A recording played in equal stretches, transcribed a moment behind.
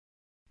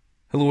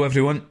Hello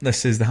everyone,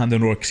 this is the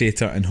Hampden Roar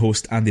creator and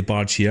host Andy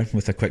Barge here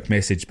with a quick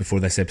message before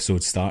this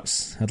episode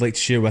starts. I'd like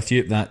to share with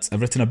you that I've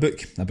written a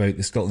book about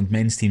the Scotland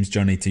men's team's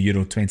journey to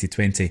Euro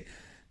 2020 and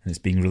it's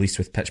being released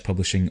with Pitch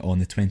Publishing on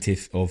the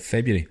 20th of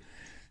February.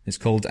 It's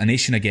called A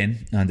Nation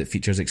Again and it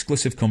features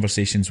exclusive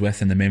conversations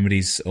with and the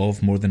memories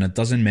of more than a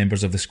dozen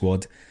members of the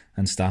squad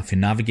and staff who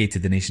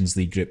navigated the Nations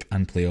League group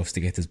and playoffs to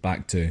get us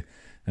back to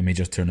a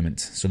major tournament.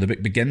 So the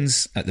book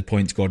begins at the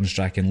point Gordon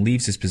Strachan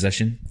leaves his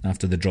position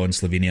after the draw in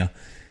Slovenia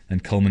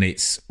and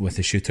culminates with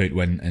a shootout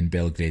win in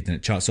Belgrade, and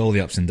it charts all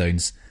the ups and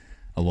downs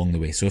along the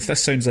way. So if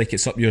this sounds like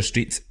it's up your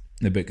street,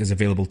 the book is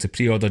available to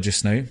pre-order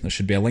just now. There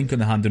should be a link on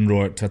the Hampden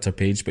Roar Twitter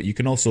page, but you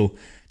can also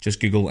just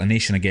Google A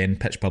Nation Again,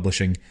 Pitch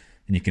Publishing,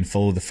 and you can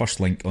follow the first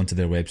link onto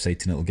their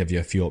website and it'll give you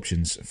a few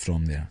options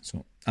from there.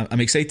 So I'm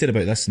excited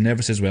about this,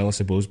 nervous as well I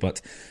suppose, but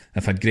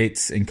I've had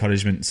great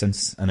encouragement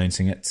since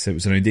announcing it. It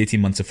was around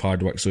 18 months of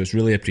hard work, so it's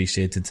really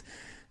appreciated.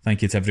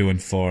 Thank you to everyone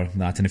for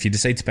that, and if you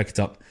decide to pick it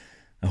up,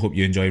 I hope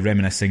you enjoy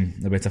reminiscing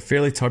about a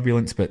fairly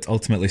turbulent but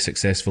ultimately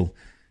successful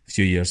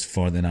few years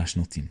for the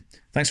national team.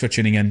 Thanks for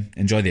tuning in.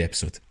 Enjoy the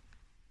episode.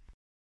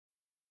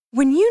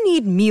 When you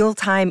need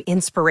mealtime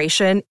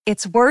inspiration,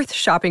 it's worth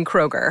shopping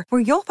Kroger, where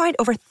you'll find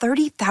over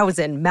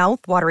 30,000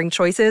 mouth-watering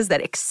choices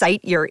that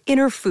excite your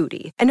inner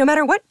foodie. And no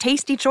matter what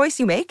tasty choice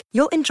you make,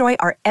 you'll enjoy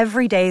our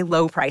everyday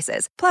low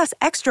prices, plus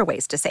extra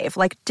ways to save,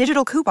 like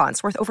digital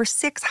coupons worth over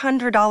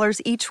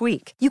 $600 each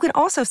week. You can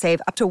also save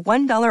up to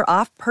 $1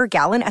 off per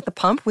gallon at the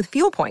pump with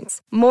fuel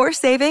points. More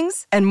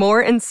savings and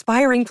more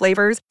inspiring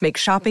flavors make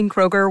shopping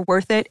Kroger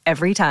worth it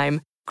every time.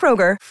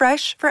 Kroger,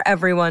 fresh for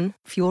everyone.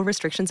 Fuel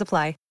restrictions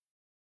apply.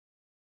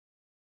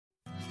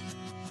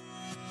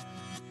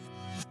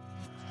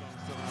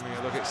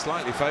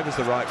 Slightly favours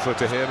the right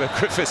footer here, but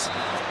Griffiths,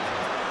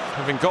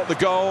 having got the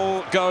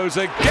goal, goes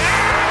again. Oh!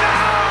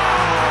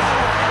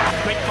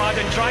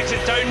 McFadden tries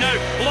it down now.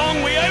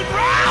 Long way out.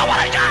 Oh,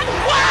 what a goal!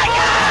 What a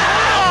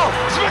goal!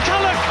 It's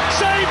McCulloch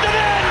saved it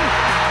in.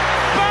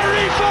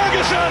 Barry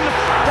Ferguson.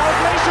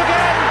 Dalglish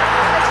again.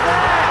 It's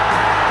there.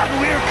 And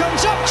Weir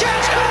comes up.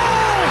 Chance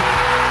goal!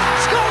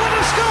 Scotland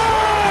have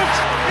scored!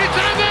 It's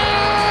over!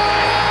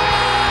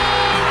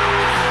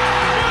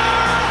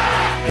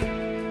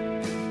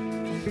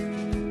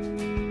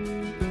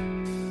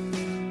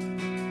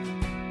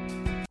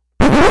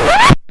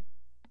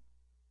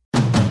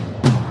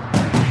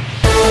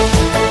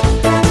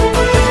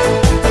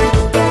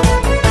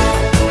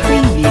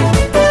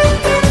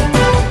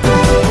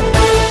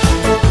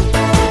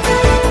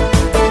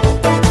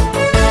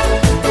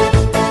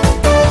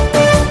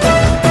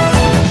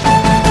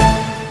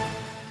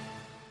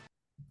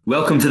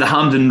 Welcome to the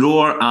Hampden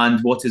Roar and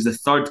what is the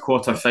third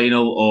quarter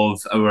final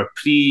of our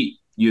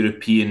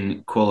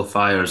pre-European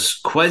qualifiers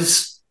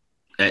quiz.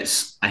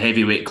 It's a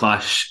heavyweight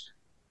clash.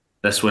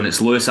 This one, it's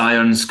Lewis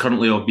Irons,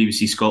 currently of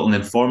BBC Scotland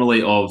and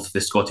formerly of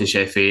the Scottish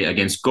FA,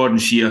 against Gordon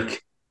Sheach,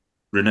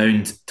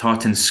 renowned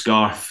tartan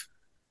scarf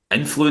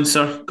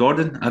influencer.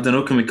 Gordon, I don't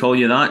know, can we call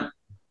you that?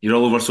 You're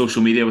all over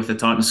social media with the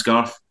tartan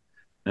scarf.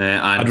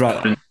 And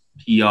current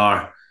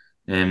PR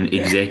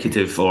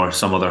executive or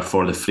some other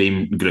for the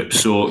Frame group.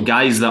 So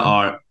guys that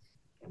are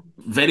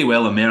very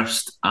well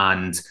immersed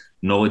and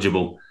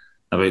knowledgeable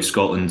about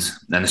Scotland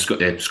and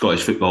the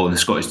Scottish football and the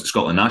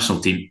Scotland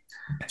national team.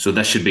 So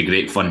this should be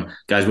great fun.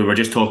 Guys, we were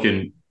just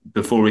talking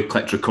before we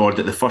clicked record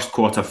that the first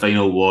quarter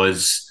final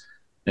was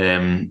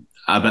a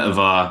bit of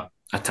a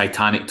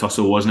titanic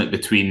tussle, wasn't it,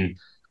 between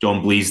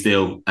John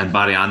Bleasdale and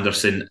Barry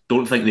Anderson.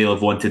 Don't think they'll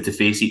have wanted to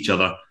face each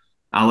other.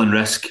 Alan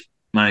Risk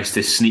managed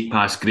to sneak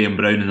past Graham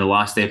Brown in the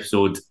last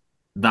episode.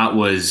 That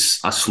was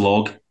a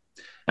slog.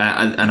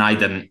 And I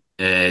didn't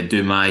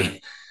do my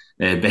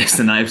best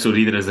in that episode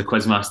either as the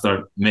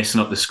quizmaster,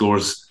 messing up the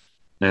scores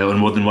on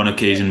more than one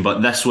occasion.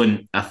 But this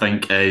one, I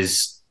think it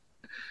has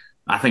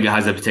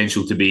the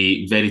potential to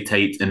be very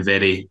tight and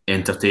very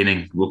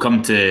entertaining. We'll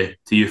come to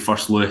you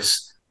first,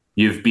 Lewis.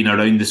 You've been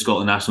around the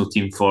Scotland national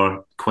team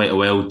for quite a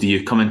while. Do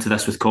you come into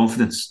this with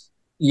confidence?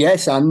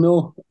 Yes and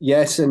no.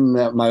 Yes, in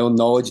my own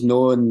knowledge.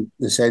 No, in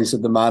the sense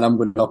of the man I'm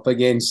going up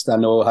against. I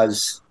know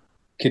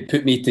could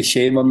put me to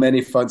shame on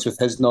many fronts with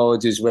his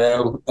knowledge as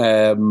well.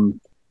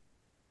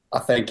 I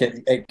think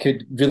it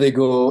could really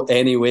go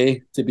any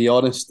way, to be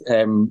honest.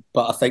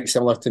 But I think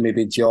similar to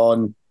maybe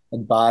John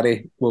and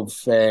Barry,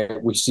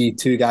 we see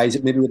two guys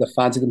that maybe would have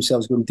fancied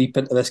themselves going deep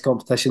into this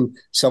competition.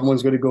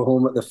 Someone's going to go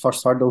home at the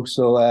first hurdle.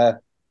 So,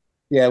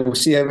 we'll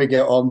see how we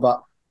get on.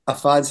 But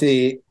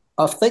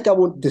I think I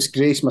won't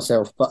disgrace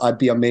myself, but I'd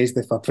be amazed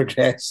if I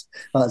progress.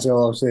 That's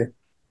all I'll say.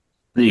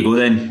 There you go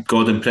then.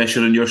 Gordon, pressure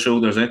on your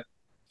shoulders, eh?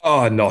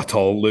 Oh, not at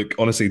all. Look,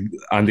 honestly,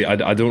 Andy, I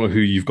don't know who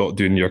you've got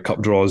doing your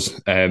cup draws,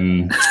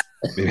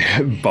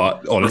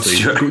 but honestly,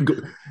 sure.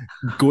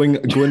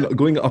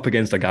 going up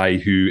against a guy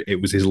who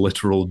it was his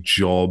literal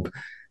job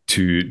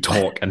to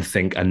talk and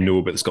think and know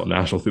about the Scotland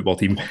national football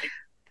team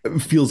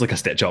feels like a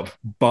stitch up,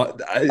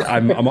 but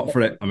I'm up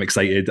for it. I'm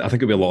excited. I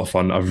think it'll be a lot of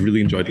fun. I've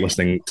really enjoyed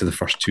listening to the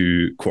first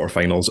two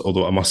quarterfinals,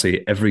 although I must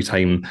say every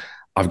time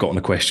I've gotten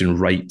a question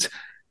right,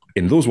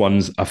 in those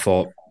ones, I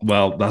thought,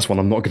 well, that's one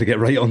I'm not going to get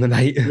right on the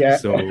night. Yeah.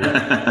 So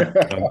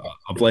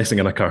a blessing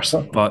and a curse.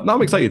 But now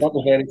I'm excited. Not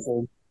the very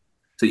same.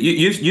 So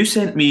you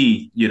sent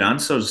me your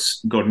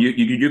answers, Gordon.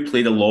 You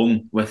played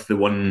along with the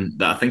one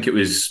that I think it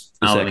was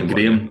The Alan and second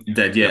Graham one,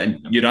 did, yeah. And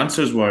your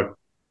answers were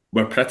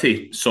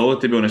pretty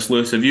solid, to be honest.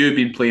 Lewis, have you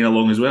been playing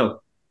along as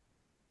well?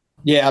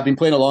 Yeah, I've been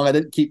playing along. I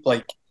didn't keep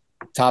like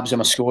tabs on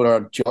my score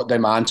or jot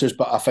down my answers,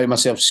 but I found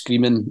myself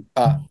screaming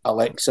at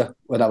Alexa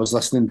when I was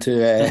listening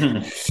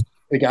to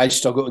the guys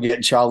struggle to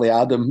get Charlie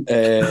Adam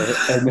in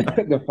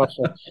the first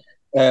one.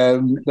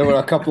 There were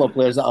a couple of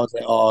players that I was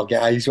like, "Oh,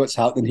 guys, what's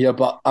happening here?"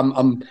 But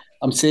I'm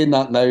saying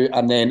that now,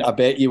 and then I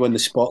bet you when the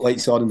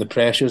spotlight's on and the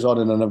pressure's on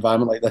in an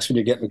environment like this, when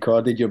you get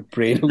recorded, your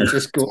brain will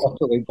just go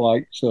utterly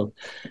blank. So,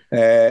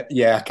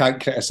 yeah, I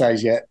can't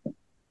criticise yet.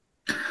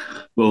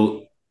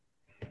 Well,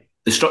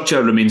 the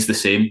structure remains the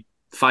same.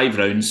 5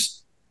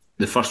 rounds.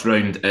 The first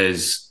round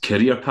is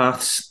career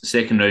paths.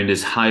 Second round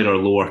is higher or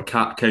lower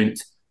cap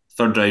count.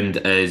 Third round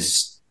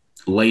is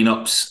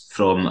lineups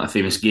from a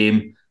famous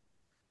game.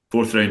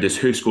 Fourth round is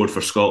who scored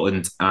for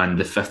Scotland. And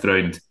the fifth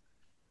round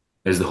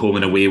is the home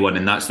and away one.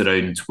 And that's the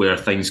round where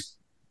things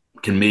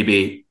can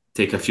maybe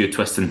take a few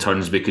twists and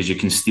turns, because you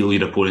can steal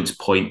your opponent's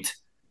point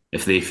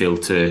if they fail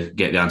to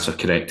get the answer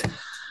correct.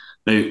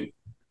 Now,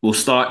 we'll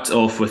start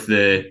off with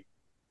the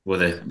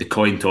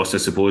coin toss, I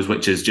suppose,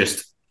 which is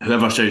just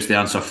whoever shouts the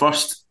answer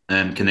first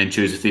can then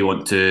choose if they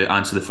want to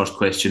answer the first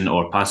question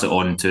or pass it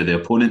on to the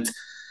opponent.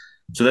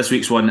 So this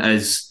week's one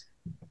is: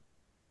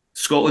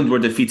 Scotland were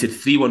defeated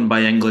 3-1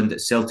 by England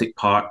at Celtic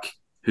Park.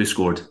 Who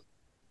scored?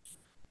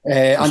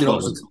 Andy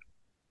Robertson.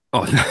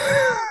 Oh,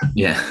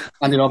 Yeah.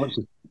 Andy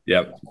Robertson.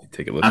 yeah.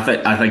 Take it, Lewis.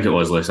 I think it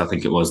was Lewis. I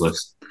think it was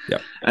Lewis. Yeah.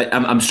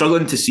 I'm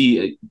struggling to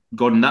see,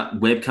 Gordon, that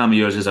webcam of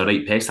yours is a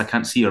right pest. I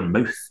can't see your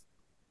mouth.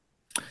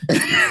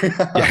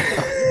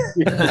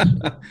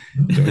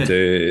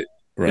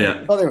 Right.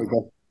 Yeah. Oh, there we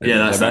go.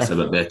 Yeah, that's a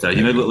bit better.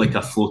 You might look like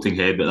a floating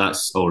head, but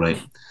that's all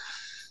right.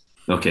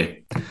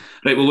 Okay.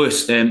 Right, well,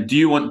 Lewis, do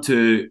you want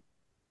to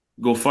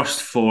go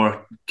first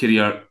for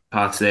career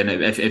paths then?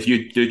 If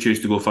you do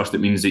choose to go first, it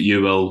means that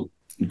you will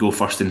go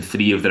first in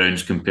 3 of the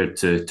rounds compared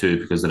to 2,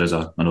 because there is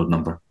an odd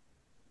number.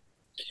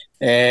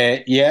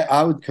 Yeah,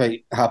 I would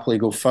quite happily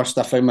go first.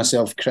 I found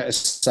myself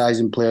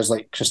criticising players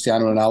like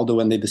Cristiano Ronaldo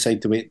when they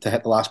decide to wait to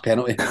hit the last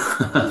penalty.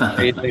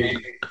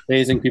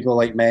 Praising people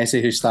like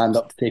Messi who stand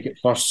up to take it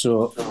first.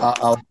 So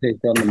I'll take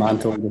on the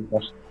mantle and go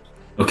first.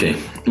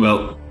 Okay,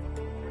 well,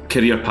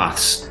 career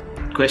paths.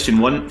 Question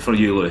 1 for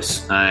you,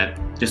 Lewis.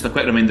 Just a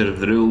quick reminder of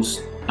the rules.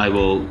 I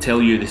will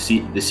tell you the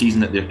season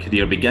that their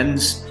career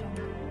begins,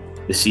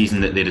 the season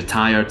that they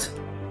retired,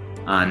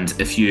 and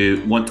if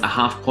you want a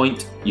half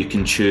point, you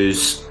can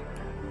choose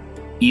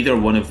either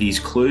one of these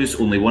clues,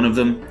 only one of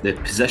them, the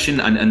position,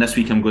 and this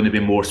week I'm going to be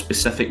more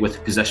specific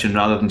with position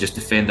rather than just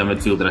defender,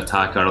 midfielder,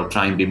 attacker. I'll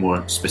try and be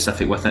more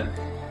specific with it.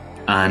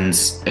 And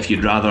if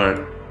you'd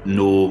rather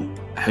know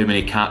how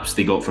many caps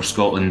they got for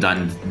Scotland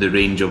and the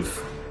range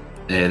of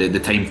the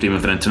time frame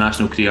of their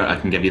international career, I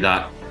can give you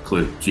that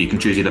clue. So you can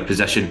choose either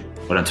position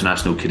or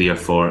international career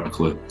for a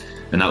clue,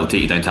 and that will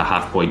take you down to a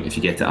half point if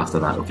you get it after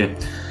that. Okay,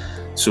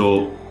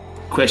 so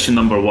question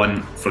number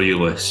 1 for you,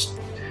 Lewis.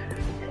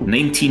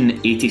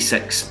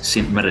 1986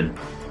 St Mirren,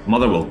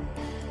 Motherwell,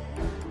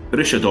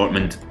 Borussia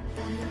Dortmund,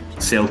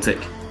 Celtic,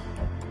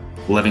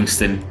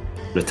 Livingston,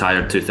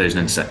 retired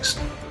 2006.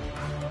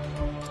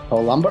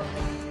 Paul Lambert.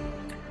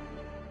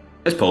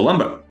 It's Paul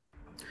Lambert.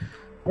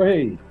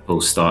 Hey. We'll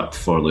start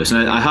for Lewis.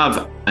 And I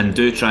have and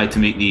do try to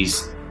make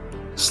these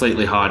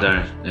slightly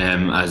harder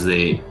as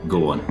they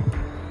go on.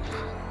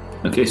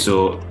 Okay,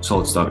 so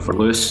solid start for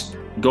Lewis.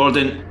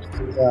 Gordon,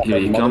 here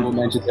you come.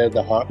 Mentioned there,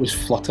 the heart was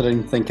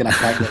fluttering, thinking I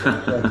can't get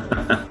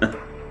it.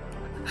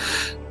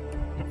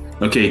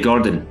 Okay,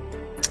 Gordon.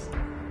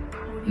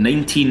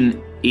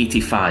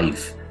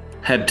 1985,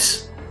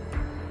 Hibs,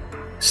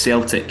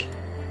 Celtic,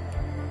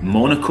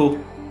 Monaco,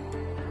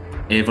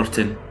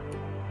 Everton,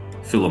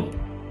 Fulham.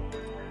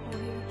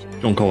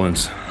 John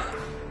Collins.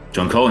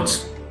 John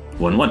Collins,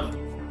 1-1.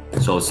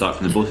 Solid start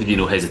from the both of you,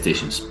 no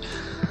hesitations.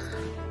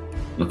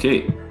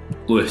 Okay,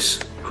 Lewis,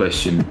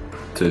 question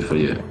 2 for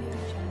you.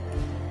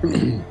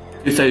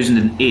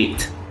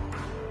 2008,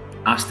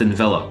 Aston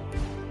Villa,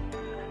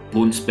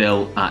 loan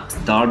spell at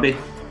Derby,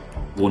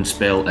 loan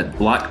spell at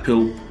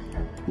Blackpool,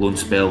 loan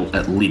spell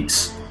at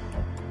Leeds,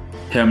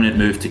 permanent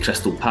move to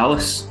Crystal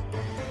Palace,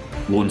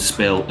 loan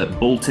spell at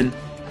Bolton,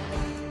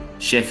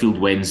 Sheffield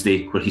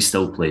Wednesday, where he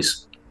still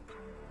plays.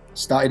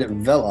 Started at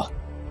Villa.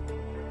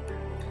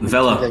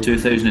 Villa,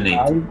 2008.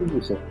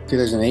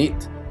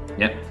 2008.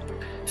 Yep.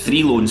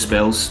 3 loan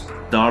spells: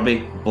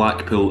 Derby,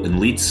 Blackpool and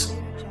Leeds.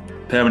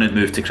 Permanent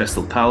move to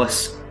Crystal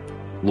Palace,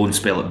 loan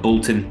spell at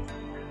Bolton,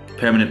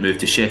 permanent move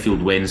to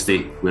Sheffield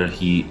Wednesday, where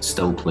he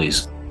still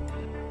plays.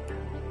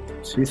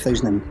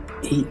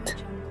 2008.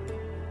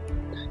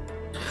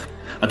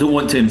 I don't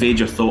want to invade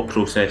your thought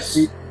process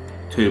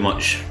too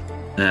much.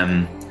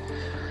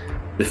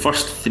 The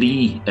first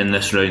 3 in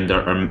this round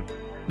are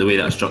the way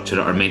that I structure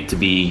it, are meant to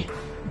be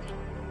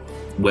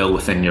well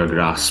within your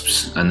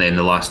grasps, and then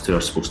the last two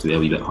are supposed to be a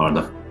wee bit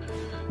harder.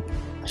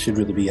 I should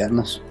really be getting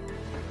this.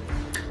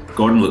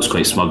 Gordon looks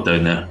quite smug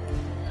down there.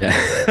 Yeah.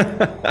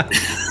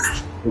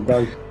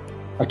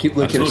 I keep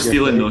looking I'm at not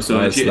stealing though, so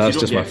That's if you don't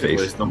just get my it, face.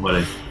 Lewis, don't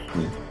worry.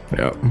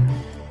 Yeah.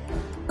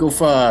 Go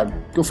for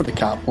the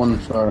cap one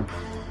for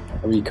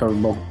a wee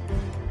curveball.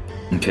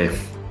 Okay.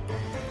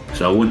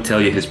 So I won't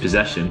tell you his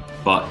possession,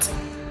 but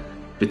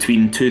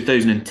between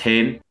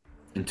 2010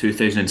 and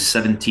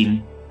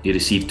 2017, he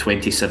received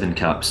 27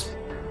 caps.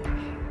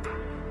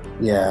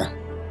 Yeah.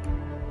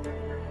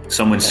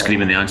 Someone's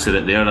screaming the answer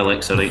at there,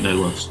 Alexa, right now,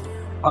 Lewis.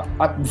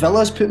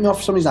 Villa's put me off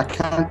for some reason. I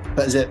can't.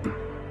 But is it?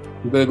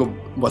 I'm going to go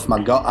with my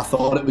gut. I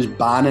thought it was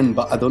Bannon,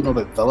 but I don't know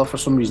about Villa for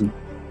some reason.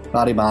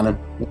 Barry Bannon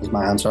is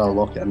my answer. I'll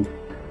lock it in.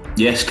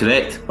 Yes,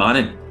 correct.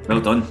 Bannon. Well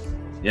done.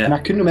 Yeah. And I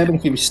couldn't remember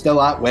if he was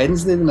still at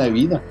Wednesday now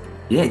either.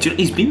 Yeah, do you know,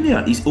 he's been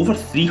there. He's over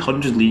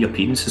 300 league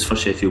appearances for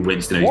Sheffield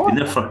Wednesday now. He's been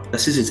there for,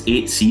 this is his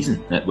 8th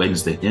season at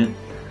Wednesday, yeah.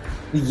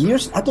 The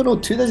years, I don't know,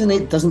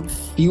 2008 doesn't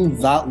feel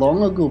that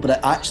long ago, but it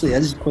actually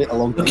is quite a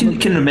long time. You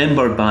can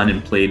remember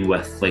Bannon playing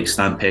with like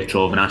Stan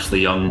Petrov and Ashley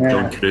Young,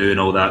 John Carew and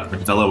all that, when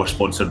Villa were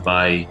sponsored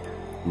by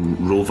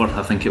Rover,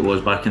 I think it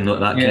was, back in that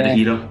kind of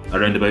era,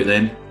 around about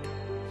then.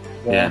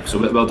 Yeah, so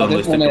well done,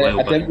 Lewis. I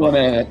didn't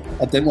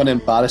want to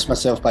embarrass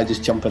myself by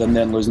just jumping in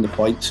there and losing the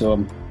point,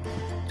 so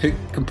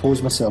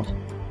compose myself.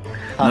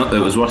 No, it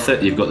was worth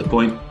it. You've got the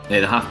point.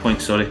 The half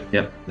point, sorry.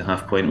 Yep, the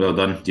half point. Well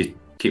done. You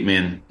keep me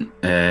in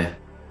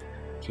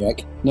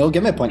check. No,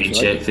 give me a point.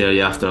 Check there,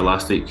 yeah, after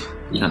last week.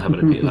 You can't have a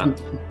repeat of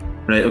that.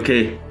 Right,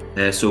 okay.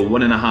 So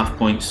 1.5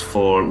 points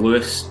for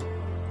Lewis.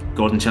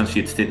 Gordon, chance for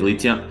you to take the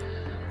lead here.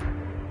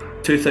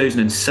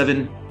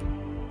 2007,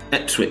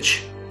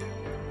 Ipswich.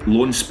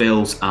 Loan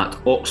spells at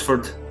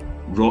Oxford,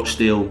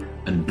 Rochdale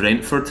and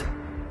Brentford.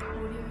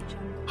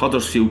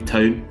 Huddersfield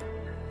Town,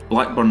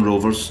 Blackburn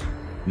Rovers,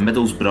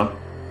 Middlesbrough.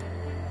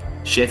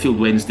 Sheffield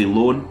Wednesday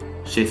loan,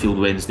 Sheffield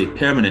Wednesday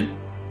permanent,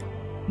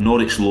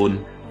 Norwich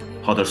loan,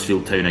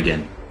 Huddersfield Town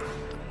again.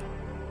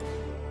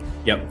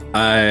 Yep.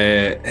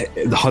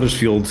 The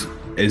Huddersfield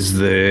is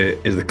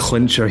the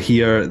clincher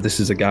here. This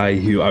is a guy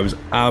who I was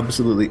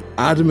absolutely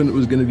adamant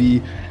was going to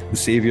be the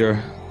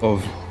saviour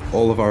of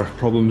all of our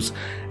problems.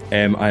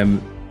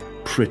 I'm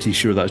pretty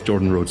sure that's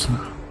Jordan Rhodes.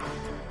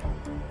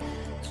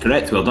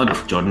 Correct, well done,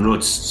 Jordan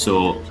Rhodes.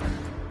 So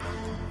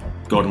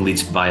Gordon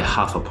leads by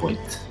half a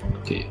point.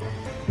 Okay,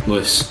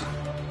 Lewis,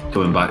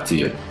 coming back to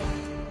you.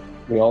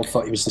 We all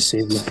thought he was the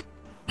saviour.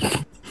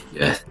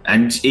 Yeah,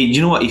 and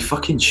you know what? He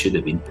fucking should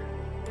have been.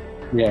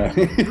 Yeah.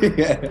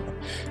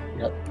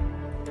 Yep.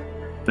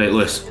 Right,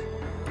 Lewis.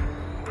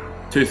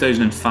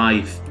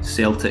 2005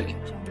 Celtic,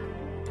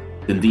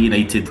 Dundee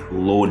United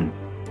loan,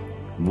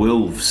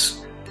 Wolves,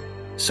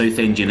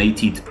 Southend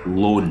United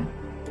loan,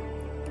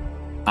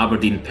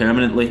 Aberdeen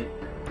permanently,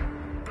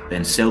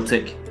 then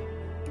Celtic,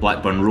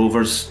 Blackburn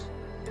Rovers,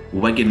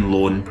 Wigan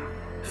loan,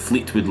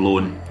 Fleetwood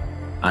loan,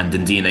 and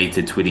Dundee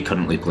United, where he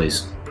currently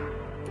plays.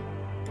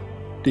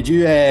 Did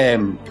you?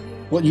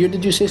 What year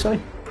did you say? Sorry.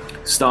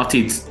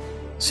 Started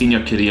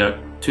senior career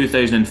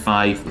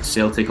 2005 with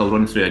Celtic. I'll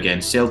run through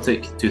again.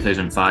 Celtic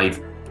 2005,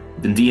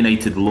 Dundee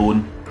United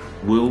loan,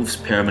 Wolves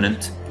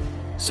permanent,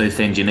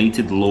 Southend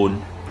United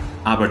loan,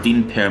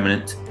 Aberdeen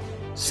permanent,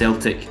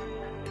 Celtic,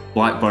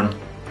 Blackburn,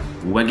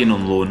 Wigan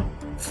on loan,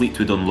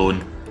 Fleetwood on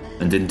loan,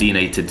 and Dundee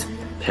United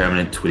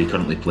permanent, where he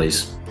currently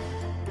plays.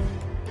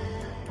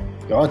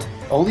 God,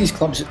 all these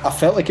clubs. I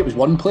felt like it was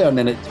one player, and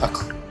then a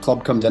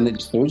club comes in that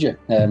just throws you.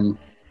 And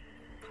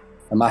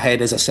my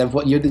head is a sieve.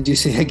 What year did you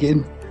say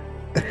again?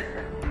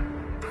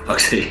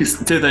 Okay,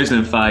 it's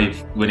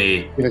 2005 when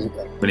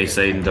he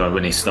signed, or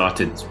when he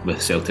started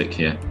with Celtic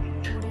here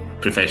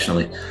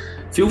professionally.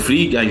 Feel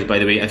free, guys. By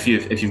the way, if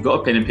you've got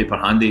a pen and paper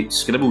handy,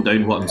 scribble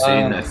down what I'm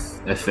saying.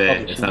 If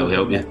that will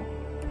help you.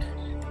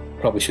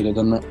 Probably should have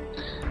done that.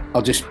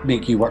 I'll just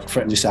make you work for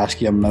it and just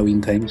ask you a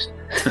million times.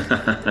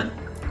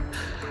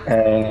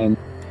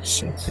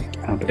 Celtic.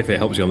 If it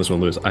helps you on this one,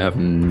 Lewis, I have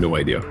no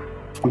idea.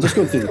 I'm just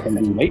going through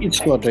the United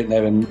squad right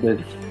now, and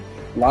the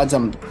lads,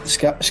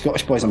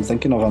 Scottish boys I'm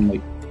thinking of, I'm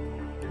like,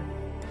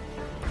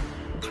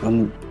 which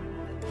one?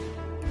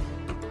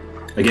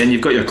 Again,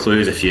 you've got your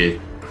clues if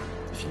you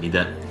need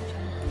it.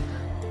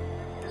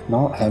 It's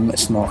not him.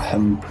 It's not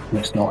him.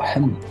 It's not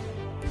him.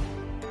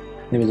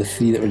 They were the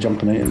three that were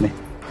jumping out at me.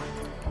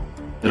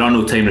 There are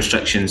no time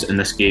restrictions in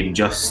this game,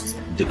 just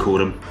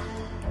decorum.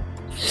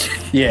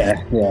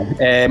 Yeah.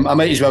 I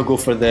might as well go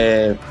for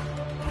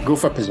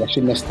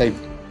possession this time.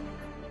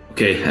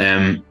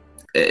 Okay,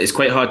 it's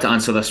quite hard to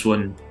answer this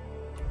one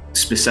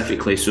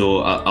specifically, so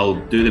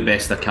I'll do the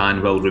best I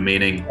can while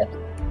remaining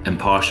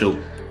impartial.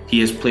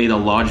 He has played a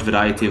large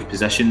variety of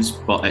positions,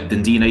 but at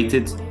Dundee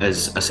United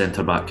as a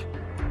centre back.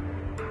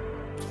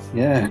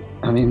 Yeah,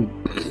 I mean,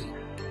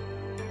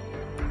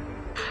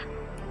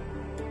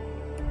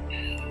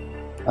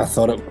 I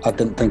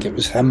didn't think it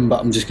was him, but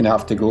I'm just gonna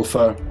have to go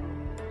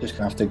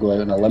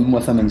out on a limb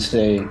with him and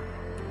say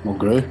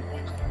Mulgrew.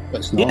 But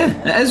it's not.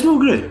 Yeah, it is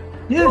Mulgrew.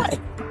 Yeah. What?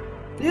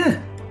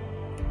 Yeah.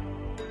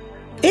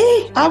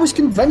 Eh? I was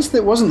convinced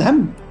it wasn't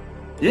him.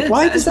 Yeah,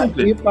 Why does that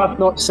career path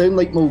not sound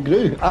like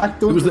Mulgrew? I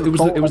don't.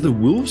 It was the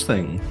Wolves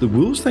thing. The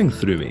Wolves thing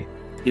threw me.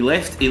 He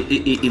left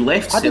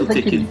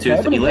Celtic in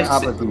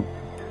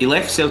he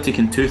left Celtic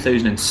in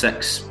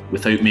 2006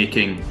 without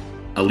making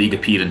a league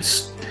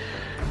appearance.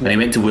 And he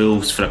went to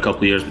Wolves for a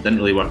couple of years but didn't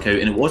really work out.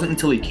 And it wasn't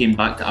until he came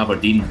back to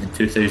Aberdeen in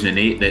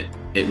 2008 that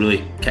it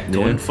really kicked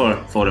on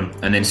for him.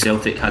 And then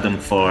Celtic had him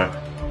for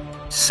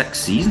 6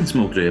 seasons,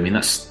 Mulgrew. I mean,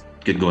 that's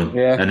good going.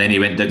 Yeah. And then he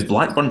went to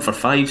Blackburn for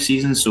 5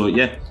 seasons. So,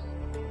 yeah.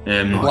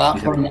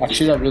 Blackburn, I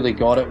should have really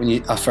got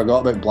it I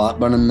forgot about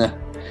Blackburn in there.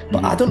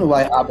 But I don't know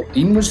why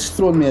Aberdeen was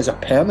throwing me as a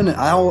permanent.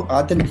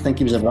 I didn't think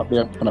he was up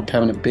there on a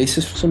permanent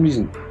basis for some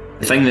reason.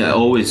 The thing that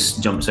always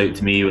jumps out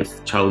to me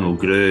with Charlie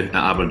Mulgrew at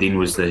Aberdeen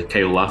was the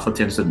Kyle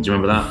Lafferty incident. Do you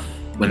remember that?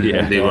 When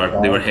they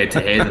were head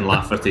to head and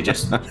Lafferty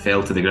just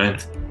fell to the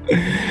ground.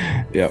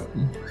 Yeah.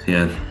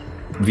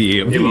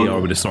 VAR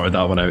would have sorted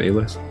that one out,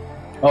 Lewis.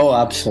 Oh,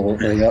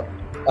 absolutely. Yep.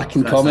 I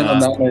can comment on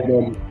that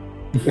now.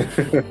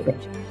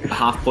 A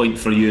half point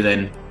for you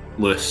then,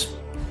 Lewis.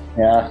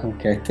 Yeah.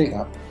 Okay. Take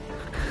that.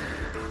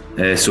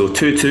 So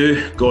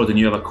 2-2. Gordon,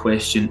 you have a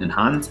question in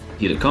hand.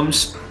 Here it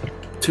comes.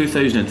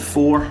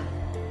 2004,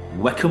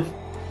 Wickham,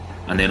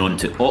 and then on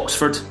to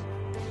Oxford,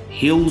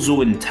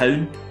 Halesowen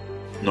Town,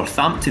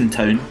 Northampton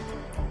Town,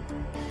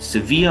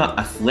 Sevilla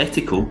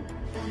Atletico,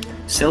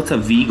 Celta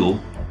Vigo,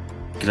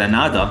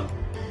 Granada,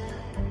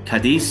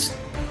 Cadiz,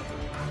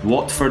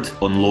 Watford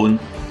on loan,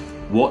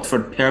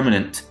 Watford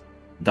permanent,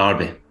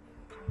 Derby.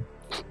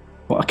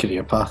 What a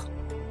career path.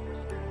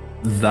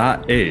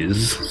 That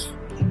is,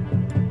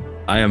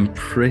 I am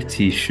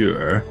pretty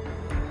sure,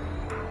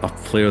 a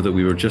player that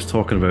we were just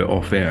talking about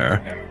off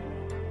air,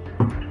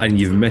 and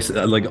you've missed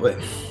it. Like,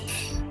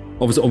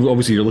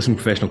 obviously you're listening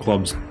to professional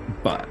clubs,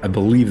 but I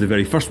believe the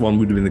very first one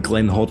would have been the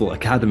Glen Hoddle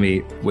Academy,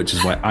 which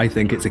is why I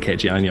think it's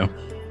Akechi Anya.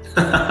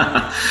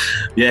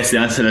 Yes, the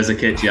answer is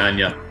Akechi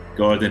Anya.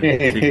 Gordon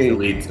takes the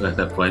lead at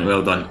that point.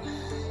 Well done.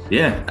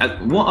 Yeah,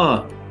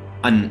 what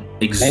an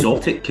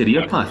exotic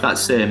career path.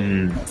 That's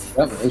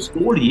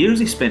 4 years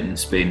he spent in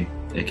Spain,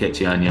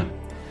 Akechi Anya.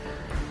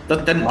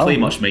 Didn't play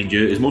much, mind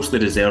you. It was mostly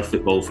reserve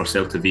football for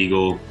Celta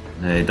Vigo.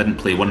 Didn't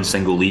play one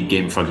single league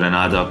game for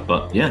Granada,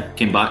 but yeah,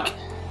 came back.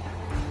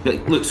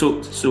 But look,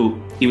 so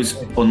he was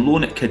on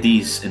loan at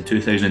Cadiz in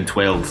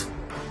 2012,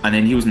 and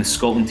then he was in the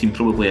Scotland team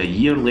probably a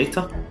year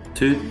later,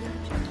 two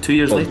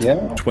years later.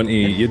 Yeah.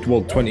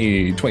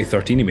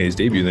 2013 he made his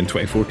debut, then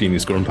 2014 he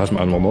scored past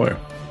Manuel Neuer.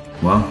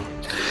 Wow.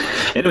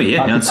 Anyway,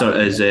 yeah, the answer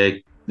is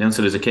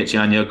Akechi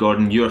Anya.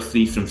 Gordon, you're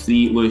 3 from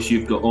 3. Lewis,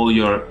 you've got all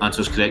your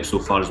answers correct so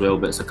far as well,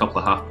 but it's a couple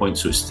of half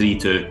points, so it's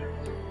 3-2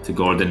 to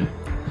Gordon.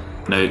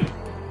 Now,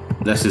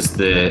 this is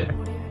the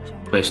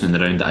question in the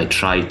round that I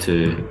try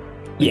to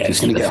it's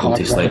going to get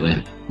hard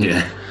slightly.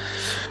 Yeah.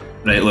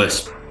 Right,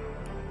 Lewis.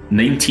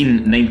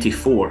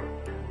 1994,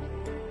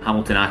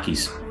 Hamilton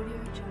Accies.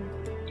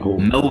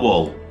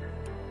 Millwall,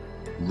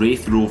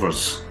 Wraith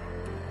Rovers,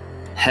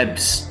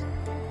 Hibs,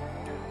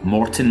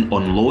 Morton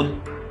on loan,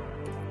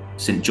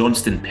 St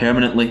Johnstone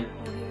permanently,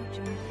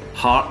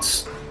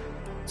 Hearts,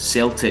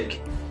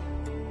 Celtic,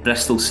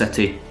 Bristol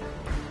City,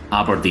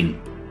 Aberdeen.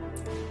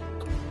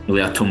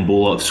 Really a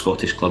tombola of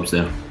Scottish clubs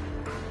there.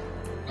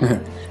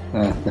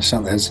 There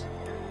certainly is.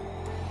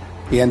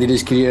 He ended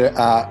his career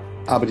at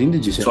Aberdeen,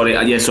 did you say? Sorry,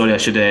 I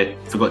should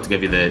forgot to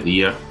give you the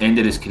year.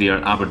 Ended his career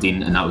at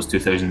Aberdeen, and that was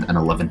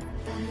 2011.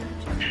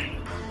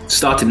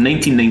 Started in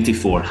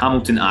 1994,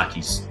 Hamilton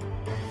Accies,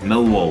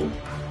 Millwall,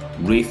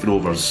 Wraith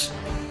Rovers,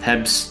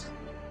 Hibs,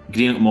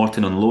 Greenock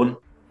Morton on loan,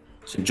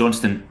 St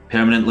Johnstone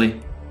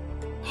permanently,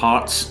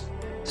 Hearts,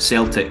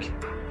 Celtic,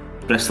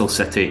 Bristol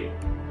City,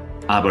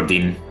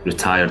 Aberdeen,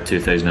 retired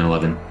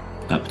 2011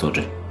 at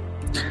Pittodrie.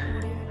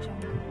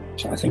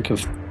 You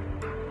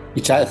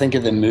try to think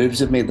of the moves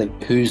they've made,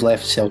 like who's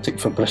left Celtic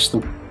for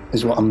Bristol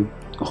is what I'm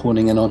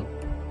honing in on,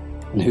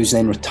 and who's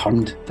then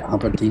returned to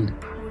Aberdeen.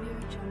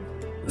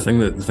 The thing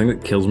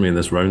that kills me in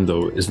this round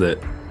though is that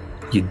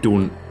you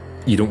don't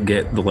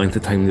get the length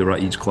of time they were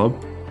at each club.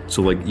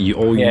 So like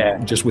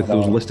just with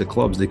those listed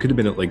clubs, they could have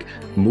been at like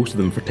most of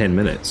them for 10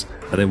 minutes,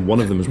 and then one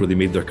of them is where they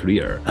made their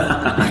career.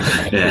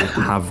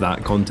 Have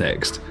that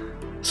context.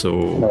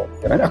 So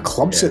the amount of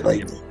clubs that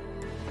like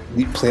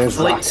the players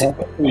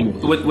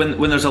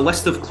when there's a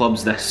list of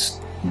clubs this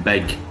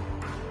big,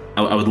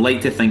 I would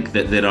like to think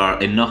that there are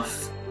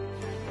enough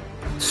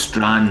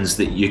strands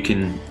that you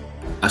can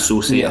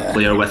associate a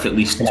player with at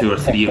least 2 or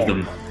 3 of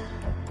them.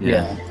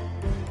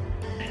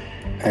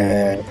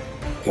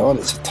 God,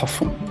 it's a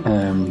tough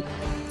one.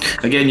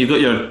 Again, you've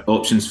got your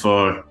options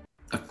for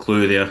a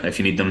clue there if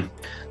you need them.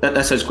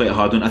 This is quite a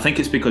hard one. I think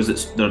it's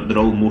because they're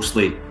all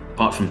mostly,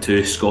 apart from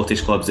 2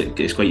 Scottish clubs,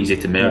 it's quite easy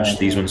to merge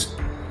these ones.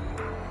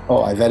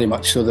 Oh, very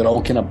much so. They're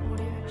all kind of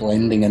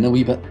blending in a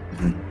wee bit.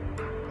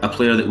 A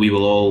player that we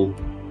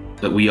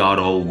are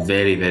all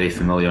very, very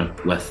familiar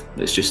with.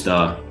 It's just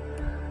quite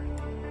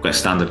a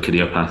standard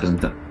career path,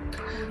 isn't it?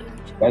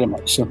 Very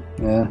much so.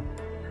 Yeah.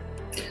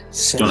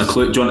 Do you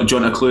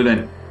want a clue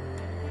then?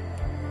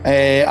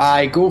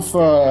 I go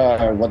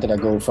for, what did I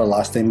go for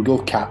last time? Go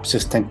caps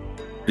this time.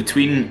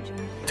 Between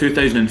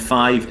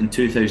 2005 and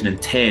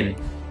 2010,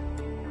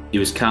 he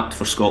was capped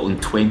for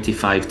Scotland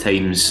 25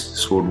 times,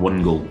 scored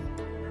 1 goal.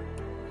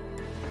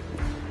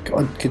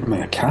 God, good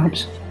amount of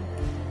caps.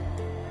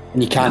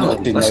 And you can't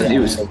listen, he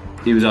was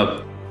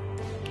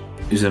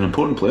an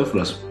important player for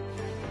us.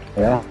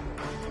 Yeah.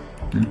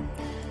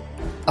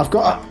 I've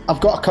got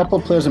a couple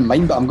of players in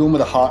mind, but I'm going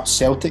with a Hearts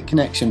Celtic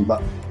connection.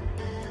 But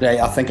right,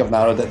 I think I've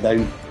narrowed it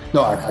down.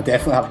 No, I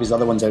definitely have these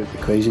other ones out of the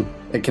equation.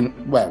 It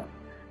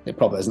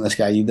probably isn't this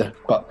guy either.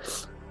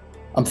 But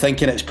I'm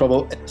thinking it's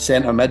probably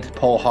centre mid,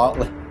 Paul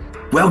Hartley.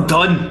 Well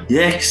done.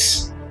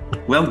 Yes.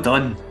 Well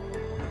done.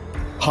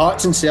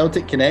 Hearts and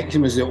Celtic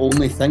connection was the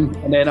only thing,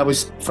 and then I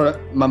was, for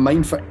my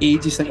mind for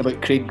ages, thinking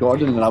about Craig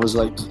Gordon, and I was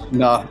like,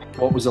 nah,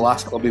 what was the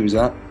last club he was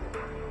at?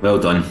 Well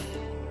done.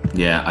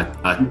 Yeah,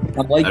 I'm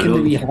liking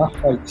the wee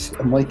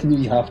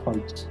half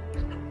points.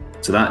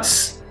 So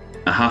that's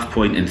a half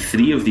point in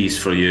 3 of these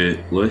for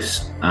you,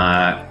 Lewis.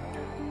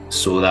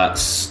 So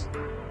that's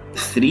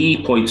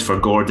 3 points for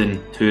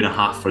Gordon,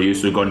 2.5 for you.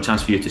 So Gordon,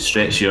 chance for you to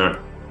stretch your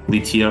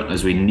lead here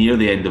as we near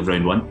the end of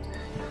round 1.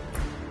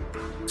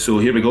 So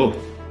here we go.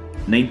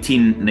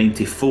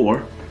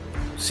 1994,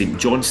 St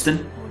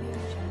Johnstone,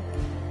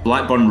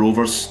 Blackburn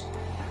Rovers,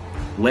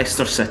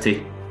 Leicester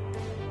City,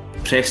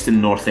 Preston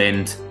North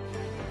End,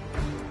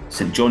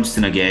 St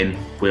Johnstone again,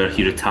 where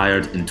he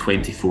retired in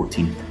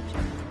 2014.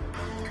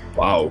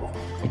 Wow.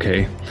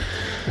 Okay.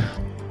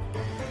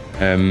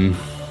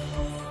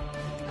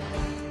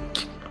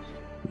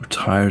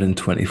 Retired in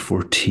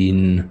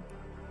 2014.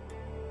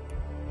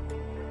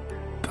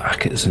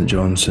 Back at St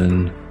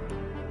Johnstone.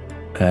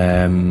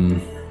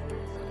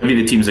 Give me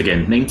the teams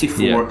again.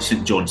 94, Yeah.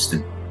 St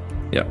Johnstone.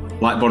 Yeah.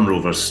 Blackburn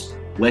Rovers,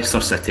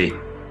 Leicester City,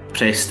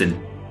 Preston,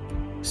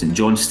 St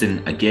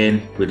Johnstone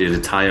again, where he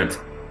retired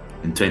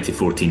in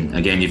 2014.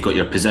 Again, you've got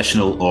your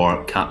positional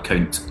or cap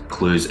count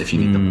clues if you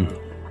need them.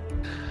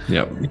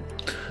 Yep.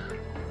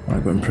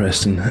 Blackburn,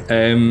 Preston.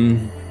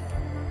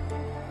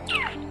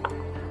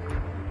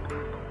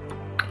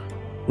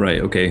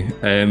 Right, okay.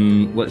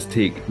 Let's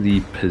take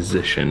the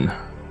position.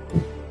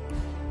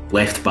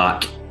 Left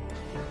back.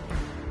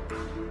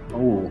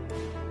 Oh.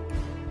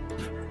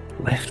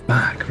 Left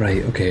back,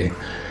 right, okay.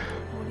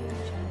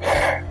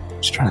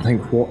 Just trying to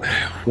think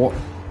what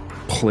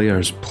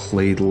players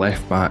played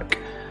left back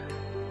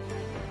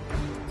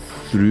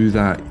through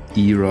that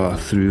era,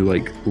 through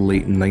like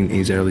late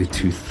 90s, early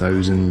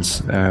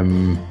 2000s.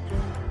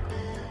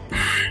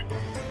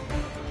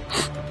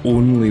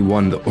 Only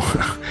one the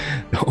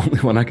only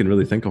one I can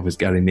really think of is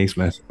Gary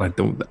Naismith. I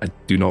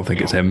do not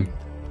think it's him.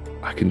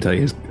 I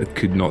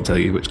could not tell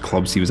you which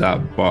clubs he was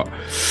at, but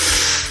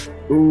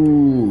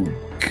oh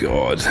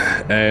god.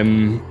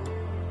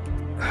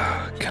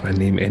 Can I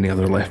name any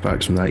other left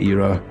backs from that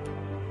era?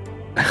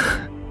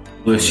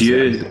 Lewis,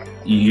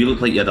 you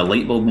look like you had a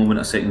light bulb moment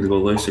a second ago,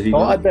 Lewis. Have you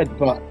I did,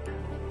 but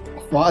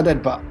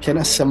kind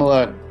of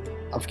similar.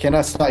 I've kind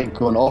of started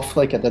going off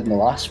like I did in the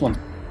last one.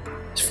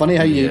 It's funny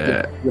how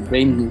your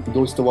brain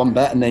goes to one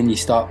bit and then you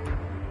start.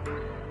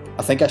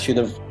 I think I should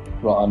have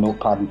brought a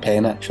notepad and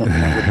pen actually.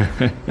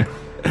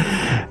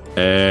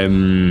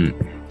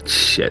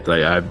 Shit,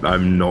 like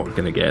I'm not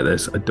gonna get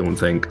this. I don't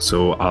think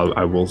so.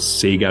 I will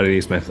say Gary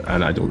Naismith,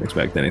 and I don't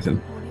expect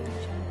anything.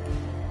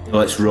 No,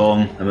 it's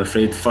wrong. I'm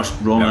afraid. First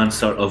wrong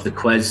answer of the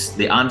quiz.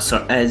 The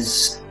answer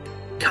is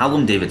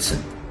Callum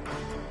Davidson.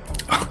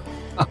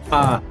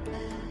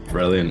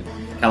 Brilliant.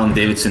 Callum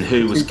Davidson,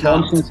 who was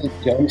capped.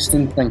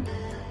 Johnston thing.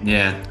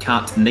 Yeah,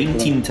 capped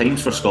 19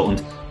 times for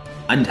Scotland,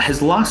 and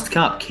his last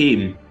cap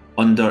came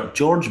under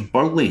George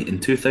Burley in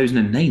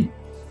 2009.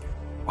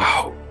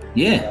 Wow.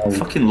 Yeah,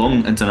 fucking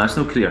long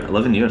international career,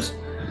 11 years.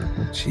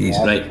 Jeez.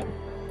 Right,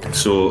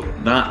 so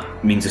that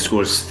means the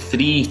score's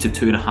 3 to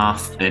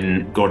 2.5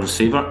 in Gordon's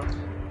favour.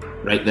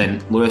 Right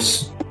then,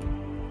 Lewis,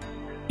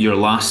 your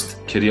last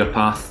career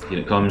path, here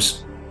it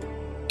comes.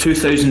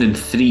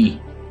 2003,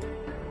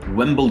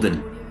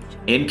 Wimbledon,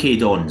 MK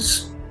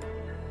Dons,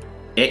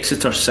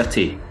 Exeter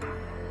City,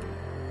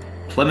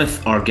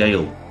 Plymouth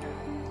Argyle,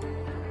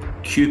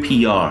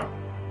 QPR,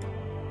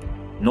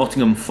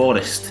 Nottingham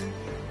Forest,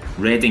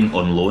 Reading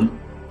on loan,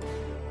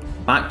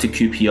 back to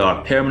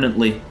QPR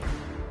permanently,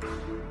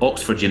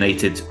 Oxford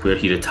United, where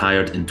he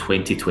retired in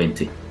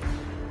 2020.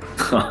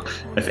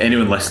 If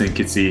anyone listening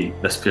could see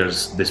this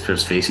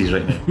pair's faces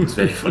right now, it's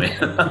very funny.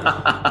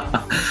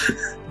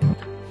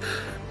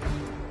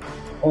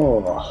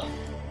 Oh,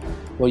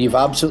 well, you've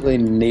absolutely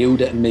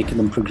nailed it in making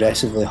them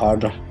progressively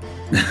harder.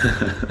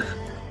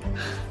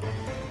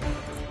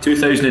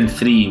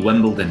 2003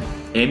 Wimbledon,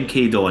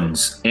 MK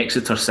Dons,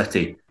 Exeter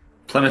City,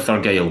 Plymouth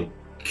Argyle,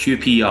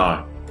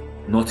 QPR,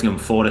 Nottingham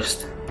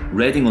Forest,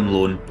 Reading on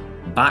loan,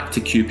 back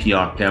to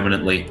QPR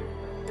permanently,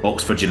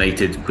 Oxford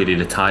United, where he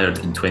retired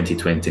in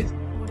 2020.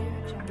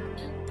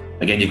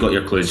 Again, you've got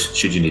your clues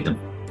should you need them.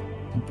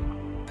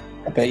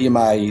 I bet you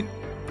my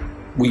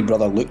wee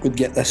brother Luke would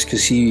get this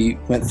because he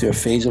went through a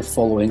phase of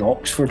following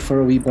Oxford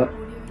for a wee bit.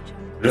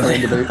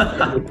 Really?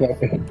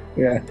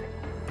 Yeah.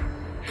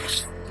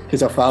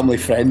 Because a family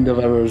friend of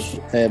ours,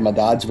 my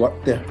dad's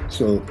worked there,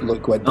 so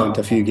Luke went down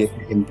to a few games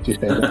and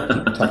just ended up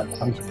keeping tabs.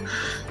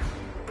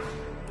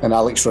 And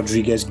Alex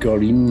Rodriguez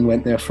Gorin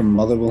went there from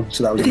Motherwell,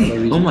 so that was another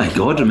reason. Oh my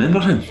God, remember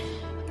him?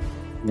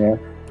 Yeah,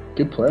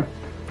 good player.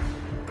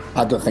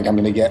 I don't think I'm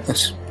going to get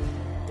this.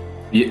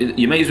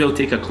 You might as well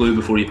take a clue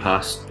before you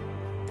pass.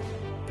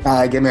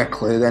 Give me a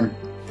clue then.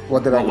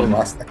 What did I go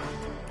last time?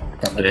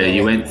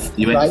 You went for...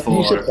 You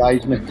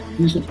surprised me.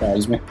 You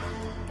surprised me.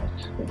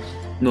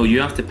 No,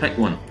 you have to pick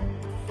one.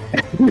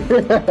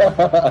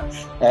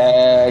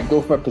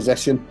 Go for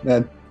position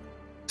then.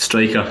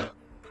 Striker.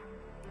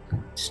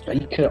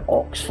 Striker,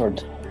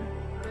 Oxford.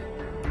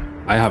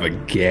 I have a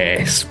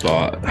guess,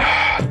 but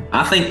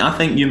I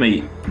think you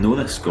might know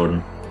this,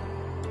 Gordon.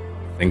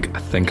 I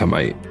think I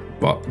might,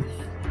 but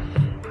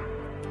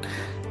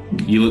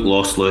you look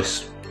lost,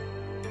 Lewis.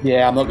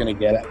 Yeah, I'm not going to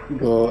get it.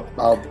 Go.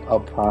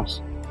 I'll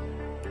pass.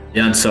 The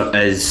answer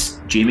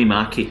is Jamie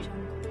Mackey.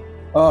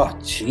 Oh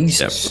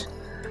Jesus! Yep.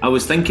 I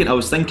was thinking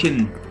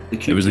the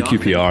QPR. It was the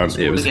QPR.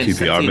 It was the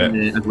QPR bit.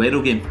 The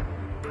Aguero game.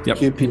 Yep.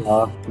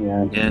 QPR.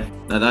 Yeah.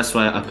 That's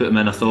why I put him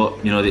in. I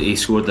thought, that he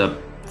scored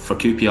for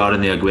QPR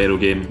in the Aguero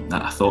game.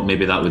 I thought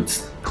maybe that would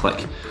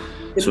click.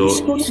 Did he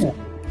score that?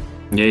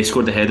 Yeah, he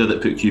scored the header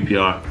that put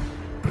QPR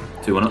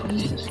 2-1 up.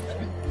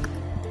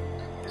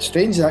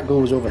 Strange that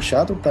goal was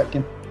overshadowed that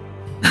game.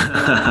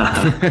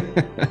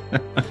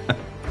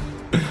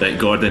 Right,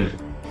 Gordon.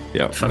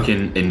 Yeah.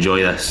 Fucking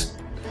enjoy this.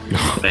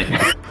 Right.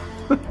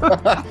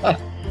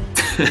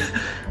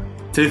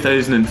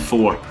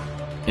 2004,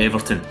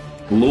 Everton.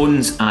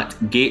 Loans at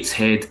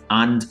Gateshead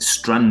and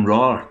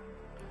Stranraer.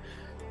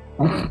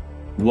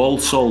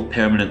 Walsall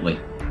permanently.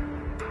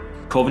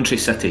 Coventry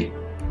City.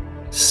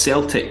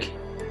 Celtic.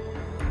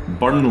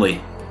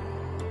 Burnley.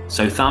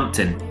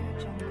 Southampton.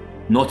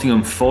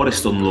 Nottingham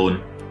Forest on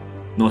loan.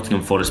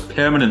 Nottingham Forest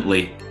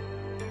permanently.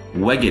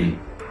 Wigan.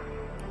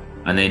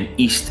 And then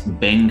East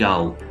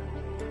Bengal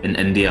in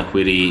India,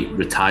 where he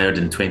retired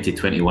in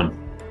 2021.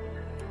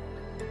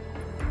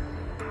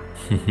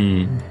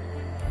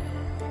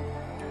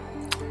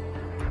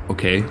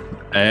 Okay. Do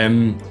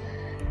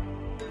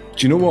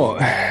you know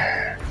what?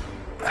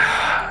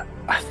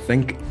 I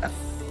think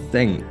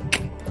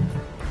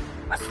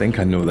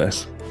I know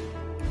this.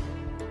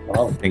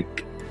 Wow.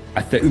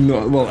 I think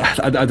no. Well,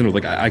 I don't know.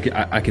 Like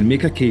I can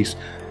make a case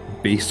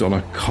based on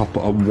a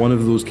couple of one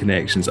of those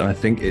connections, and I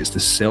think it's the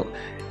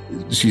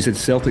She said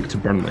Celtic to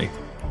Burnley.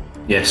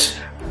 Yes.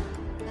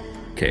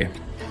 Okay.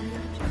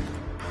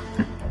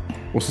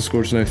 What's the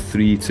score now?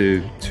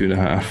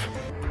 3-2.5.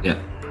 Yeah.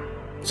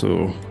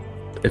 So,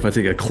 if I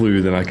take a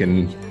clue, then I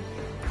can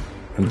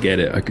get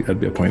it. I'd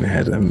be a point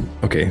ahead.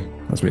 Okay,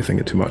 that's me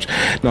thinking too much.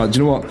 No, do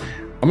you know what?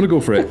 I'm gonna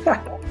go for it.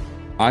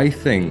 I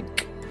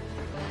think.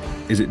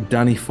 Is it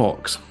Danny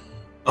Fox?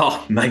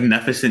 Oh,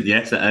 magnificent!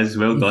 Yes, it is.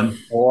 Well done.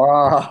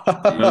 Wow.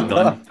 Well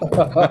done.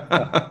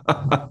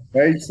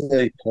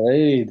 Nicely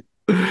played.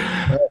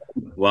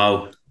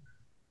 Wow.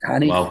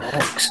 Danny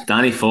Fox.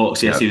 Danny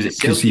Fox. Yes, he was at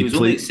Celtic. He was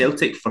only played... at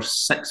Celtic for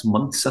 6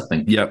 months, I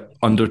think. Yep,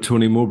 under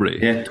Tony Mowbray.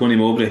 Yeah, Tony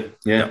Mowbray.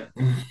 Yeah.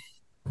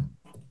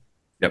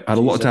 Yep, had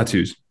a lot of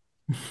tattoos.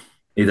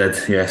 He did,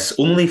 yes.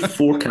 Only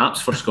 4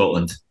 caps for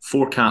Scotland.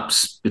 4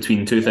 caps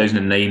between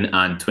 2009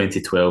 and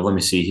 2012. Let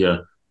me see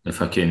here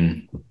if I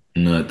can...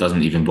 No, it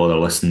doesn't even bother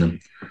listing them.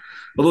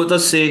 Although it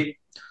does say,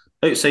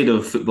 outside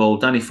of football,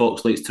 Danny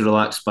Fox likes to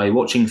relax by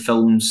watching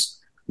films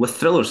with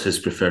thrillers, his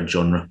preferred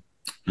genre.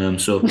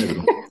 So, there we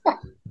go.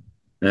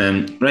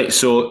 Right,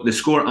 so the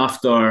score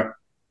after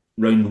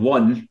round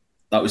 1,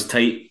 that was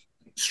tight,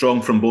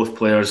 strong from both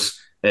players.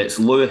 It's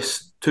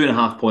Lewis,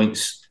 2.5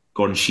 points,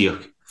 Gordon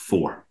Sheach,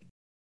 4.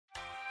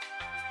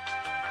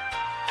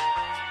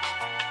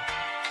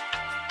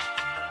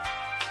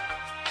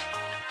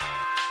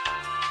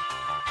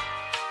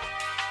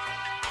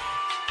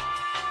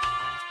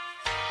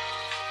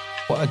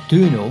 What I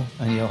do know,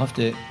 and you'll have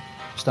to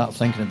start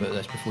thinking about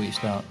this before you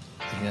start,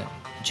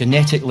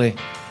 genetically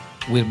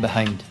we're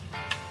behind.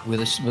 With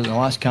the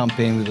last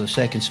campaign, we were the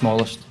second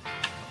smallest,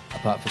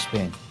 apart from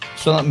Spain.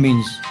 So that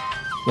means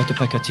we have to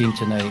pick a team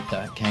tonight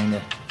that kind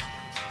of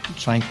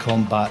try and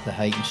combat the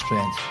height and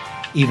strength.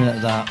 Even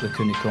at that, we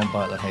couldn't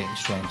combat the height and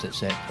strength at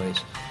set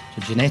plays.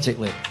 So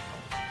genetically,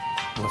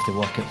 we have to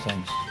work at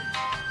things.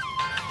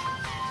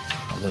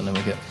 I don't know,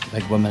 we get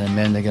big women and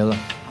men together,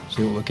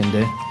 see what we can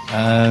do.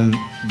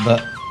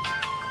 But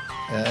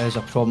it is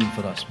a problem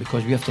for us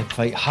because we have to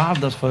fight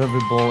harder for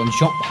every ball and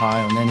jump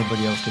higher than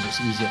anybody else because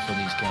it's easier for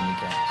these kind of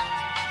guys.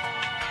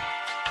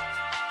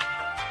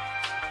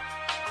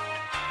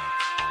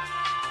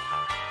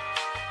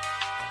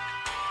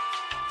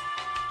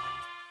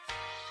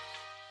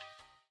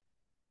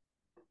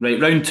 Right,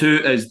 round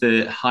 2 is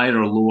the higher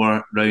or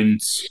lower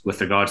rounds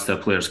with regards to a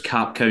player's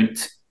cap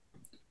count.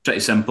 Pretty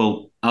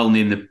simple. I'll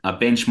name a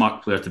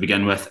benchmark player to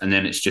begin with, and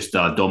then it's just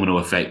a domino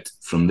effect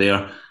from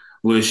there.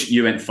 Lewis,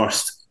 you went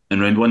first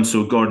in round 1,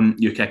 so Gordon,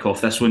 you kick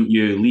off this one.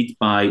 You lead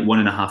by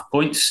 1.5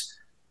 points.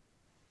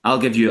 I'll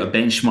give you a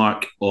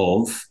benchmark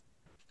of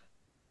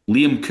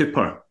Liam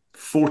Cooper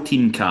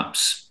 14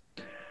 caps.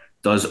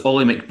 Does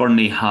Ollie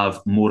McBurney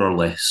have more or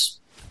less?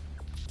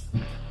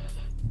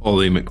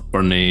 Ollie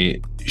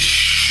McBurney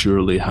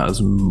surely has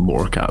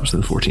more caps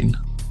than 14.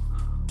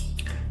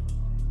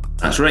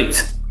 That's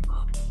right.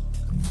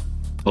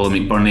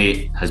 Ollie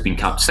McBurney has been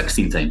capped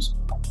 16 times.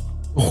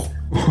 Oh.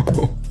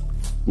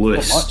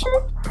 Lewis.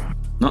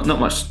 Not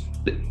much.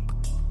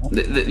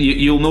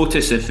 You'll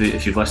notice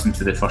if you've listened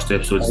to the first two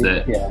episodes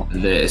that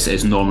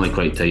it's normally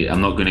quite tight.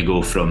 I'm not going to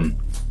go from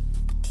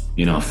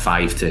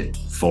 5 to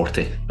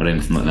 40 or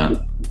anything like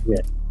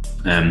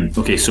that.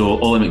 Okay, so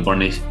Ollie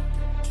McBurney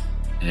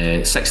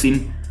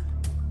 16.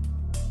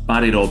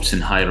 Barry Robson,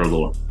 higher or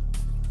lower?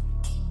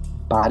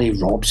 Barry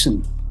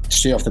Robson,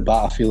 straight off the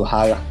bat I feel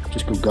higher.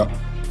 Just go gut.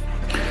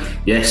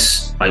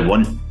 Yes, by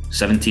 1.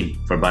 17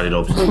 for Barry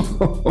Robson.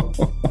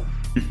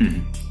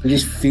 It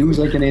just feels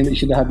like a name that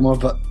should have had more,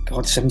 but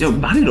God, 17.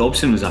 Barry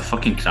Robson was a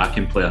fucking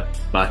cracking player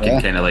back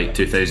in kind of like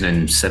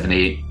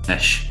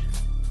 2007-8-ish.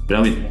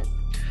 Brilliant.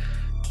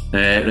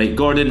 Right,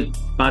 Gordon,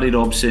 Barry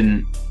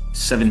Robson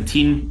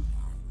 17.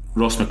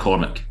 Ross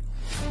McCormick,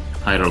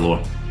 higher or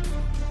lower?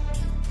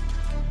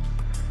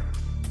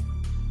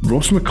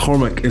 Ross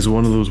McCormick is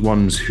one of those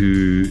ones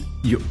who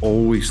you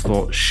always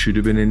thought should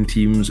have been in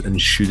teams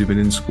and should have been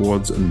in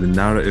squads, and the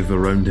narrative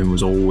around him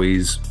was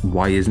always,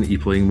 why isn't he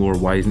playing more?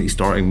 Why isn't he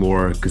starting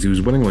more? Because he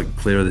was winning like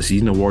Player of the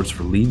Season awards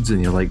for Leeds,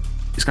 and you're like,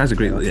 this guy's a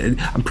great...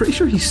 I'm pretty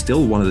sure he's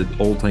still one of the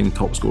all-time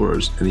top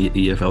scorers in the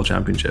EFL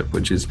Championship,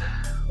 which is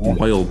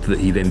wild that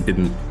he then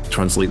didn't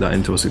translate that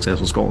into a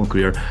successful Scotland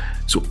career.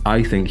 So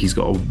I think he's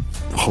got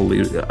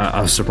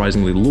a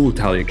surprisingly low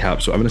tally of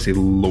caps, so I'm going to say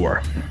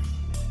lower.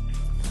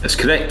 That's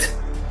correct.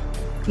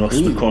 Ross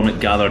McCormick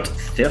gathered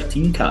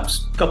 13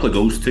 caps, a couple of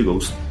goals, 2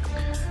 goals.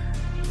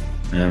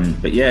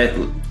 But yeah,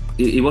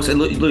 he was.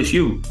 Lewis,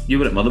 you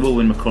were at Motherwell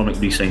when McCormick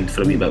re-signed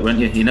for a wee bit, weren't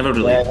you? He never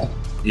really,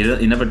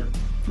 he never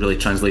really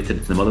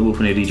translated to the Motherwell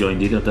when he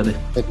rejoined either, did he?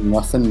 Did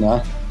nothing. Nah.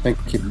 I think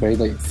he played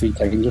like 3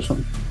 times or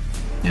something.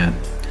 Yeah.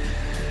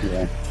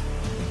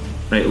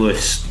 Right,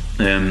 Lewis.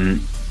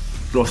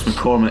 Ross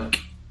McCormick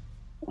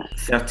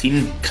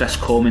 13. Chris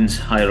Commons,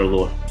 higher or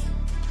lower?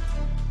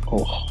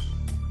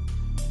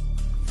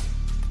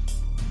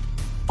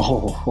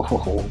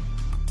 Oh,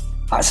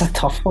 that's a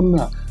tough one,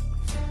 that.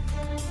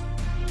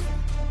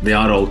 They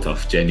are all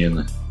tough,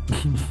 genuinely.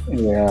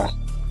 Yeah.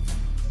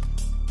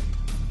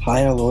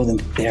 Higher or lower than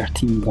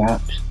 13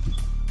 caps.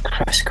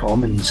 Chris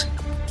Commons.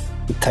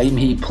 The time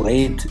he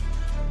played,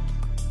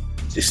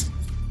 just...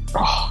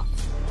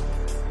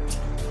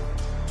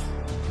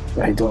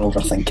 Right, don't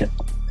overthink it.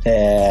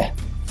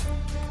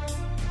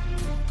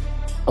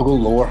 I'll go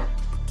lower.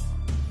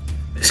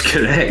 It's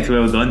correct,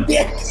 well done.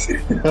 Yes!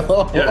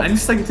 Your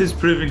instinct is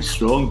proving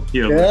strong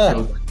here.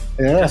 Yeah.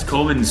 Chris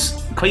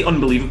Commons, quite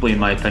unbelievably in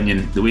my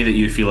opinion, the way that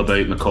you feel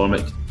about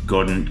McCormick,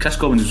 Gordon, Chris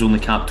Commons was only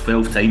capped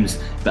 12 times,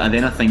 but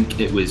then I think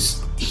it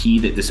was he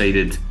that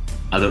decided,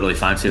 I don't really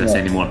fancy this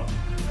anymore.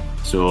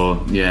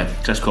 So yeah,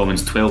 Chris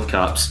Commons 12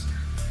 caps.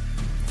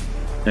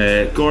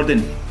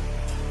 Gordon,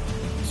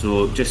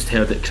 so just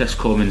heard that Chris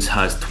Commons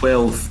has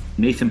 12.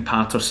 Nathan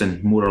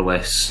Patterson, more or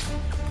less.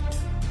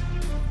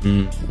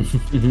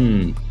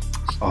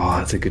 Oh,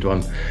 that's a good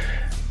one.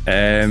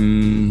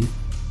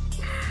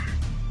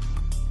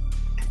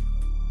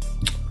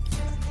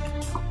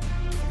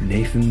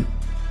 Nathan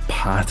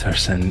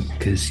Patterson,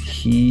 because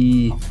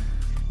he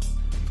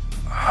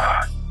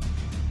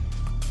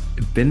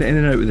been in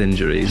and out with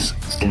injuries.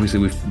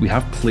 Obviously, we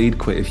have played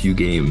quite a few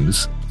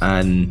games,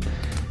 and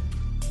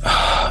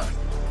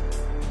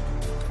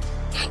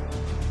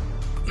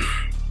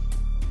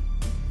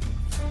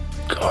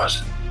God.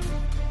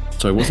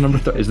 Sorry, what's the number?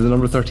 Is it the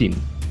number 13?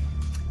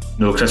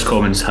 No, Chris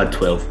Commons had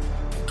 12.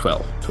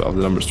 12. The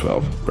number's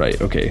 12.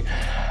 Right, okay.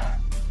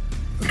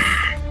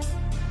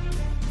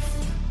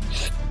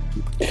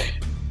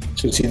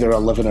 So it's either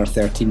 11 or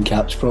 13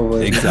 caps,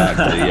 probably.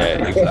 Exactly,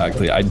 yeah,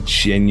 exactly. I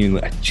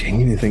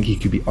genuinely think he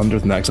could be under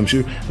than that, because I'm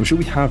sure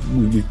we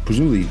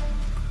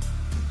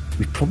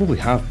probably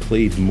have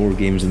played more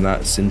games than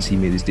that since he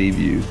made his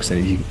debut. Because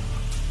I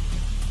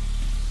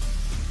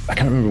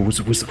can't remember,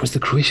 was the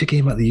Croatia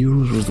game at the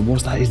Euros,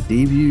 was that his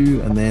debut?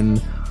 And then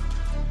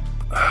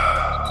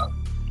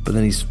but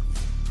then he's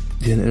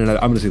I'm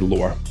going to say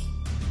lower.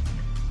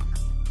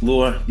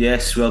 Lower,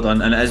 yes, well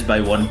done. And it is by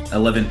 1.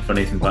 11 for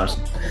Nathan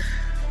Patterson.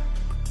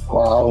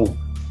 Wow.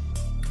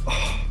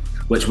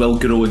 Which will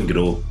grow and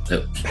grow.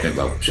 It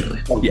will,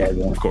 surely. Yeah,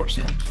 of course.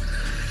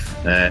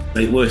 Right,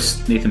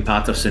 Lewis, Nathan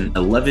Patterson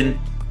 11.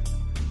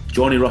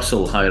 Johnny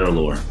Russell, higher or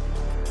lower?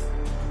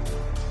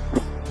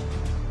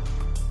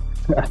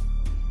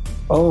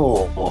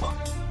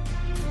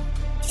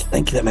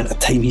 Think of the amount of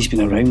time he's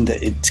been around,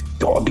 that it's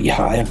got to be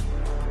higher.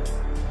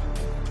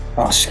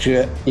 Screw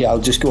it. Yeah, I'll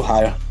just go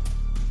higher.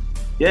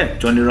 Yeah,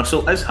 Johnny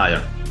Russell is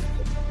higher.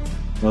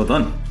 Well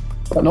done.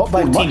 But not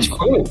by 14.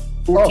 much.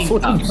 14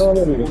 caps.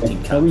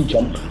 14 caps. We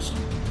jump.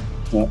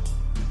 Yeah.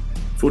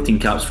 14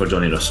 caps for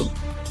Johnny Russell.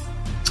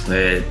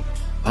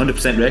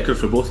 100% record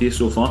for both of you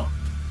so far.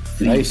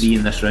 3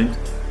 in this round.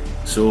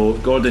 So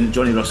Gordon,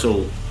 Johnny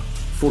Russell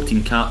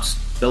 14 caps.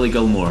 Billy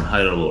Gilmore,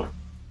 higher or lower?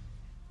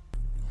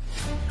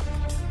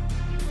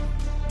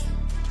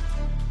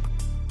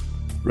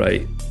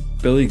 Right.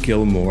 Billy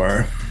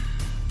Gilmore.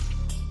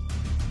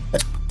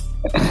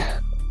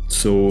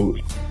 So,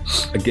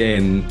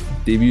 again,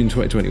 debut in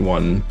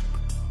 2021,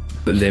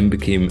 but then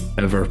became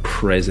ever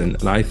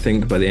present. And I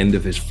think by the end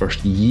of his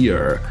first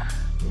year,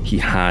 he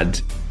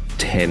had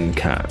 10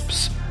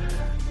 caps.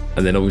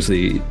 And then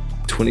obviously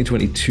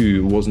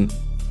 2022 wasn't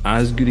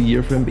as good a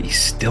year for him, but he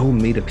still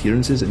made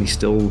appearances, and he's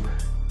still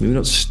maybe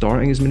not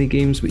starting as many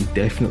games, but he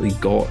definitely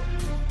got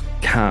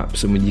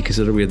caps. And when you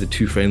consider we had the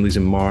 2 friendlies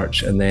in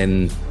March and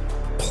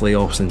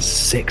playoffs and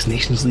 6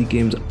 Nations League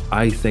games,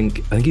 I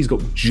think he's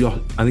got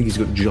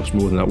just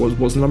more than that.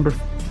 What's the number?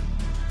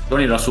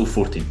 Johnny Russell,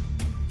 14.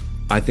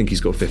 I think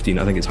he's got 15.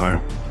 I think it's higher.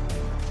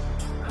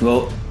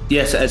 Well,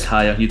 yes, it is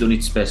higher. You don't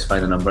need to specify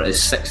the number. It's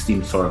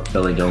 16 for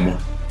Billy Gilmore.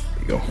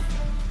 There you go.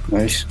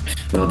 Nice.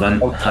 Well done.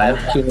 Higher.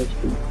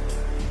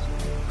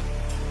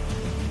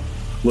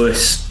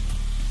 Lewis,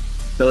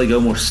 Billy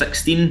Gilmore,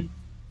 16.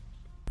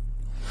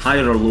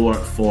 Higher or lower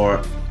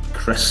for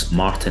Chris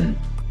Martin?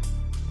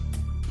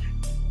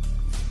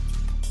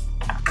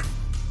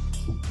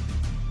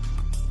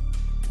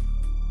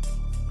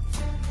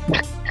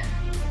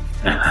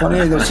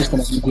 Funny, there's just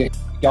an immediate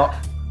gut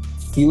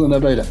feeling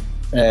about it.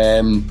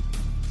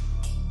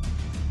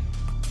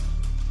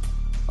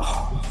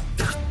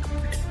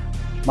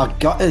 My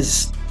gut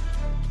is.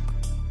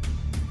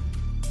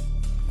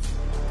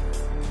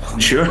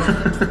 Sure.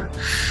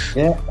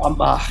 Yeah,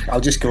 I'll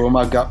just go with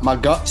my gut. My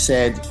gut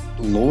said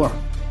lower.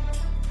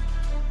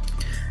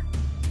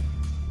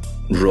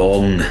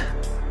 Wrong.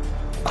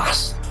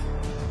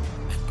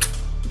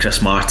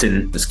 Chris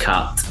Martin is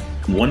capped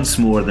once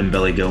more than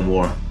Billy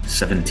Gilmore.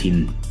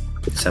 17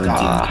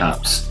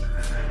 caps.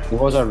 He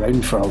was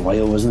around for a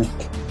while, wasn't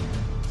he?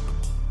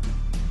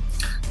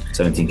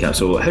 17 caps.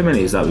 So how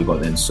many is that we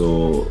got then?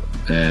 So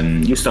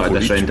you started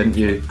this round, didn't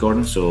you,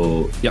 Gordon?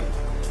 So yep.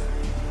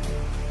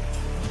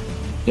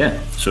 Yeah,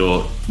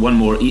 so one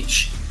more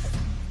each.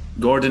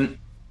 Gordon,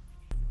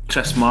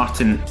 Chris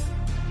Martin,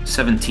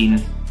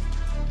 17.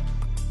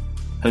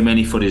 How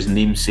many for his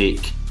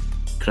namesake,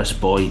 Chris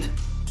Boyd?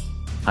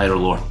 Higher or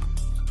lower?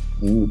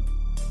 Ooh.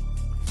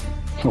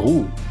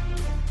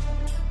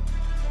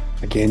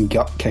 Again,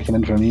 gut kicking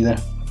in for me there.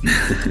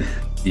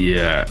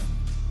 Yeah.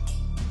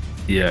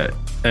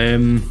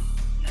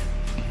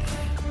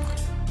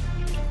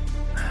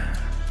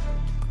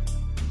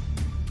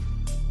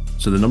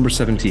 So the number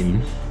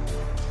 17,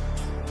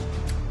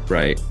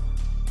 right?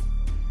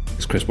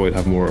 Does Chris Boyd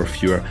have more or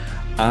fewer?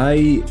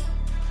 I'm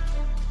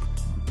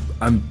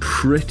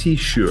pretty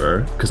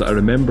sure, because I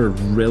remember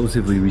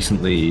relatively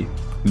recently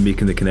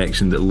making the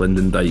connection that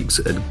Lyndon Dykes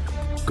had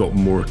got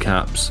more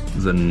caps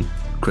than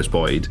Chris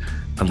Boyd,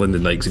 and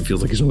Lyndon Dykes, it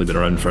feels like he's only been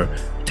around for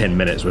 10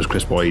 minutes, whereas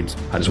Chris Boyd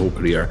had his whole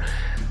career.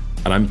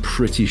 And I'm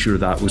pretty sure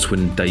that was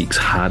when Dykes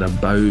had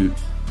about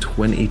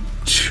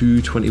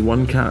 22,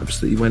 21 caps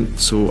that he went.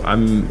 So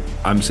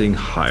I'm saying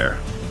higher.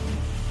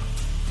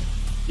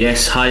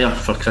 Yes, higher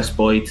for Chris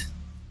Boyd.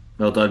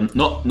 Well done.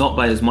 Not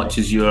by as much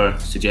as you're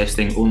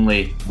suggesting.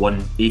 Only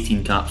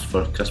 18 caps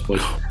for Chris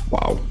Boyd.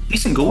 Wow.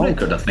 Decent goal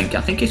record, I think.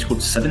 I think he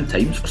scored 7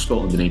 times for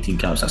Scotland in 18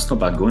 caps. That's not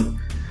bad going.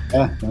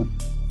 Yeah.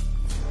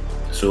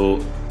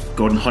 So,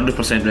 Gordon,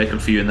 100%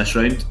 record for you in this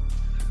round.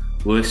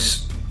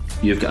 Lewis,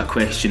 you've got a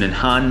question in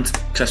hand.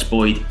 Chris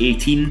Boyd,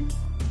 18.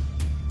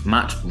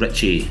 Matt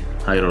Ritchie,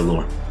 higher or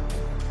lower?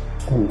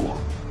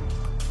 Oh.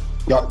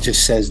 Gut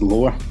just says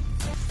lower.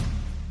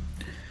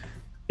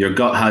 Your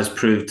gut has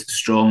proved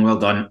strong. Well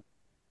done.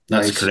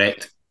 That's nice.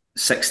 Correct.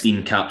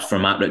 16 caps for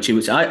Matt Ritchie,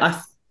 which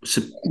I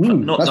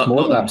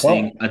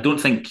don't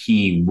think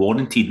he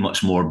warranted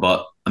much more,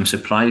 but I'm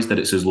surprised that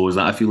it's as low as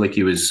that. I feel like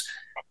he was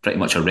pretty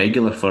much a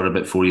regular for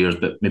about 4 years,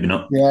 but maybe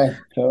not. Yeah,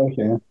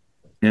 okay.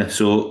 Yeah,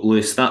 so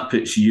Lewis, that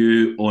puts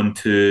you on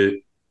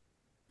to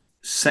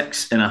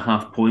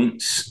 6.5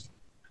 points.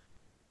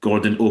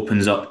 Gordon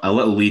opens up a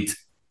little lead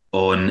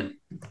on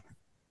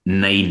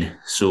 9.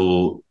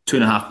 So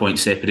 2.5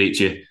 points separate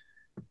you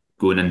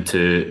going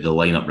into the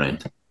lineup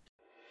round.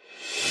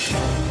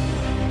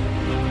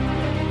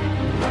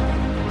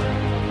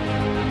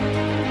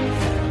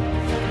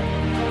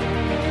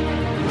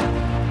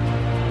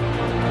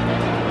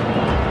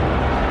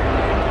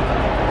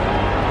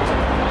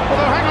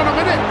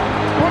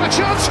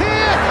 Chance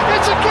here,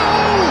 it's a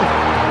goal!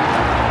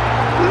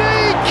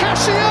 Lee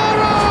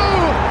Cassiaro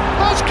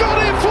has got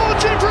it for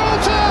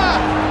Gibraltar!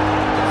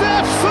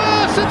 They're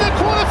first in the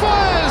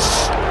qualifiers!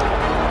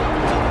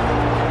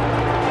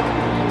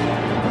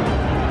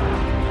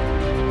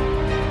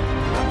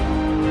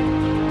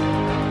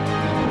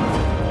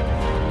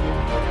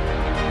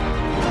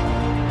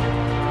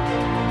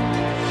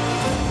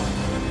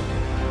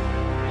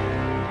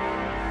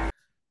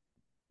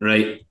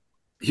 Right,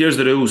 here's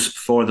the rules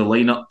for the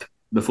lineup.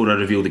 Before I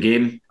reveal the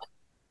game,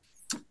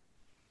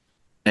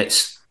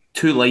 it's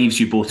 2 lives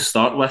you both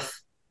start with.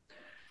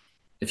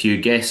 If you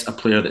guess a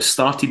player that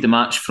started the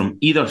match from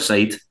either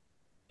side,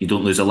 you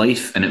don't lose a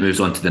life and it moves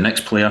on to the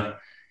next player.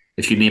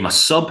 If you name a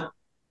sub,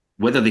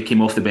 whether they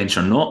came off the bench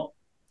or not,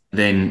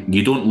 then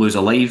you don't lose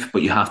a life,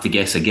 but you have to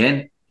guess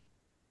again.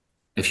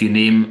 If you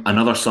name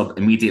another sub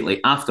immediately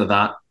after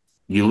that,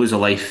 you lose a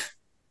life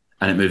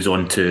and it moves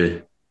on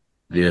to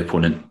the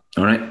opponent.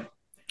 All right?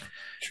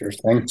 Sure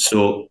thing.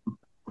 So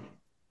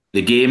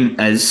the game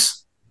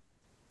is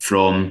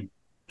from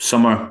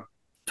summer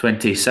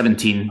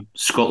 2017,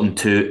 Scotland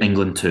 2,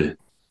 England 2.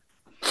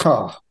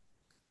 Huh.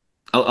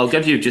 I'll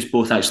give you just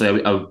both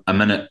actually a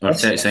minute or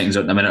 30 seconds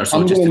or a minute or so.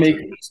 I'm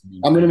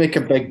going to make a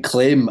big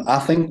claim. I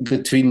think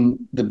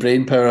between the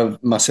brain power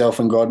of myself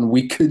and Gordon,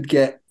 we could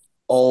get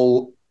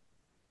all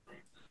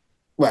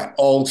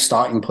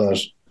starting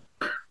players.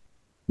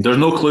 There's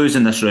no clues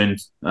in this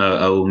round.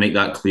 I'll make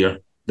that clear.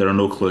 There are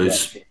no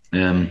clues.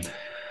 Okay.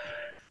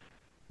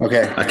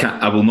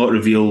 I will not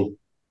reveal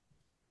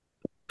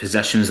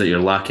positions that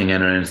you're lacking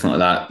in or anything like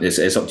that.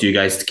 It's up to you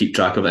guys to keep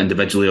track of it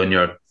individually on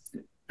your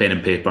pen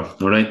and paper.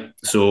 All right.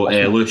 So,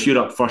 Lewis, you're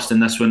up first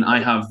in this one.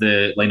 I have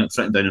the lineup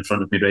written down in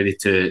front of me, ready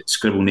to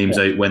scribble names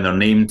out when they're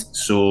named.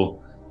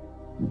 So,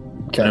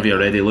 whenever you're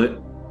ready,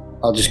 Luke.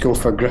 I'll just go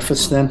for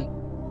Griffiths then.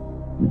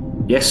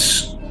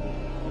 Yes.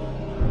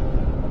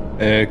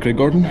 Craig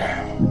Gordon.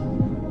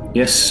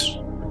 Yes.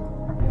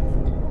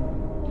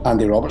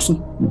 Andy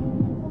Robertson.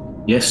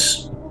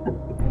 Yes.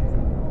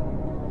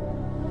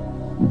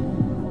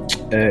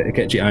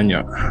 Ikechi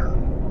Anya.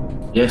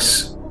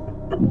 Yes.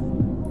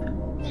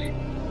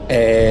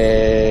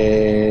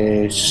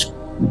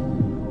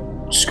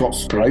 Scott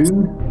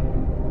Brown.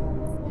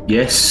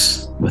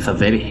 Yes. With a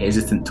very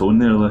hesitant tone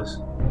there, Lewis.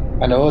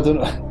 I know, I don't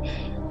know.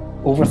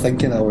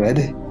 Overthinking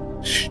already.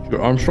 Stuart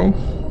Armstrong.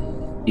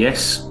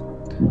 Yes.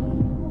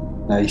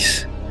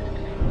 Nice.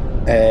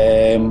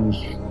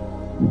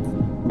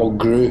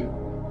 Mulgrew.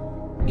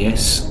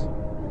 Yes.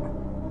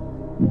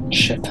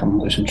 Shit, I'm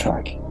losing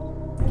track.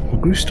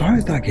 Mulgrew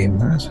started that game,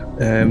 lads.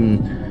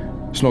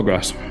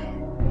 Snodgrass.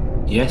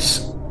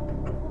 Yes.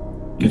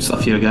 Good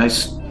stuff here,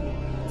 guys.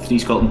 3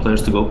 Scotland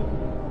players to go.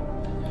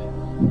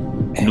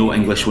 No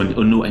English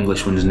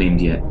ones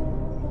named yet.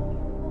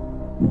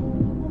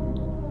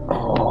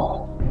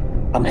 Oh,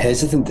 I'm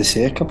hesitant to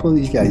say a couple of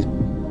these guys.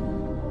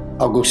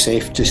 I'll go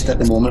safe just at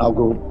the moment. I'll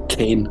go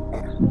Kane.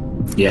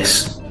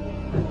 Yes.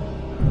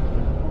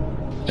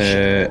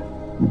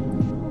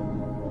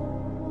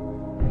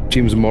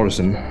 James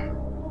Morrison.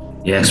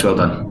 Yes, well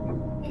done.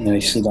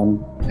 Nicely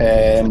done.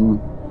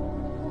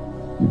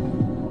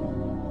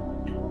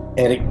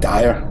 Eric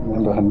Dyer.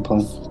 Remember him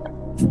playing?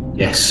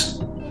 Yes.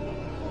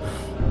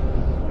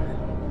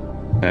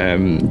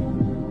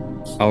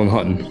 Alan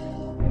Hutton.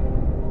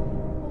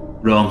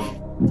 Wrong.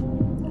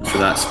 So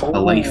that's a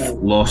life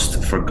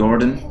lost for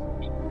Gordon.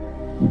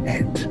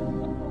 Ed.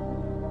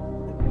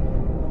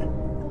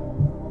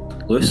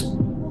 Lewis?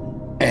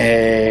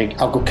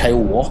 I'll go Kyle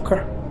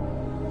Walker.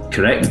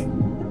 Correct.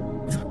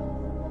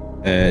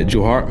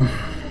 Joe Hart.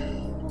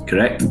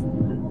 Correct.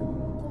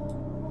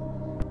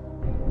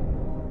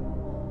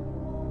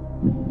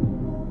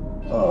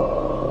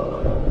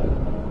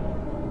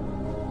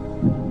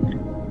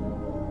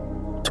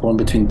 Torn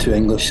between 2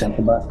 English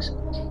centre-backs.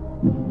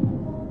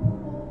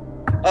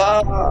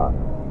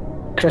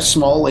 Chris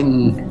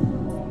Smalling.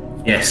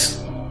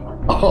 Yes.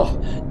 Oh,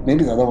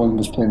 maybe the other one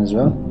was playing as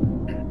well.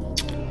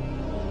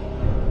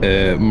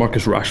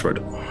 Marcus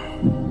Rashford.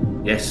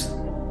 Yes.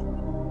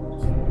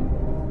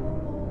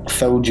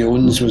 Phil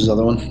Jones was the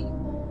other one.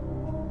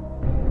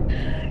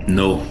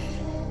 No.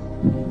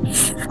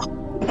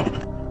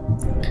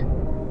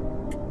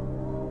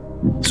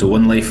 So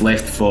 1 life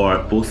left for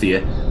both of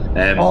you.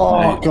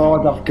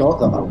 God, I've got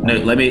that. Now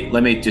let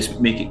me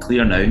just make it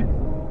clear now.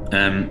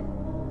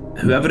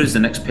 Whoever is the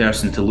next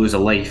person to lose a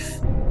life,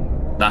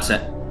 that's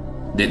it.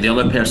 The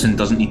other person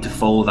doesn't need to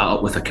follow that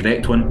up with a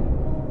correct one.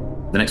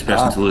 The next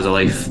person to lose a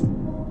life,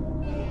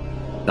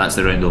 that's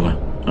the round over.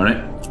 All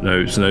right.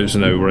 So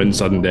now we're in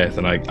sudden death,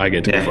 and I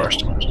get to go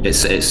first.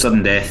 It's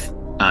sudden death,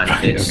 and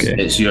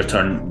it's your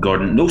turn,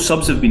 Gordon. No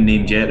subs have been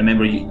named yet.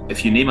 Remember,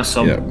 if you name a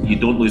sub, you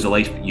don't lose a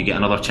life, but you get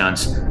another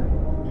chance.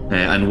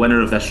 And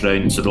winner of this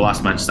round, so the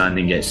last man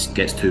standing gets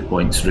 2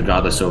 points,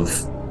 regardless of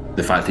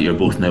the fact that you're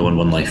both now on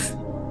 1 life.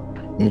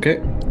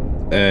 Okay.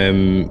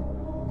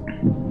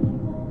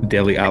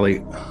 Dele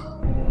Alli.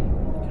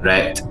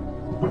 Correct.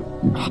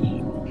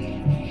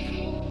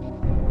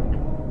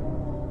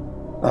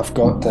 I've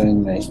got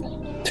down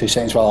 2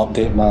 seconds while I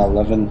update my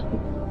 11.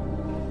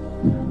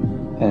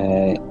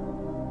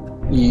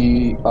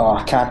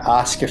 I can't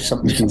ask if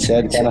something's been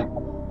said, can I?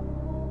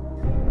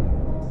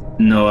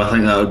 No, I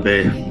think that would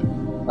be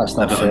That's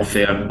not a bit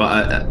fair. unfair.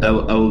 But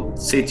I'll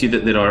say to you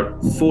that there are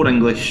 4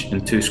 English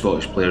and 2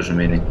 Scottish players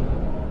remaining.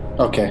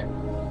 Okay.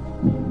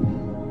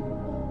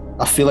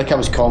 I feel like I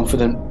was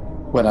confident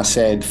when I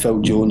said Phil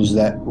Jones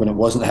that when it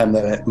wasn't him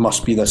that it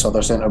must be this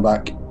other centre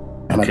back,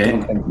 and Okay. I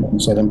don't think I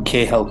said him.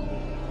 Cahill.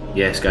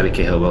 Yes, Gary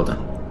Cahill, well done.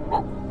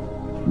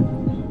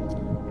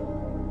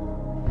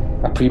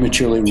 I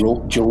prematurely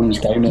wrote Jones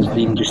down as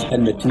being just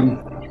in the team.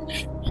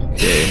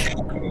 Okay.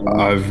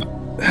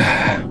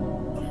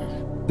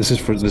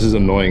 This is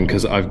annoying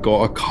because I've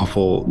got a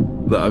couple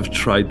that I've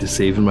tried to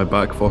save in my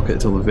back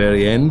pocket till the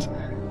very end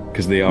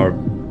because they are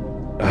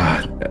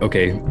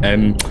okay.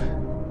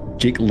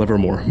 Jake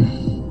Livermore.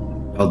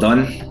 Well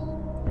done.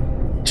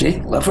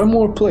 Jake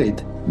Livermore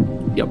played.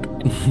 Yep.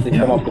 They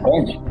come off the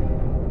bench.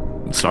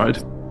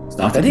 Started.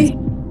 Did he?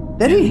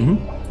 Did he?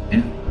 Mm-hmm.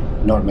 Yeah.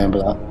 Not remember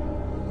that.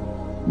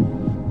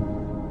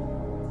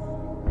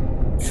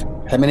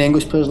 How many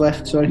English players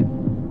left? Sorry.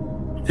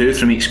 2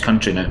 from each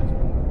country now.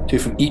 2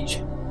 from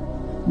each.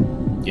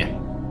 Yeah.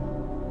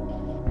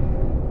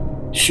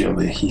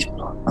 Surely he's.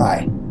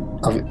 Aye.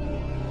 Oh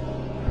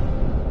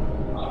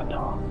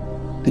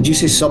no. Did you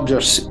say subs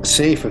are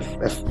safe if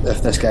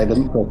this guy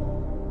didn't play?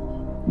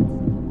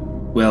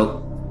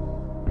 Well,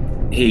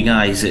 hey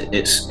guys,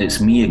 it's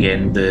me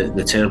again,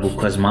 the terrible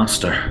quiz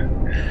master.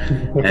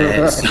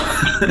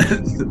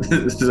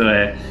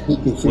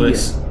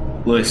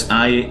 Lewis,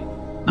 I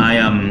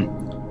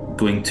am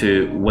going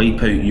to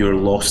wipe out your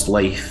lost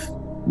life.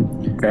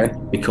 Okay.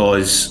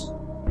 Because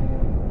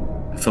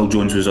Phil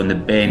Jones was on the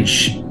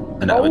bench,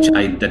 and which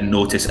I didn't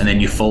notice, and then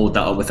you followed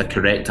that up with a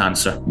correct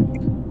answer.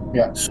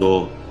 Yeah.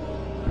 So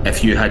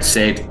if I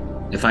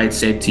had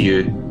said to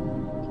you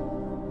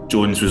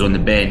Jones was on the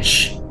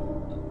bench,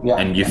 yeah,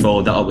 and you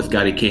followed that up with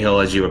Gary Cahill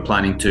as you were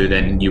planning to,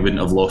 then you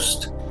wouldn't have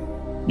lost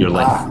your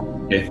life.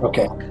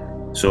 Okay.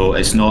 So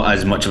it's not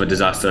as much of a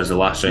disaster as the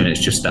last round, it's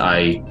just that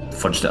I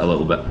fudged it a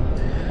little bit.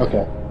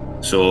 Okay.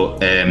 So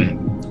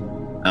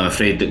I'm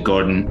afraid that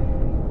Gordon,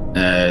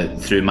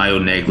 through my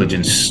own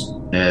negligence,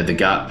 the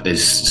gap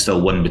is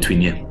still 1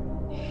 between you.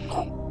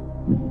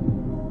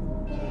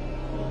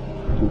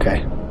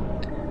 Okay.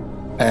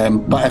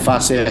 But if I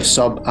say a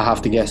sub, I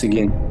have to guess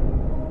again.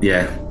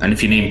 Yeah, and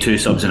if you name 2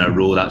 subs in a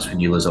row, that's when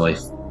you lose a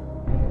life.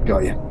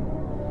 Got you.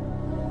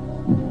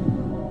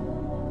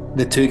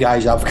 The 2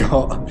 guys I've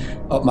got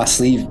up my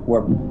sleeve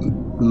were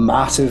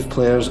massive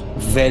players,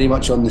 very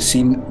much on the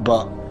scene,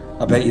 but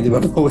I bet you they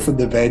were both on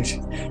the bench.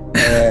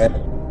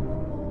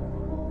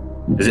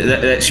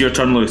 It's your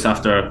turn, Lewis,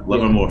 after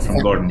Livermore from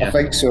Gordon, yeah? I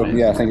think so,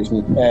 yeah, I think it's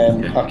me.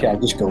 Okay, I'll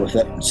just go with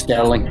it.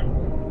 Sterling.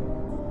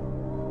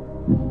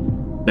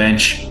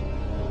 Bench.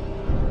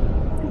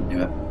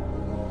 Yeah.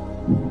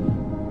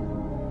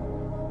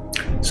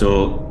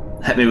 So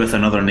hit me with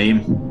another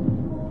name,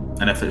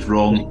 and if it's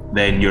wrong,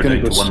 then you're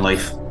down to 1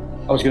 life.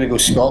 I was going to go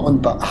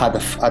Scotland, but I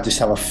just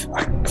have a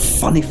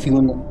funny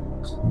feeling that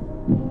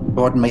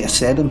Gordon might have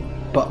said him,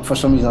 but for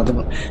some reason I don't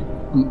know.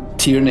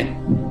 Tierney.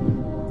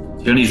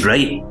 Tierney's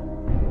right.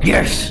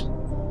 Yes.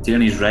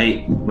 Tierney's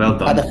right. Well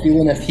done. I had a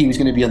feeling if he was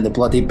going to be on the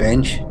bloody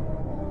bench.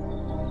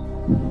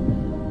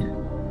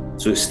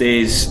 So it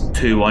stays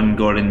 2-1.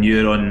 Gordon,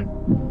 you're on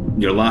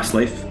your last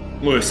life.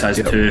 Lewis has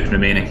 2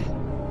 remaining.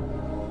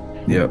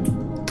 Yep.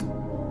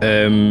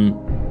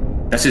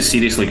 This is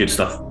seriously good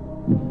stuff.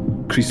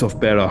 Christophe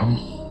Berra.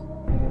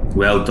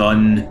 Well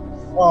done.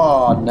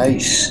 Oh,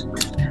 nice.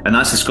 And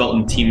that's the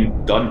Scotland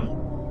team done.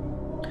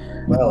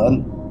 Well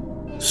done.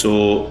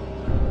 So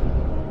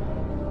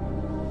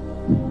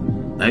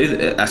now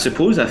I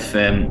suppose if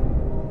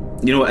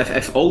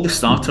if all the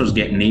starters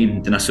get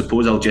named, then I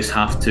suppose I'll just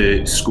have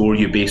to score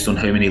you based on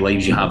how many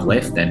lives you have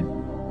left. Then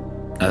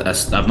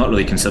I've not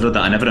really considered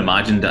that. I never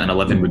imagined that an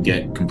 11 would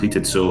get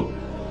completed. So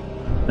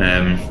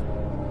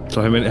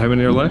how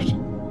many are left?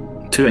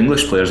 2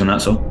 English players, and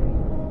that's all.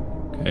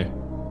 Okay.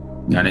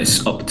 And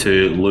it's up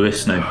to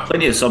Lewis now.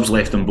 Plenty of subs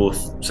left on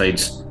both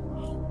sides.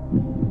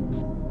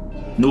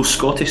 No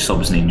Scottish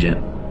subs named yet.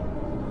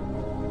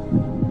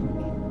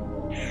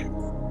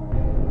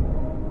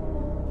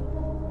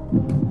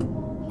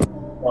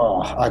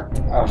 Oh,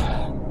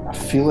 I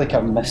feel like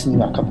I'm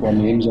missing a couple of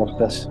names off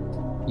this.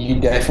 You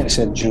definitely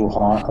said Joe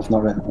Hart. I've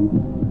not written him.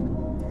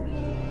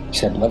 You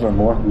said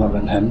Livermore. I've not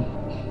written him.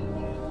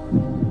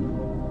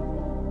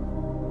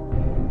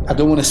 I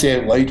don't want to say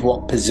out loud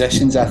what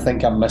positions I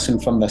think I'm missing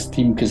from this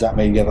team because that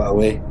might give it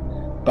away.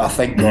 But I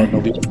think Gordon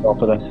will be at the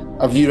top of it.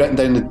 Have you written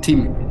down the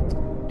team?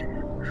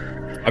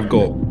 I've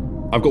got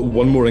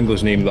one more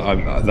English name that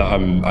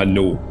I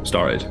know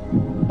started.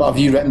 But have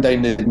you written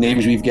down the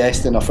names we've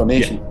guessed in our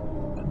formation?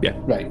 Yeah.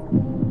 Right.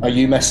 Are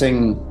you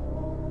missing?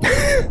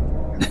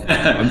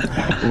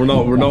 We're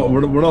not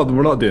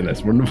doing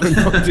this. We're not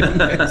doing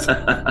this.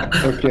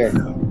 Okay.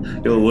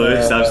 Yo,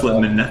 Lewis,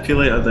 absolute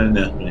manipulator down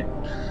there. Right.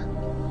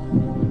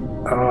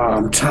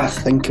 I'm trying to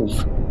think of.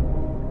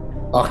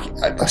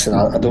 Listen,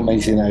 I don't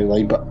mind saying it out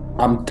loud, but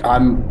I'm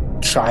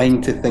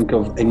trying to think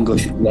of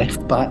English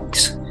left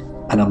backs,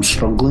 and I'm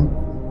struggling.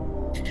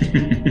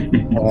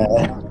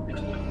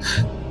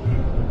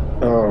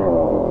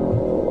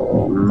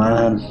 Oh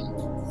man,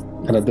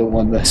 and I don't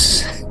want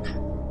this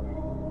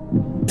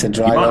to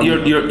drive. You're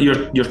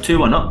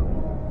 2-1 up.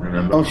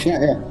 Remember? Oh shit,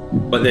 yeah.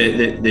 But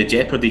the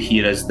jeopardy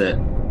here is that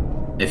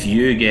if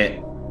you get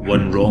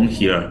one wrong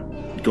here,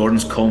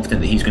 Gordon's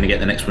confident that he's going to get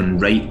the next one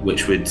right,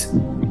 which would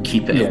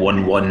keep it at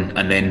 1-1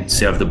 and then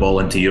serve the ball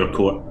into your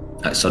court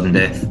at sudden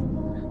death.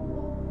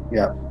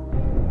 Yeah.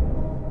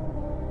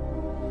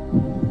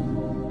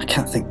 I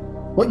can't think.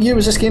 What year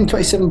was this game?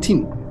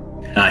 2017?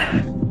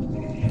 Aye.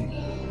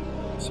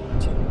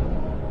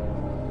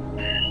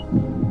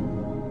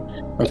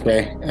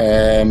 Okay.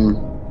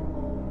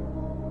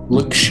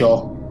 Luke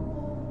Shaw.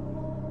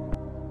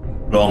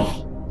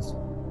 Wrong.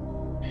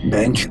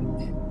 Bench.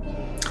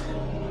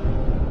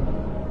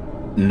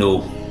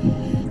 No.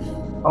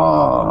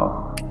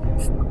 Oh.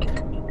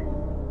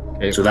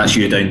 Okay. So that's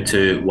you down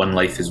to one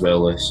life as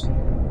well, Lewis.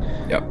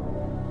 Yep.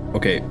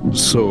 Okay,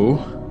 so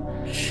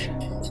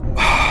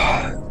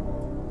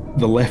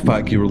the left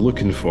back you were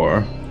looking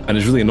for, and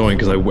it's really annoying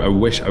because I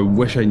wish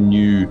I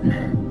knew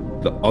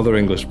the other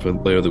English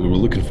player that we were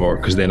looking for,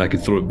 because then I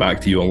could throw it back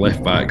to you on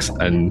left backs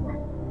and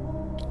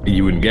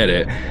you wouldn't get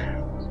it.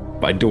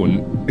 But I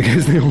don't,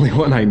 because the only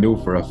one I know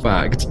for a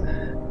fact.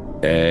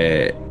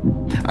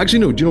 Actually,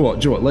 no. Do you know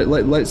what?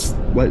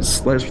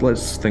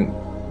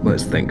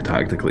 Let's think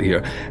tactically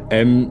here.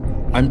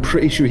 I'm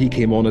pretty sure he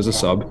came on as a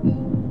sub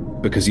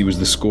because he was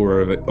the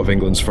scorer of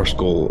England's first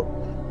goal.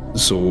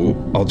 So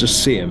I'll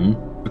just say him,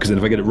 because then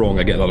if I get it wrong,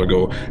 I get another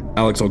go.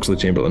 Alex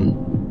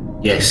Oxlade-Chamberlain.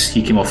 Yes,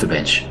 he came off the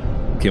bench.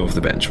 Came off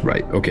the bench,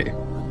 right? Okay,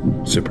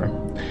 super.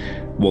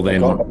 Well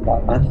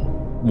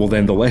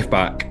then, the left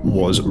back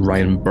was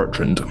Ryan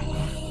Bertrand.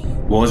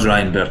 Was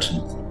Ryan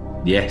Bertrand?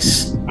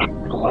 Yes.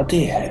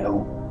 Bloody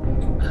hell.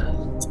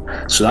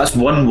 So that's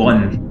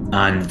 1-1,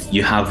 and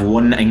you have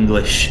one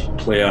English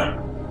player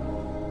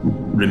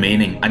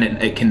remaining, and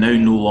it can now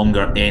no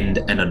longer end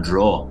in a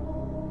draw,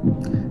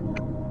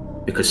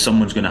 because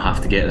someone's going to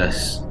have to get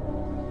this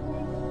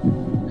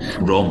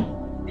wrong.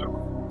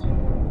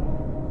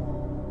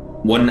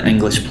 One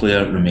English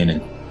player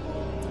remaining.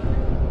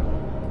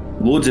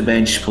 Loads of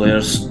bench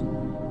players,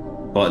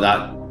 but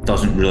that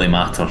doesn't really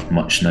matter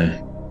much now.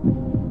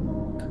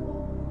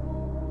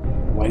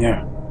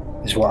 Winger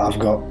is what I've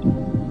got.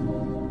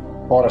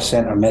 Or a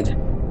centre mid.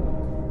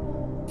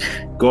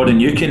 Gordon,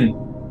 you can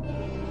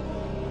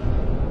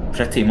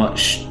pretty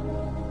much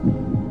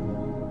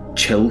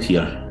chill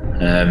here,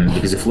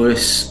 because if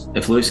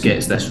Lewis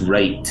gets this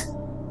right,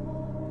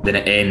 then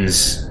it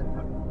ends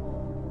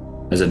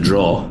as a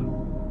draw.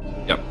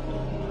 Yep.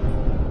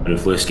 But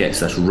if Lewis gets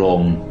this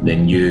wrong,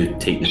 then you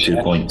take the 2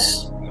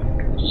 points.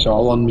 It's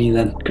all on me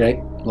then. Great,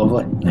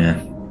 lovely.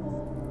 Yeah.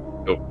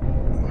 Nope.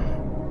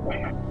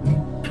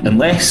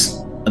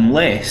 Unless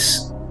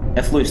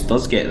if Lewis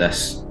does get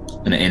this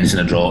and it ends in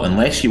a draw,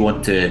 unless you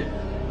want to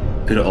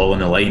put it all on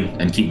the line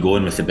and keep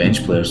going with the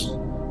bench players.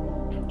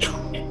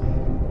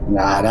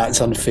 Nah,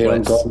 that's unfair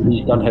on Gordon.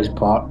 He's done his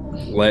part.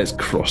 Let's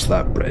cross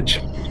that bridge.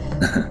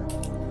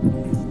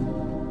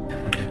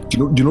 Do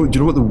you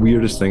know what the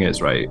weirdest thing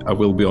is, right? I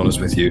will be honest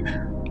with you.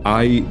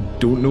 I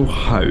don't know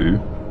how,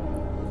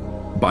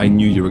 but I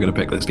knew you were going to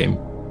pick this game.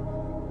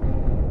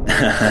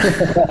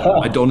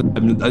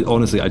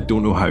 Honestly, I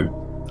don't know how.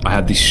 I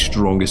had the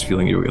strongest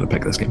feeling you were going to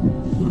pick this game.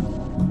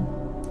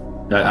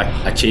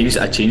 I changed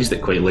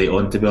it quite late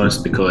on, to be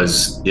honest,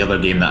 because the other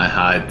game that I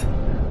had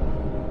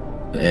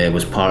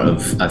was part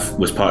of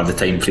the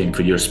time frame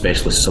for your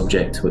specialist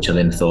subject, which I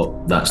then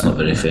thought that's not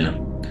very fair.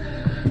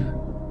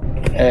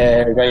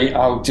 Right,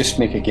 I'll just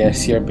make a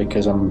guess here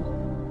because I'm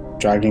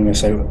dragging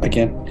this out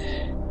again.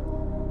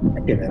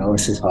 Okay, well,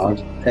 this is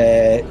hard.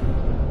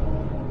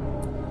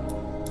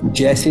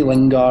 Jesse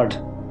Lingard.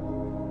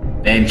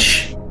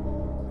 Bench.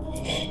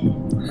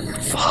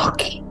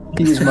 Fuck. He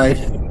was my.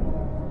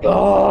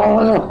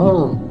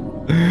 Oh.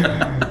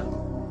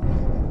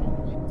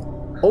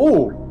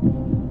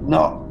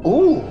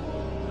 Oh.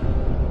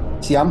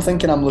 See, I'm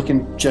thinking I'm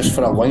looking just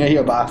for a winger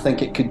here, but I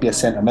think it could be a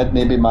centre mid.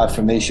 Maybe my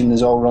formation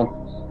is all wrong.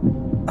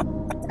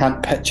 I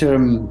can't picture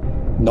him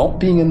not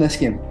being in this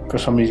game for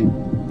some reason.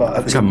 But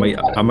I think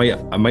I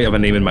might have a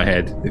name in my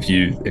head. If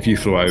you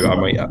throw out, I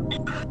might.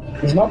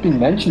 He's not been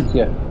mentioned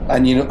here,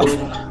 and you know,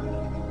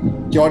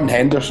 Jordan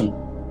Henderson.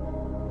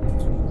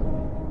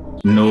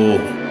 No.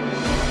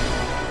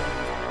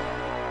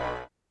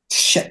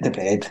 Shit the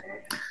bed.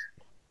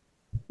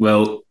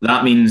 Well,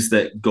 that means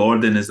that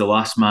Gordon is the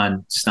last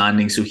man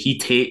standing, so he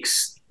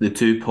takes the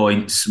 2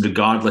 points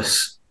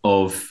regardless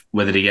of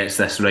whether he gets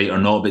this right or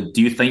not. But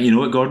do you think you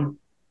know it, Gordon?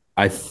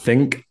 I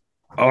think.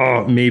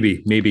 Oh,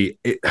 maybe.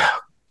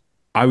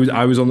 I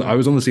was on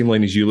the same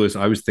line as you, Lewis.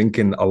 I was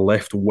thinking a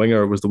left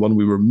winger was the one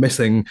we were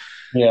missing.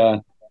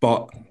 Yeah.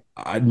 But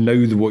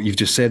now that what you've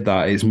just said,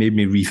 that it's made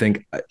me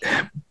rethink.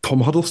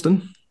 Tom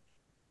Huddleston?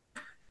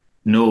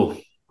 No.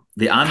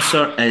 The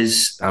answer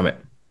is Damn it.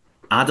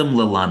 Adam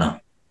Lallana.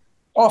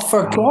 Oh,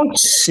 for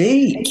God's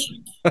sake.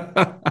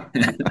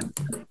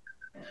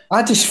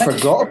 I just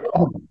forgot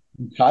about him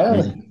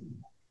entirely.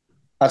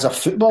 As a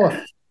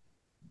footballer.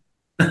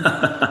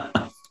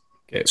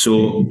 Okay.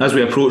 So, as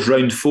we approach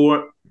round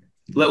 4,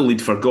 little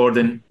lead for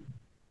Gordon,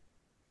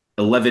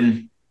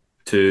 11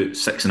 to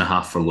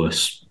 6.5 for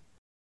Lewis.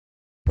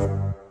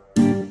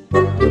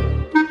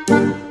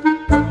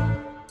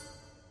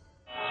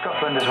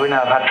 Scotland, as we know,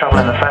 have had trouble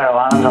in the Faroe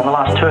Islands on the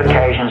last 2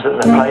 occasions that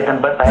they've played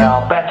them, but they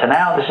are better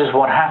now. This is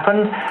what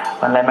happened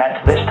when they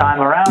met this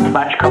time around.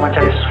 Match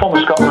commentators,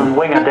 former Scotland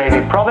winger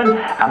David Provin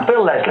and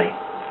Bill Leslie.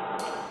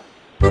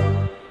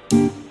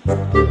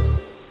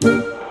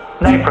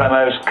 No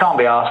promos, can't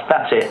be asked.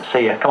 That's it.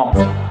 See ya. Come on.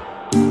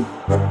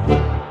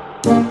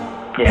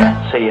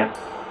 Yeah, see ya.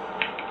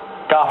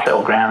 Daft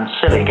little ground,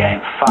 silly game,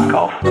 fuck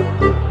off.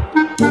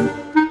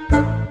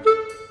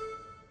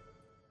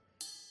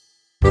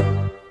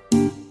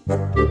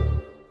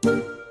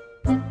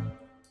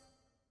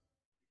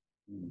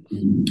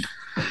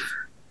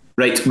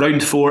 Right,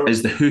 round 4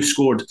 is the who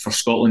scored for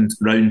Scotland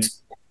round.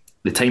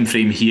 The time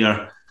frame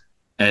here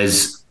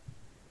is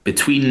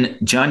between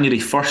January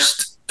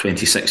 1st,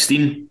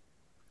 2016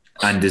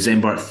 and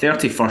December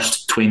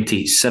 31st,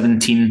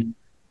 2017.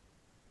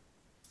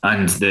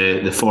 And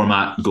the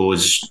format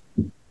goes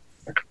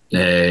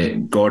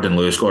Gordon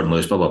Lewis,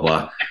 blah, blah,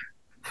 blah.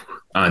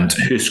 And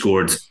who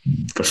scored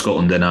for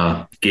Scotland in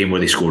a game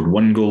where they scored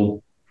 1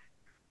 goal,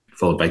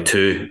 followed by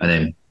 2, and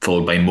then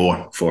followed by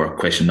more for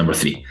question number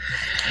 3.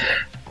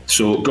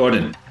 So,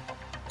 Gordon,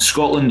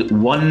 Scotland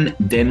won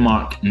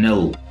Denmark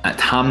 0 at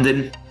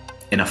Hampden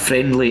in a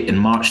friendly in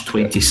March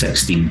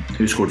 2016.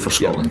 Who scored for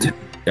Scotland?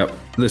 Yep.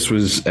 This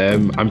was,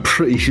 I'm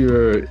pretty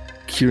sure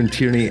Kieran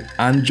Tierney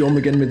and John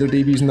McGinn made their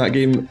debuts in that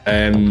game.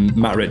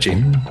 Matt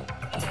Ritchie.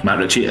 Matt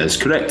Ritchie is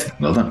correct.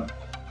 Well done.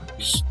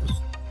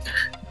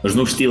 There's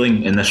no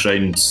stealing in this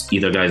round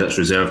either, guys. That's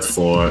reserved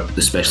for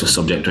the specialist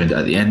subject round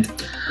at the end.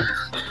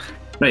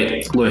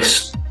 Right,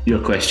 Lewis, your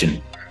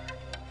question.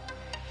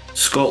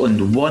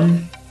 Scotland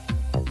 1,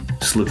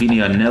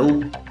 Slovenia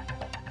 0,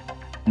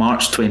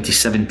 March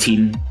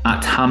 2017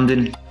 at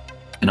Hampden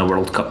in a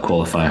World Cup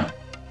qualifier.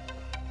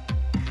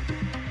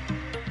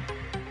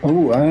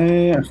 Oh,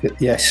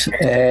 yes.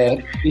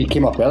 He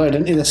came up earlier,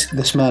 didn't he?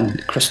 This man,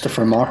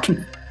 Christopher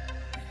Martin.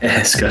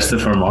 Yes,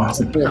 Christopher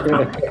Martin.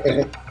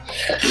 Yeah,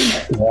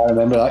 I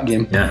remember that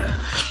game. Yeah.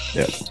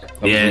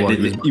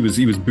 He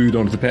was booed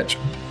onto the pitch.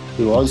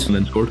 He was, and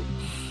then scored.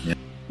 Yeah.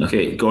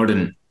 Okay,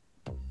 Gordon,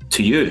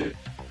 to you.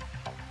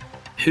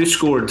 Who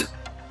scored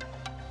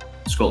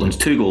Scotland's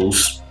 2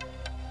 goals?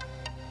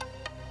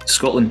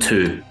 Scotland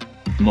 2,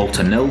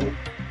 Malta 0,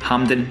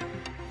 Hampden,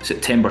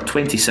 September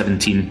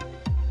 2017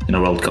 in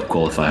a World Cup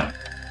qualifier.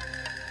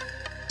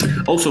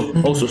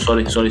 Also,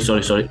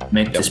 sorry.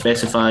 Meant to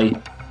specify,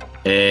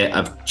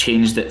 I've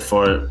changed it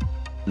for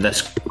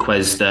this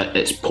quiz that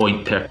it's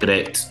point per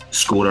correct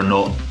score,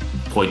 not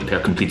point per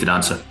completed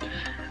answer.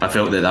 I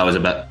felt that was a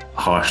bit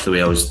harsh the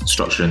way I was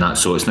structuring that,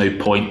 so it's now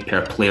point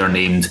per player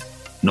named,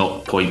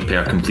 not point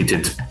per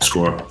completed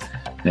score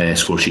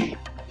sheet.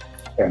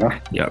 Fair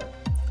enough. Yeah.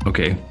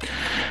 Okay.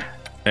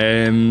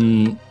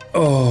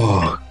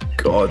 Oh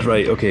God.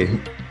 Right. Okay.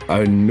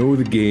 I know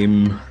the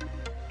game.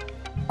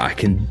 I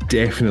can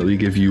definitely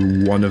give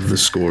you one of the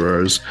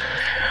scorers.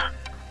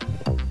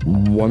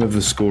 One of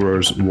the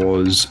scorers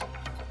was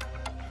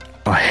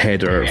a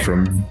header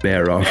from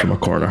Berra from a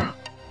corner.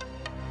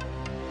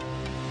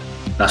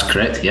 That's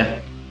correct, yeah.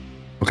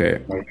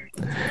 Okay.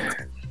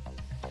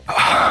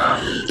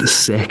 The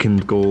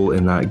second goal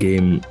in that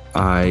game,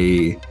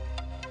 I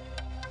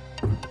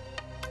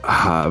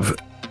have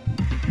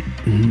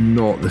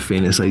not the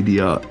faintest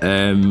idea.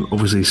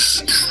 Obviously,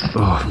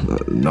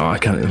 no, I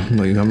can't. I'm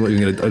not even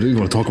gonna. I don't even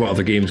want to talk about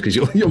other games because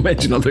you'll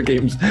mention other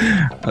games.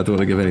 I don't want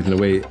to give anything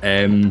away.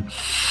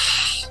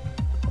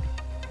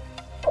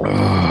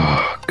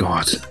 Oh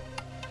God,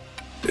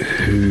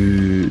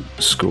 who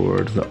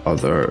scored the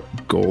other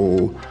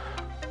goal?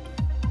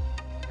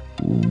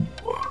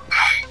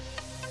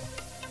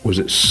 Was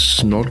it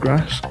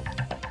Snodgrass?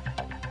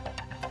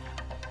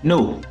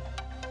 No.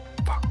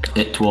 Fuck.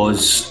 It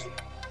was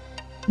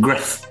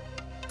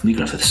Lee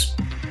Griffiths.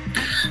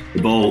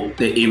 The ball,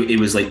 he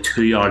was like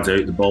 2 yards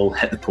out, the ball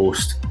hit the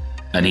post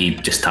and he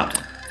just tapped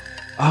it.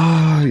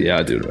 Ah, yeah,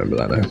 I do remember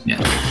that now.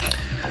 Yeah.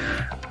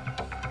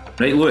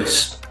 Right,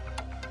 Lewis.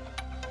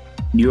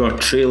 You are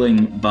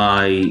trailing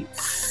by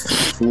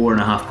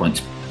 4.5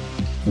 points.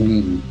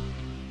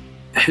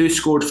 Who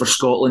scored for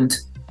Scotland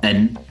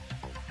in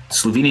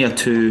Slovenia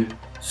 2,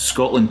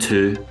 Scotland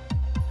 2,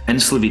 in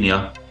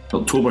Slovenia,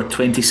 October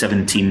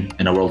 2017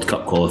 in a World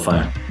Cup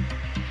qualifier?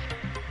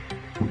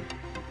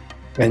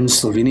 In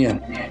Slovenia.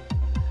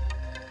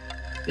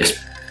 Yes.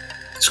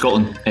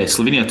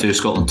 Slovenia 2,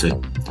 Scotland 2.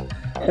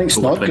 I think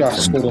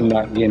Snodgrass scored in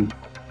that game.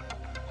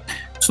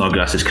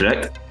 Snodgrass is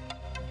correct.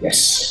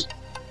 Yes.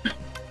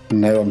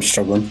 Now I'm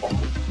struggling.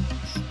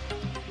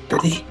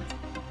 Did he?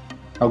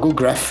 I'll go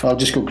Griff. I'll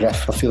just go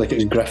Griff. I feel like it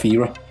was Griff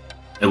era.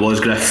 It was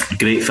Griff.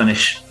 Great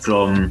finish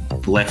from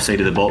the left side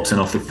of the box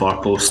and off the far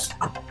post.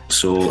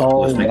 So,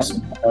 I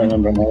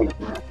remember now.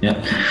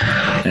 Yeah.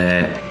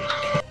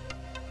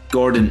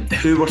 Gordon,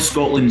 who were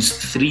Scotland's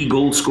 3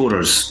 goal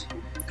scorers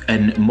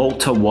in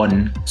Malta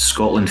 1,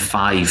 Scotland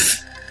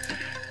 5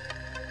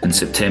 in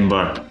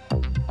September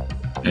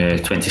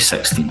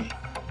 2016?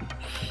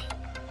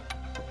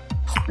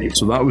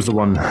 So that was the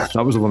one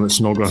that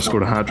Snodgrass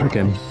scored a hat-trick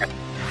in.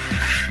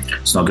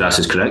 Snodgrass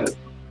is correct.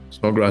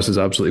 Snodgrass is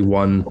absolutely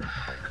one.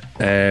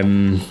 There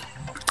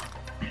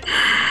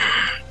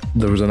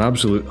was an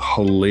absolute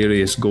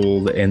hilarious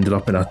goal that ended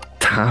up in a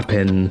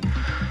tap-in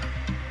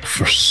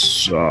for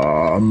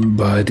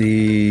somebody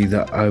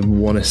that I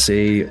want to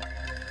say,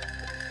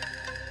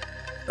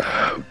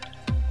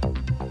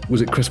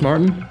 was it Chris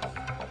Martin?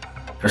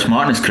 Chris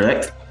Martin is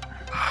correct.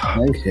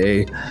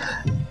 Okay.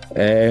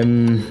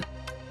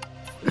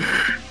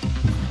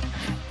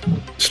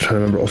 Just trying to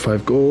remember all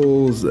 5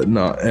 goals.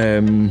 No.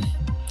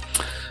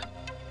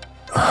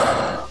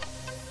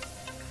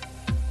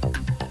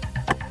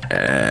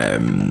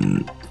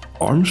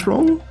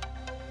 Armstrong?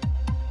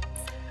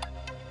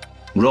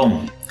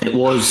 Wrong. It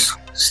was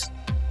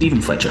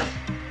Stephen Fletcher.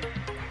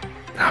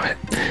 Damn it.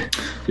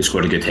 Who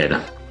scored a good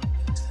header.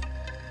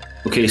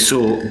 Okay,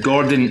 so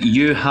Gordon,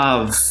 you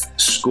have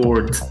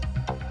scored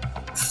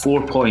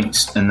 4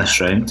 points in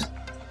this round.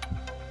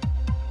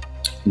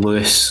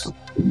 Lewis,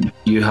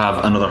 you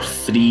have another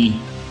 3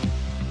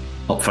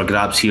 up for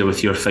grabs here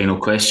with your final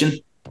question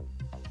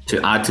to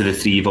add to the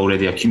 3 you've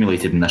already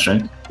accumulated in this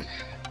round.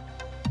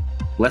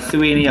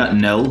 Lithuania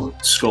 0,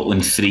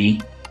 Scotland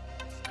 3,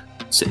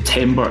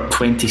 September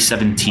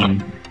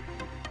 2017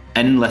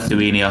 in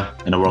Lithuania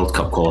in a World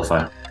Cup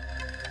qualifier.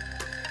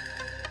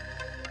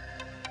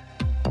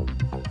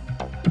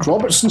 Did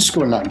Robertson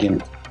score in that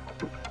game?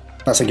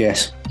 That's a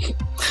guess.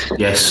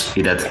 Yes,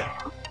 he did.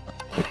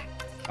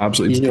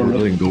 Absolutely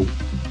brilliant goal.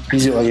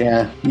 He's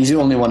the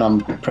only one I'm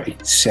pretty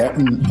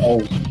certain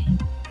of.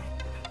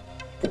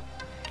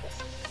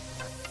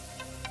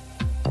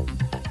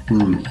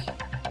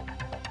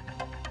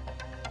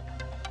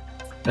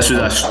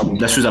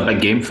 This was a big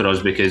game for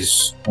us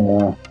because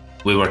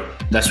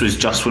this was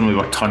just when we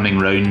were turning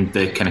round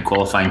the kind of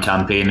qualifying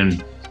campaign,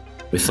 and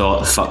we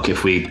thought, fuck,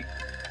 if we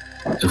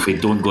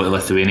don't go to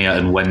Lithuania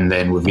and win,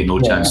 then we've got no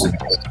chance.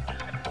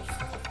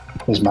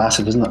 It was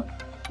massive, isn't it?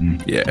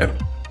 Yeah.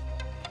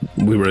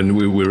 We were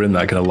in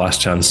that kind of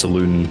last chance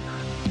saloon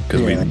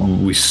because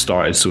we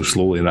started so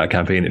slowly in that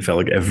campaign. It felt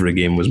like every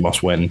game was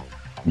must win.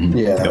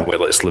 Yeah. You know, we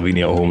had like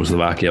Slovenia at home,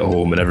 Slovakia at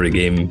home, and every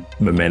game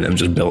momentum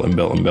just built and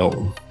built and built.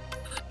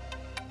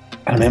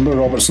 I remember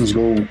Robertson's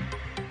goal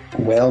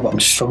well, but I'm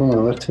struggling with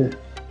the other 2.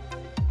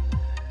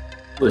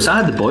 Well,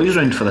 I had the boys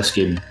round for this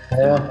game.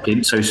 Yeah.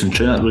 Paint's House and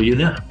Trinidad. Were you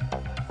there?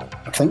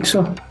 I think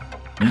so.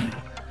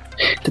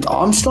 Did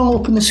Armstrong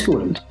open the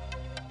scoring?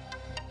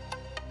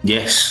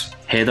 Yes.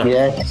 Header.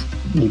 Yeah,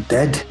 he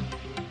did.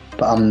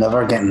 But I'm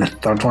never getting the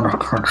third one. I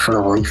can't for the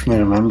life of me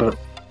remember it.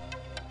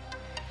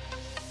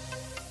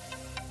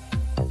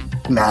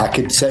 Nah, I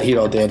could sit here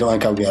all day. I don't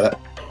think I'll get it.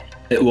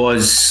 It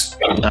was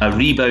a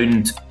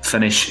rebound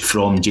finish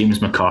from James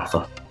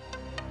MacArthur.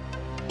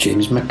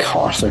 James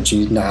MacArthur,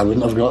 geez, nah, I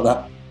wouldn't have got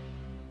that.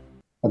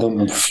 I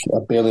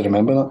barely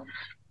remember that.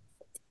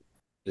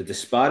 The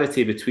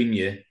disparity between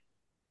you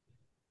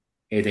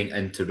heading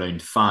into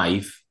round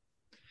 5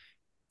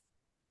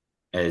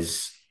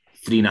 is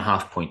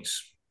 3.5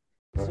 points.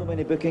 So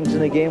many bookings in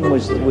the game.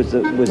 Was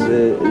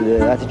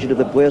the attitude of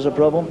the players a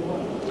problem?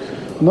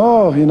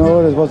 No,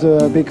 it was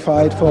a big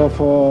fight for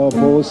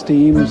both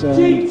teams,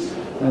 and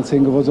I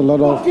think it was a lot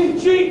of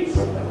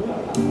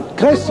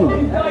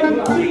Christian.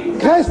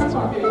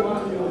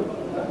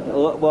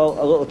 Well,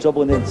 a little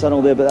trouble in the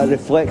tunnel there, but that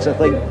reflects, I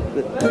think,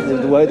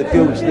 the way the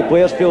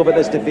players feel about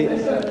this defeat.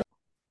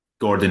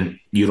 Gordon,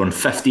 you're on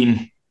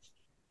 15,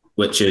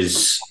 which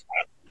is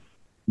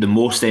the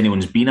most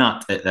anyone's been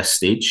at this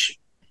stage.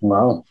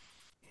 Wow.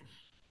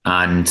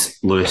 And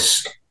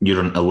Lewis, you're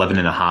on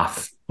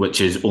 11.5,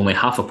 which is only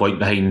half a point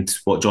behind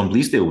what John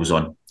Bleasdale was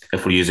on,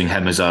 if we're using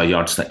him as a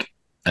yardstick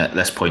at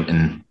this point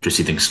in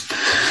proceedings.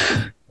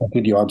 A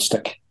good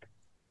yardstick.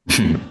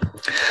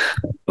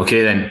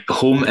 Okay then,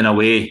 home and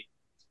away.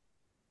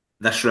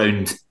 This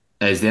round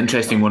is the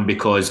interesting one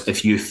because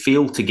if you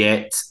fail to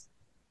get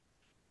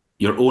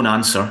your own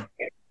answer,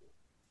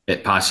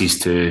 it passes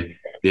to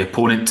the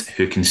opponent,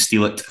 who can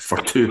steal it for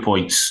 2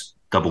 points,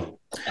 double.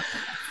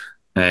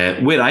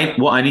 What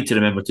I need to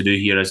remember to do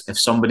here is, if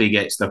somebody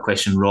gets their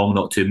question wrong,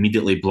 not to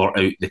immediately blurt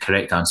out the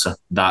correct answer.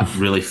 That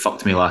really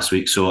fucked me last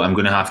week, so I'm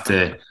going to have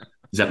to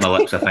zip my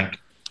lips, I think.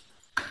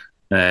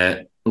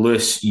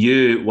 Lewis,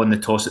 you won the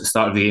toss at the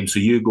start of the game, so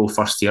you go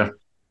first here.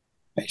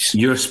 Nice.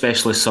 Your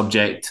specialist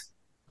subject,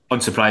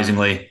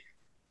 unsurprisingly,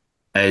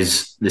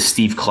 is the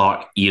Steve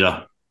Clarke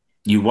era.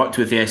 You worked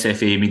with the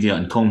SFA media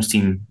and comms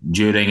team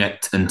during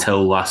it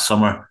until last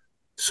summer,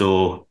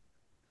 so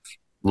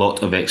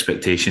lot of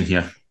expectation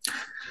here.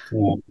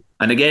 Yeah.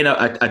 And again,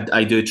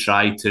 I do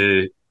try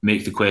to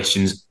make the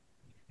questions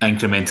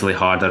incrementally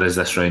harder as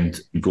this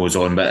round goes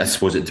on, but I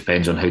suppose it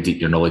depends on how deep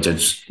your knowledge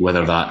is,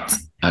 whether that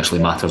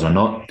actually matters or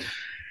not.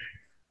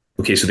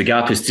 Okay, so the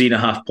gap is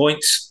 3.5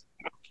 points.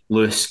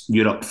 Lewis,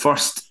 you're up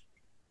first.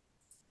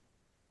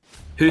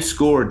 Who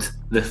scored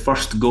the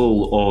first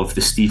goal of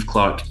the Steve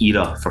Clarke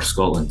era for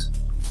Scotland?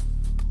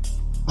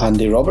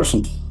 Andy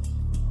Robertson.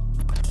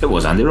 It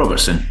was Andy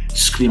Robertson.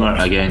 Screamer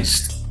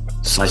against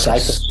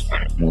Cyprus.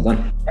 Well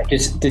done.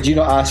 Did you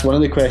not ask one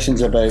of the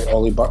questions about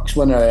Ollie Burke's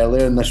winner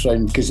earlier in this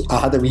round? Because I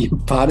had a wee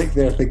panic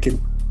there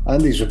thinking,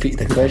 Andy's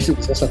repeated the question.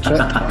 Is this a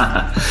trick?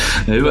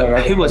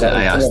 Who was it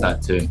I asked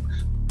that to?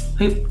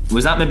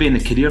 Was that maybe in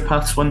the career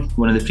paths one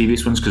of the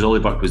previous ones? Because Ollie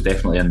Burke was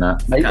definitely in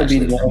that. Might have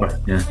been,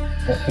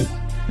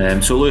 yeah.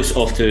 So Lewis,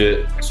 off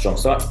to a strong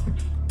start.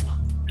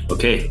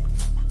 Okay.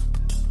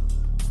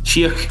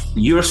 Sheach,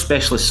 your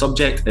specialist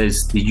subject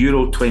is the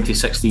Euro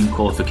 2016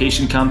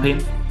 qualification campaign.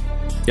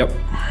 Yep.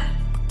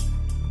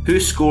 Who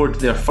scored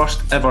their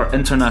first ever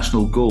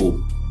international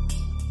goal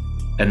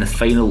in the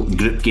final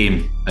group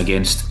game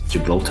against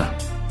Gibraltar?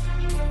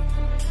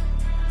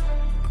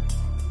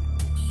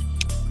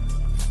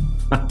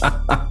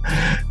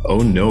 Oh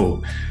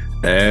no.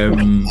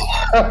 No.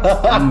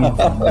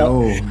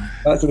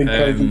 That's an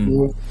incredible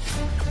goal.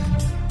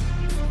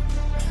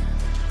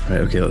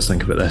 Right, okay, let's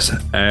think about this.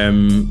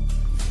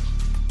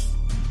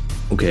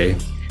 Okay.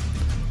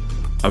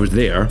 I was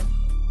there,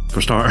 for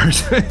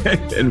starters,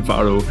 in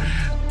Faro.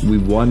 We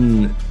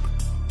won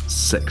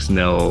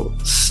 6-0.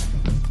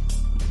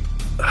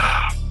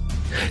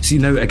 See,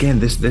 now again,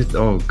 this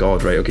oh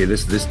god, right, okay,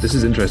 this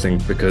is interesting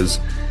because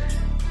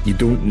you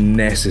don't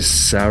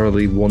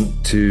necessarily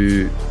want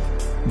to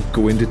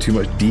go into too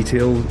much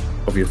detail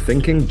of your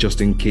thinking,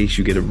 just in case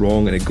you get it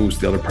wrong and it goes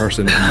to the other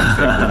person who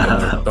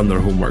have done their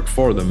homework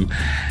for them.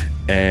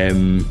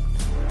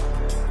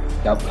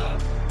 Yep.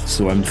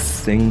 So I'm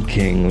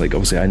thinking, like,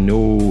 obviously I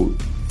know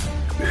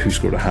who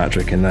scored a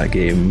hat-trick in that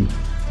game.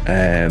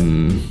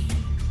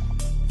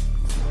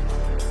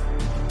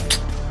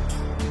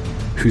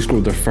 Who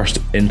scored their first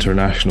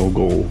international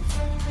goal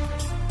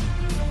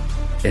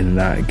in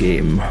that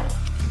game?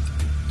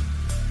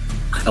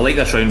 I like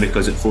this round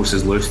because it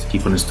forces Lewis to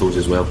keep on his toes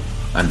as well,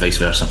 and vice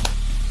versa.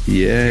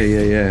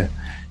 Yeah.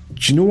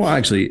 Do you know what,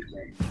 actually?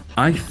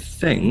 I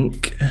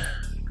think,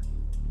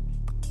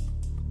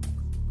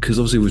 because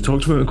obviously we've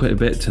talked about him quite a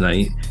bit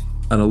tonight,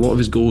 and a lot of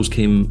his goals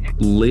came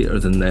later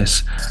than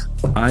this.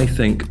 I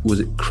think, was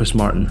it Chris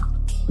Martin?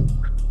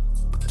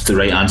 It's the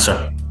right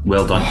answer.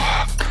 Well done.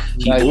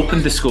 He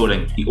opened the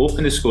scoring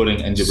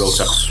in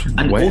Gibraltar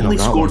and only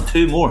scored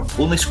two more.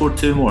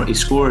 He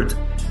scored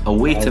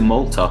away to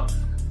Malta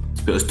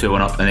to put us 2-1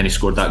 up, and then he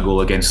scored that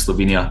goal against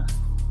Slovenia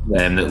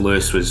that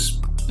Lewis was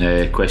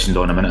questioned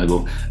on a minute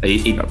ago.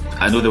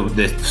 I know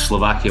the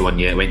Slovakia one,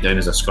 it went down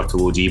as a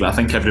scuttle OG, but I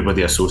think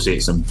everybody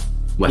associates him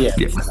with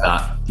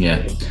that.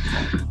 Yeah.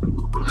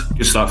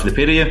 Good start for the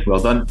pair of you.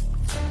 Well done.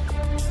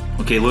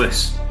 Okay,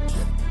 Lewis.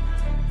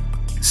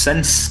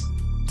 Since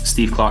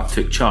Steve Clarke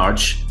took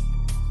charge,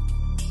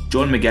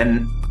 John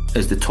McGinn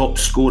is the top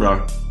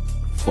scorer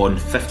on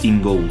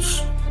 15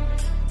 goals.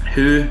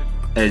 Who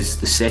is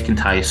the second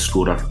highest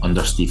scorer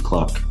under Steve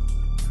Clarke?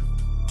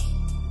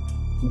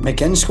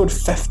 McGinn scored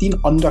 15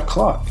 under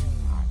Clarke.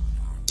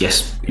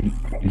 Yes.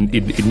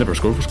 He'd never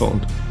scored for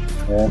Scotland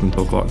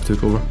until Clarke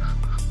took over.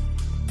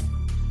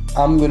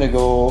 I'm going to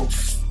go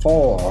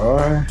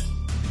for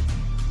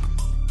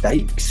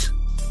Dykes.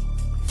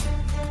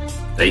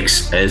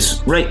 Dykes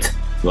is right.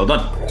 Well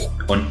done.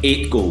 On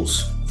 8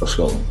 goals for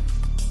Scotland,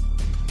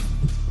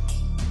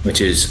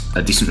 which is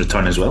a decent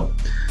return as well.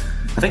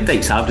 I think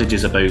Dykes' average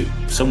is about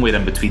somewhere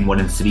in between 1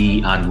 and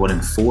 3 and 1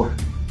 and 4.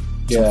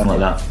 Something like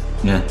that.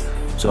 Yeah.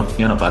 So,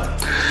 you're not bad.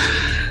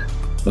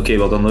 Okay,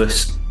 well done,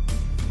 Lewis.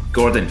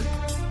 Gordon.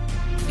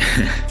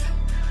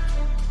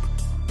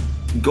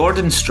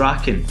 Gordon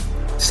Strachan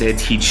said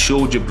he'd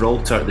show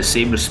Gibraltar the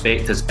same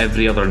respect as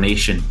every other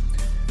nation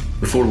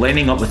before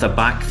lining up with a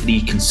back three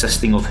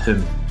consisting of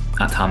whom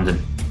at Hampden?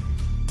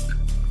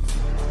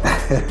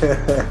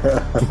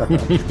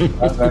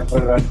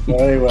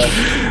 Very well.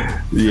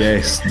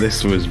 Yes,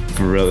 this was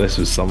brilliant. This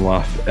was some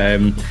laugh.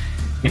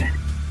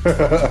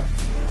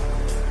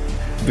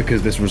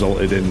 Because this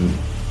resulted in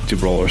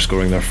Gibraltar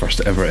scoring their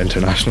first ever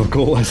international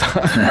goal. And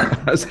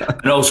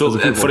also,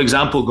 for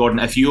example, Gordon,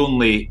 if you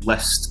only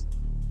list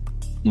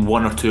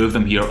 1 or 2 of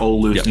them here,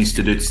 all Lewis needs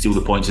to do to steal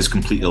the points is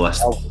complete the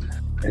list.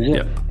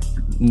 Yeah.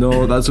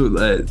 No, that's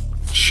what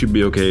should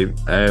be okay.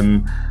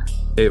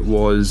 It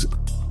was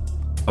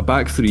a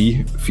back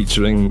three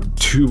featuring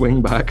 2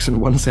 wing backs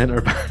and 1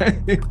 centre back,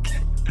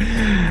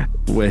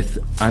 with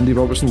Andy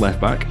Robertson left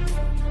back,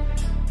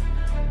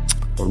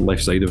 or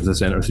left side of the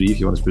centre three if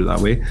you want to put it that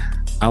way,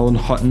 Alan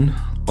Hutton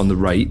on the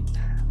right,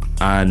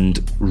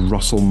 and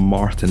Russell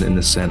Martin in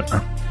the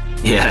centre.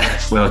 Yeah,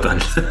 well done.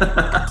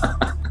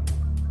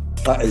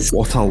 That is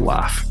what a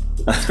laugh.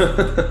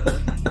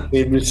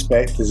 Same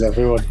respect as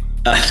everyone.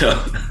 I know.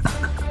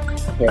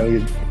 Very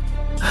good.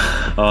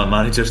 Oh,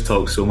 managers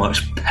talk so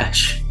much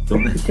pish,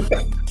 don't they?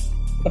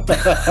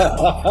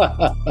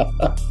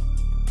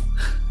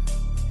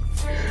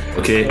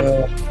 Okay,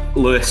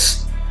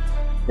 Lewis.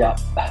 Yeah.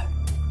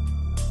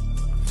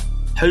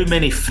 How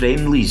many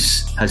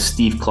friendlies has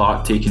Steve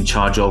Clarke taken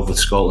charge of with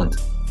Scotland?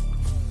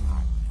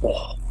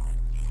 Oh.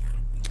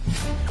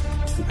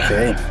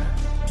 Okay.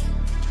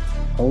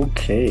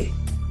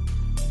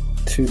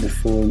 2 to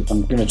 4.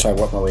 I'm going to try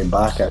to work my way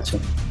back,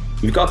 actually.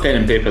 You've got a pen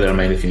and paper there,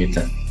 mind, if you need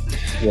to.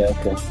 Yeah,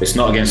 okay. It's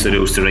not against the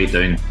rules to write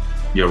down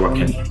your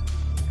working.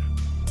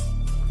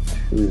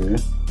 2.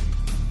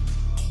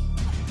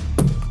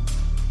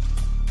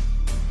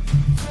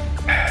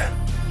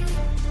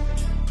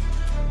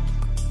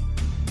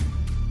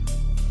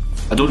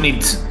 I don't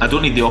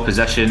need the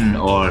opposition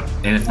or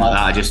anything like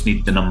that. I just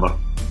need the number.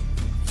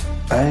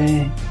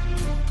 I'm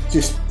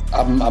just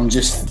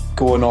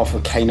going off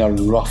a kind of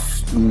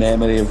rough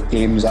memory of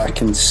games that I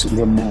can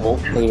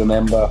remotely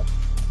remember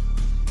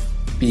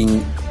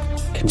being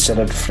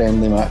considered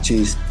friendly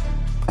matches.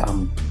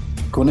 I'm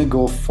going to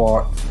go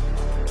for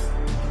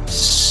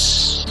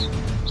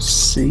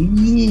C.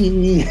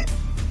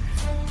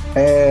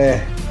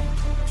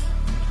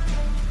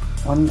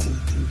 1, 2,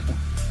 3, 4.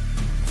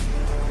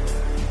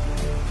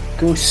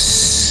 Go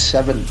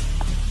 7.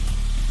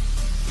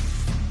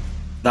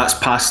 That's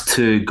passed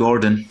to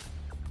Gordon.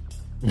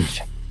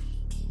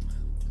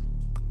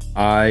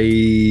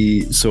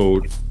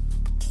 So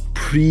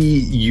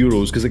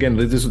pre-Euros, because again,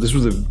 this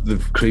was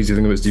the crazy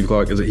thing about Steve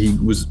Clarke, is that he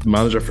was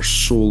manager for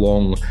so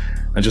long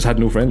and just had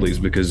no friendlies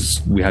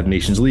because we had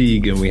Nations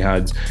League and we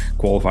had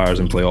qualifiers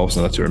and playoffs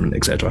and a tournament,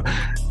 etc.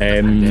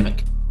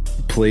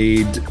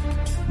 Played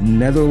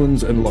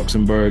Netherlands and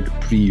Luxembourg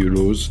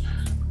pre-Euros.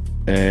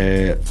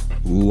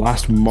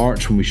 Last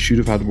March, when we should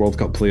have had World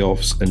Cup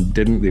playoffs and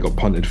didn't, they got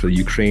punted for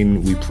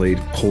Ukraine. We played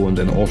Poland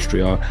and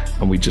Austria,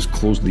 and we just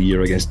closed the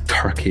year against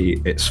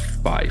Turkey. It's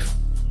 5.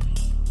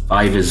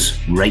 5 is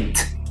right.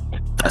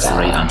 That's the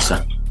right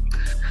answer.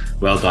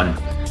 Well done.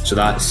 So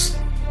that's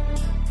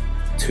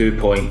 2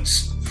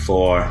 points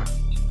for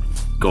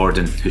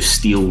Gordon, who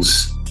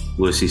steals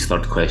Lewis's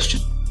third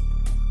question.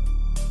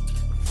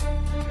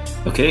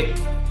 Okay,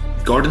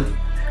 Gordon.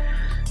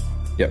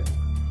 Yep.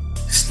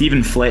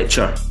 Stephen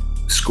Fletcher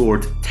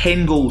scored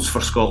 10 goals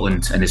for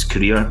Scotland in his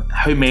career.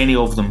 How many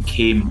of them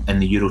came in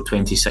the Euro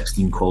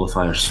 2016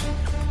 qualifiers?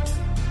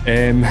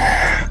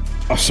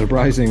 A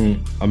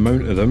surprising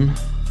amount of them.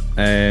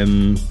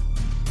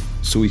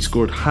 So he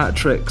scored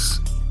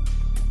hat-tricks.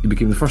 He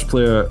became the first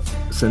player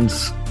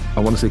since, I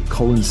want to say,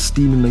 Colin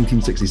Stein in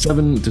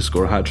 1967 to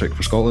score a hat-trick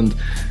for Scotland.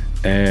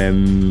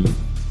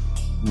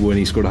 When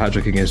he scored a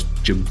hat-trick against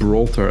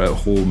Gibraltar at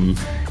home,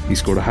 he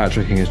scored a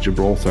hat-trick against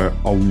Gibraltar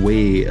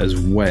away as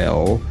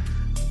well.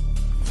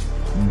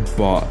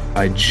 But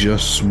I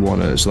just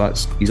want to,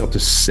 he's up to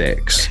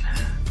 6,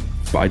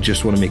 but I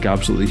just want to make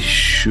absolutely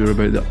sure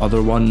about the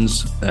other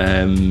ones.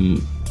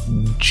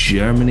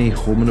 Germany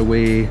home and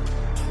away,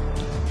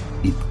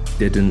 he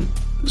didn't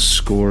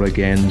score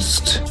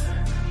against.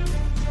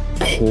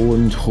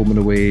 Poland home and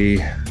away,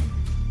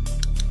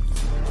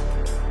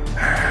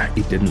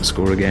 he didn't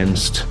score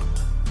against.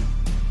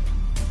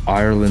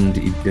 Ireland,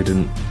 he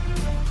didn't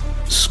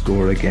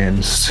score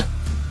against.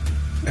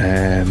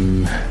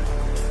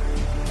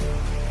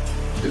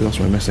 Who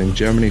else am I missing?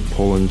 Germany,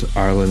 Poland,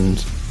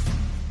 Ireland,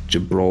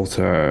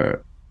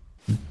 Gibraltar,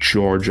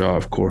 Georgia,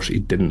 of course he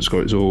didn't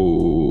score.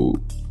 So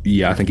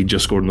yeah, I think he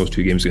just scored in those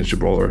 2 games against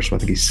Gibraltar, so I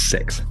think he's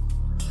 6.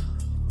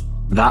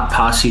 That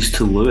passes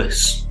to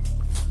Lewis.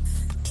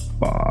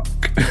 Fuck.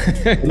 I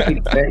didn't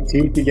expect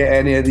you to get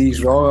any of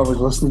these wrong. I was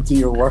listening to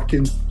your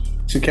working.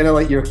 So kind of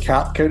like your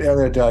cap count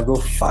earlier, do I go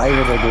 5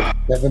 or do I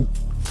go 7?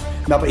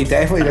 No, but he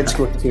definitely did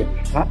score 2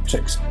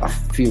 hat-tricks, I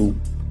feel.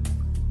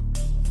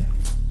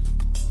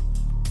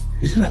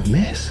 Who did I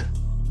miss?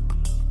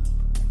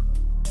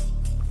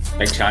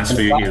 Big chance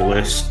for you here,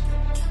 Lewis.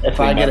 If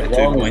I get it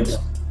wrong,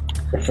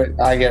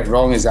 I get it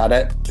wrong, is that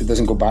it? It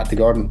doesn't go back to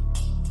Gordon?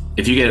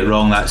 If you get it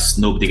wrong, that's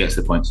nobody gets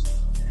the points.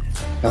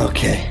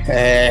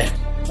 Okay.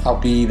 I'll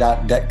be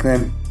that dick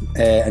then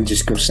and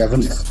just go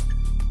 7.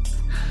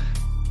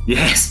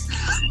 Yes.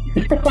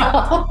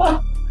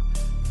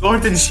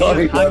 Gordon's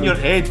Sorry, hang your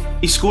head.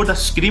 He scored a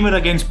screamer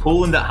against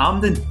Poland at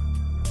Hampden.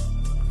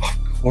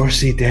 Of course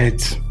he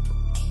did.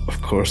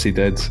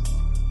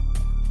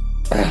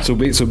 So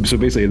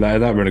basically,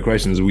 that round of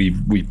questions,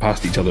 we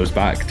passed each other's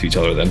back to each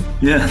other then.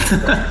 Yeah.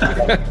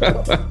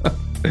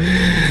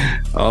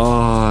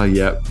 Oh,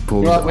 yeah.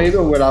 That way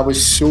though, where I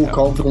was so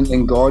confident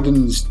in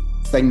Gordon's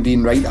thing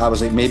being right, I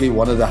was like, maybe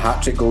one of the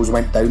hat-trick goals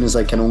went down as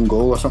like an own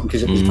goal or something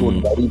because it was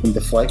going wide and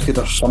deflected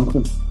or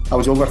something. I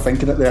was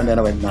overthinking it there, and then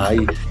I went, nah,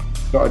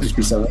 gotta just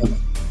be 7.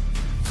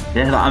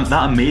 Yeah,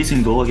 that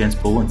amazing goal against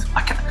Poland.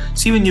 I can't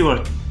see when you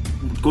were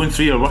going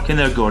through your work in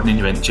there, Gordon, and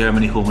you went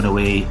Germany home and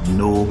away,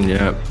 no.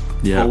 Yeah.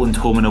 Poland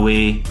home and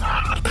away,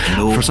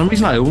 no. For some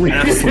reason, I only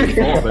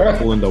thought about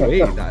Poland away.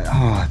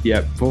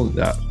 Poland.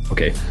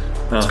 Okay,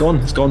 it's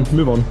gone.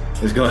 Move on.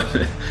 It's gone.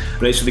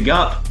 Right. So the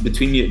gap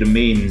between you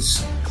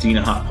remains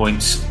 3.5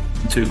 points.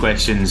 2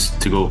 questions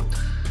to go.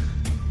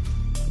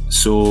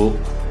 So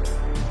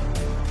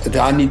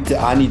I need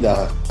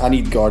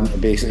Gordon to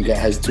basically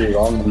get his 2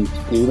 wrong and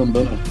steal them,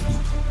 don't I?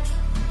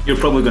 You're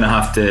probably going to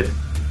have to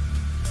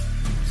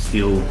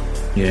steal,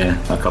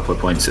 a couple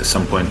of points at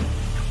some point.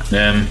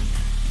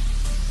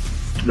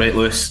 Right,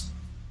 Lewis,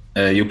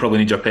 you'll probably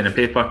need your pen and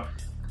paper.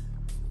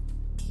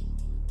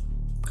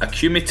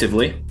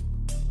 Accumulatively,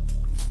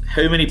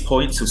 how many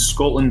points has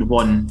Scotland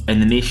won in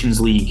the Nations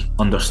League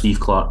under Steve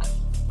Clarke?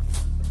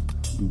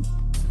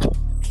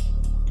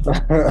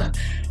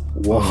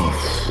 Woof.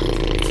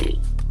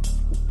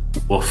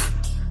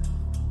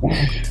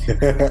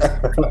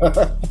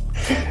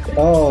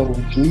 Oh,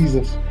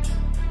 Jesus.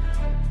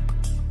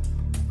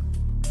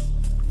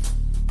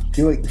 I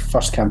feel like the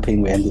first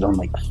campaign we ended on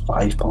like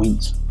 5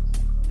 points.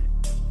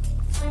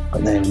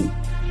 But then...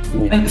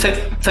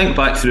 Think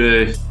back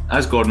through,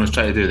 as Gordon was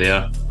trying to do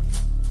there,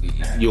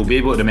 you'll be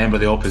able to remember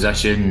the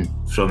opposition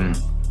from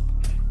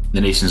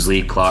the Nations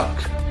League Clark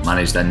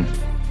managed in.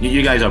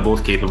 You guys are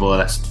both capable of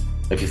this.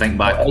 If you think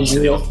back,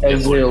 Israel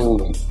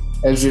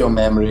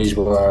memories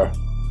were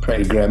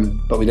pretty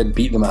grim, but we did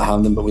beat them at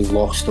Hampden, but we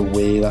lost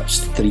away. That's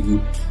 3.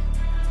 Who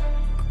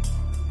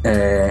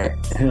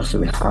else do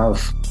we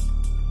have?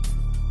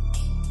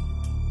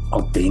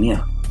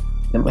 Albania,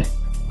 didn't we?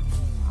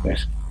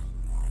 Yes.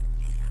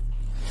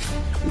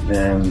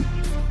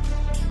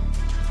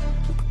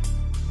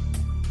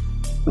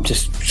 I'm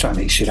just trying to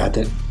make sure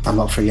I'm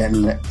not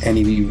forgetting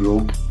any wee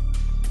rogue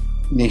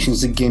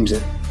Nations League games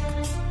that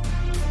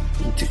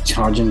he took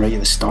charging right at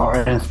the start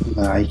or anything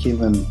that I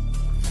came in.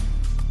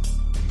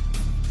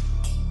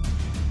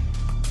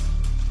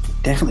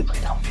 Definitely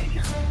played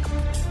Albania.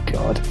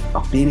 God.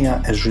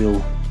 Albania,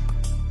 Israel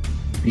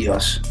beat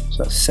us.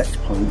 So that's 6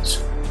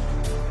 points.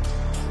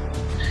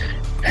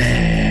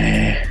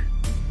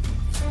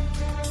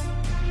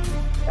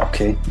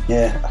 Okay,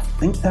 yeah, I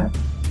think that.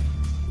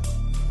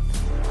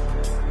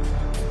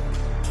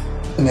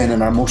 And then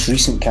in our most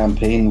recent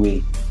campaign,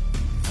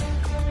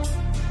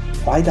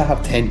 why did I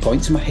have 10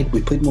 points in my head?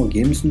 We played more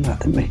games than that,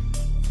 didn't we?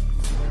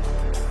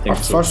 Our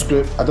first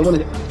group, I don't want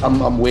to.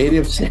 I'm wary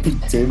of saying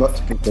too much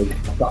because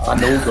I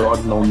know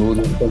Gordon will know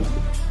those things.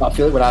 I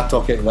feel like when I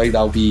talk it loud,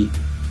 I'll be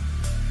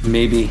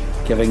maybe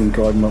giving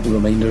Gordon little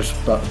reminders,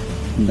 but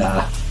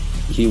nah,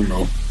 he'll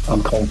know.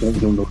 I'm confident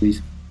he'll know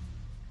these.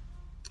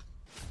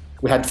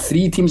 We had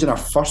 3 teams in our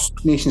first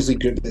Nations League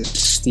group that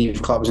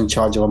Steve Clark was in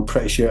charge of, I'm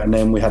pretty sure, and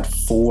then we had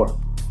 4.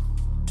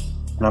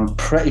 And I'm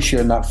pretty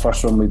sure in that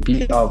first one we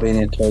beat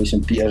Albania twice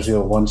and beat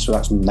Israel once, so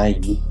that's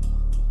 9.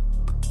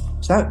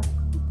 Is that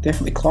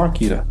definitely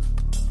Clark era?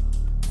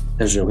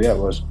 Israel, yeah, it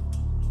was.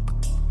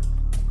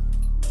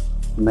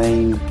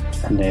 9,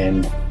 and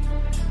then.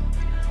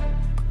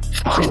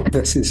 Fuck,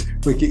 this is.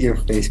 Look at your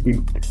face,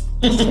 being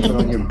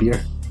on your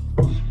beer.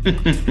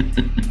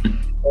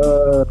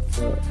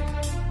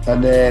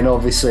 And then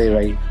obviously,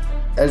 right,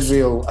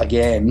 Israel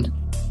again.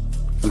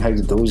 And how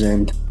did those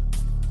end?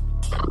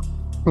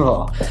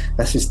 Oh,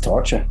 this is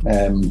torture.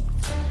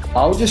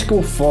 I'll just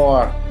go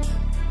for.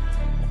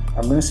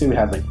 I'm going to say we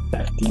had like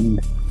 15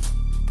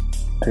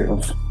 out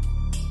of.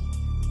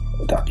 What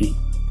would that be?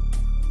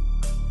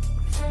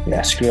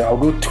 Yeah, screw it. I'll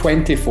go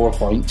 24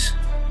 points.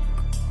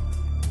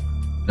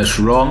 That's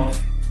wrong,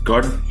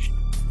 Gordon.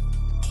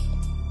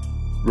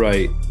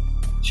 Right.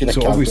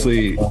 So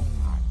obviously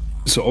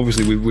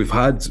we've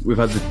had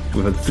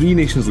 3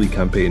 Nations League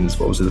campaigns,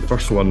 but obviously the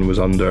first one was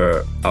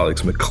under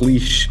Alex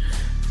McLeish.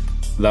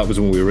 That was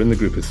when we were in the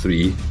group of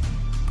 3,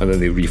 and then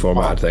they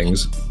reformatted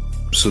things.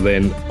 So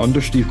then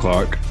under Steve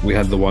Clark, we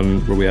had the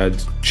one where we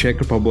had Czech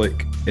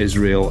Republic,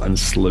 Israel, and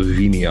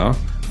Slovenia.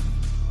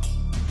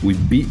 We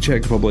beat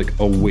Czech Republic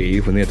away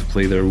when they had to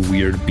play their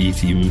weird B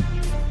team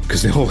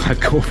because they all had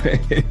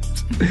COVID.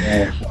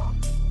 Yeah.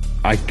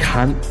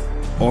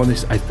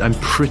 I'm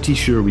pretty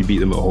sure we beat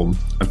them at home.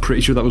 I'm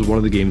pretty sure that was one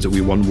of the games that we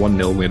won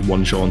 1-0. We had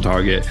 1 shot on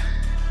target.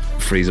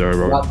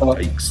 Fraser or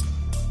Dykes.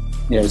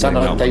 Yeah, was that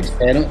not Dykes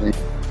penalty?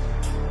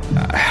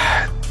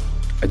 I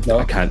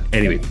can't.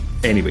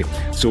 Anyway,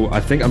 so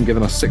I think I'm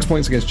giving us 6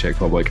 points against Czech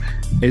Republic.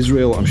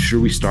 Israel, I'm sure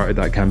we started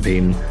that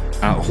campaign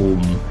at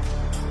home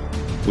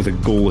with a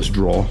goalless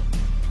draw,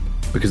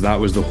 because that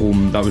was the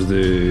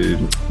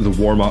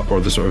warm up or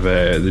the sort of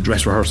the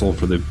dress rehearsal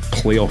for the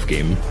playoff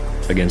game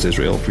against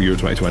Israel for Euro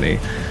 2020.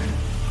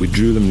 We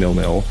drew them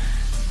 0-0.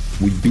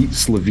 We beat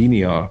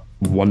Slovenia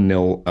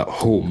 1-0 at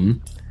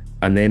home,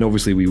 and then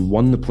obviously we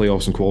won the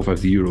playoffs and qualified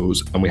for the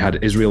Euros, and we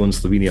had Israel and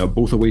Slovenia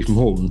both away from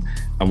home,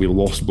 and we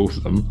lost both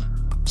of them.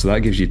 So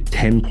that gives you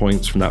 10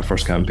 points from that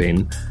first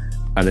campaign.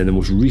 And then the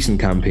most recent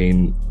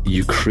campaign,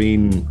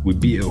 Ukraine, we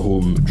beat at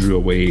home, drew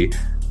away.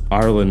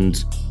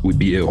 Ireland, we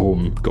beat at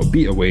home, got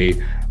beat away.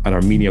 And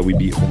Armenia, we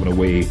beat home and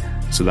away.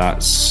 So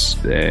that's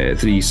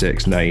 3,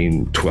 6,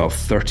 9, 12,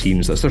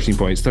 13. So that's 13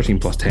 points. 13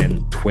 plus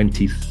 10,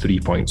 23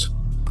 points.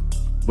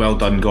 Well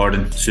done,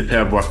 Gordon.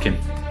 Superb working.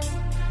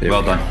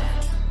 Well done.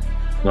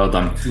 Well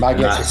done. My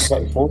guess is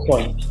 24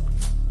 points.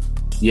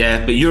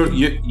 Yeah, but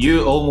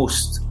you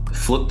almost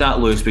flipped that,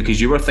 Lewis, because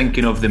you were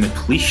thinking of the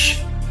McLeish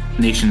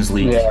Nations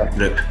League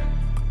group.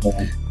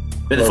 Yeah.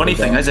 But the funny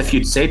thing is, if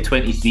you'd said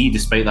 23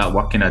 despite that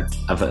working, I'd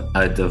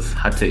have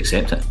had to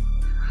accept it.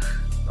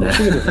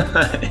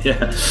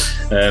 Yeah.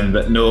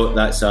 But no,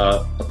 that's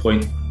a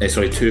point.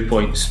 2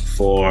 points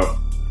for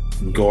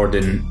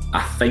Gordon.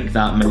 I think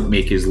that might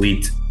make his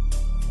lead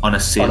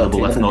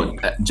unassailable, if not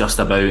just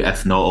about,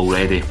 if not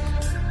already.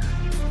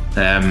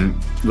 But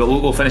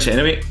we'll finish it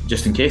anyway,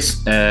 just in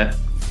case.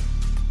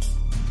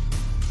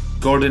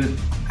 Gordon,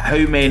 how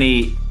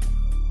many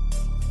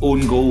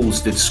own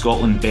goals did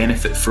Scotland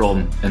benefit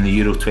from in the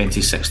Euro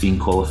 2016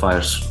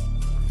 qualifiers?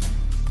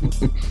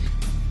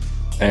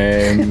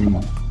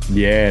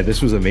 Yeah,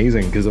 this was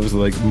amazing because it was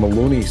like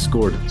Maloney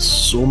scored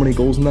so many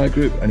goals in that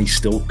group, and he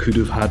still could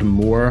have had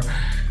more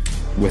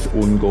with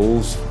own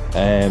goals.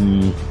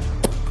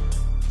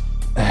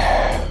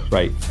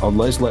 Right,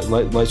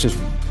 let's just.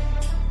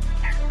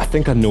 I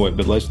think I know it,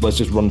 but let's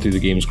just run through the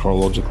games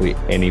chronologically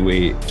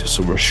anyway, just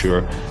so we're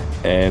sure.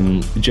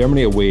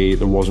 Germany away,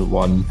 there wasn't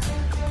one.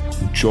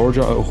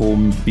 Georgia at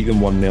home, beat them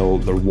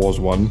 1-0, there was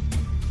one.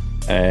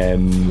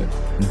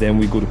 Then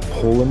we go to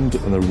Poland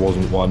and there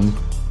wasn't one.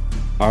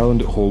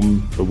 Ireland at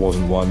home, there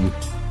wasn't one.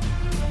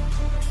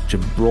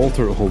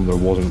 Gibraltar at home, there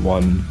wasn't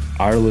one.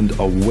 Ireland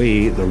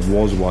away, there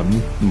was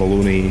one.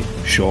 Maloney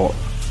shot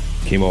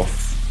came off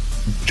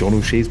John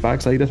O'Shea's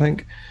backside, I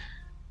think.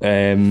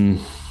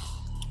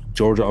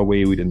 Georgia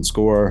away, we didn't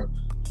score.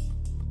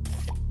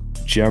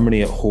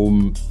 Germany at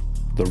home,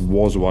 there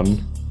was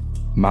one.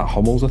 Matt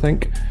Hummels, I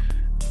think.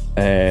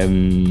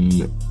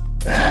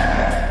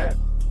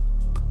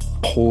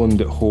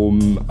 Poland at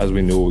home, as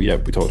we know, we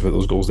talked about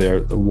those goals there.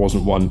 There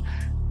wasn't one.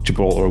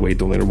 Gibraltar away,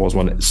 don't think there was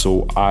one.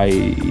 So I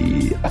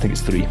think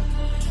it's 3.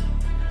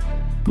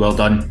 Well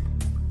done,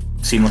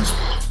 seamless.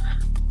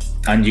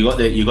 And you got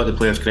the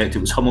players correct. It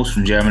was Hummels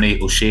from Germany,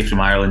 O'Shea from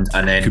Ireland,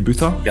 and then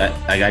Kubuta?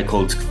 a guy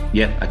called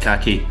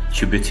Akaki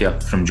Kubutia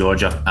from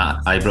Georgia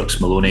at Ibrox.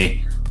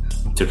 Maloney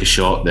took a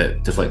shot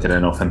that deflected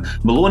in off him.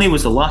 Maloney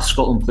was the last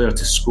Scotland player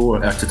to score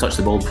to touch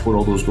the ball before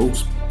all those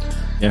goals.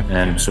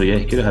 Yeah. So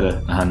he could have had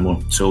a hand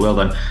more. So well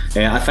done.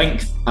 I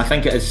think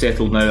it is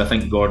settled now. I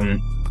think Gordon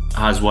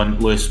has one.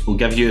 Lewis, we'll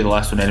give you the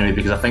last one anyway,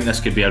 because I think this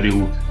could be a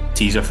real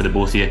teaser for the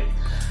both of you.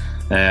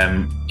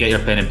 Get your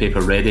pen and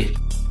paper ready.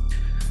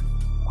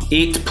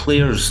 8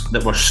 players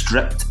that were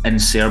stripped in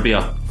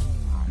Serbia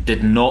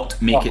did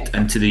not make it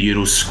into the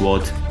Euros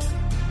squad.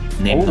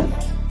 Name them.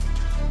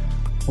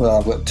 Well,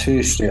 I've got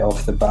 2 straight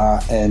off the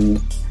bat in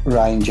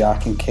Ryan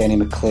Jack and Kenny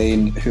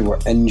McLean, who were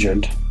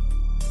injured.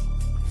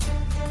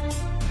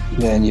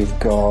 Then you've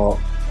got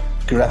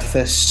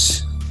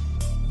Griffiths.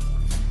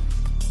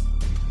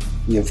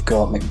 You've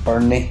got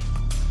McBurney.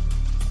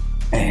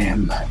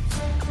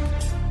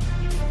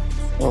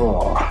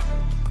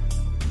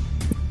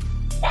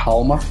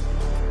 Palmer.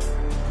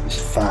 It's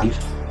 5.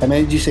 How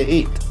many did you say?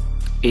 8?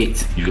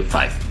 8. You got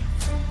 5.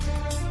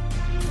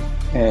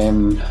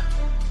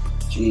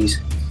 Jeez.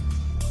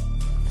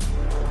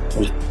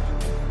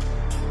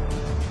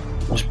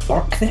 Was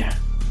Burke there?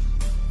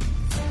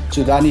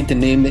 So do I need to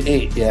name the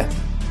 8?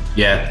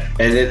 Yeah.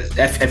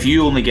 If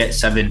you only get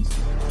 7,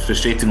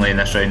 frustratingly in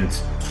this round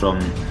from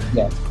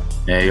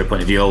your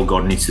point of view, all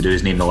Gordon needs to do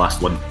is name the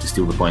last one to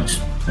steal the points.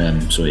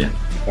 So yeah.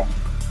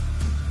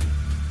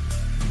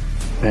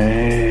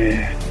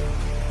 I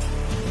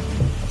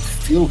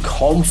feel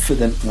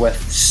confident with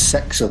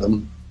 6 of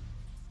them,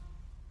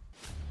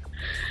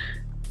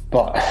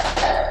 but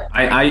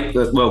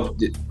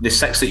the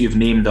 6 that you've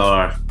named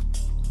are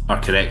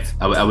correct.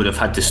 I would have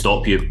had to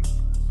stop you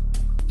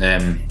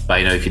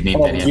by now if you'd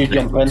named any. Would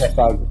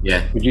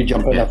you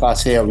jump in if I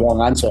say a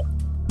wrong answer?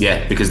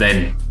 Yeah, because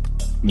then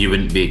you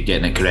wouldn't be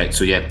getting it correct.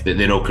 So yeah,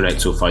 they're all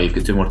correct so far. You've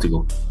got 2 more to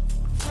go.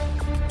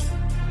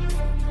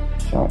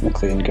 Jack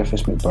McLean,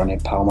 Griffiths,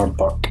 McBurney, Palmer,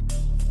 Burke.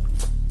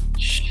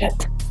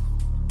 Shit.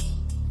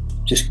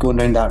 Just going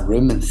around that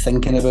room and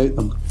thinking about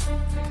them.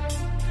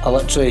 I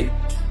literally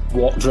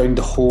walked around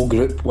the whole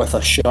group with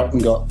a shirt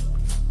and got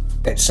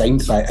it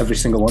signed by every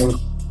single one of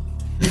them.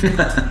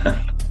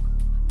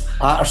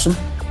 Patterson,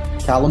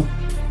 Callum.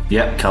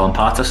 Yep, Callum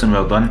Patterson,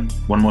 well done.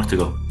 1 more to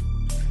go.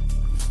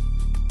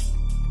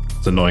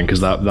 It's annoying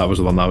because that was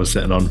the one that I was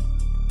sitting on.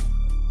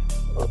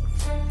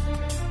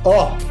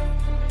 Oh!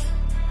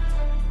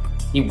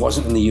 He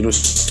wasn't in the Euro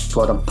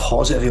squad. I'm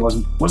positive he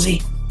wasn't. Was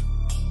he?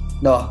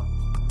 No.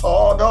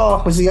 Oh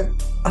no! Was he?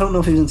 I don't know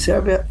if he was in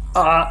Serbia.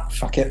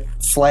 Fuck it.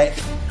 Fleck.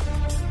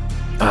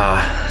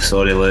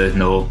 Sorry, Lou.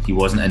 No, he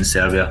wasn't in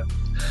Serbia.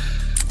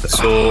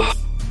 So,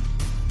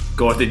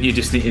 Gordon, you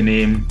just need to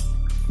name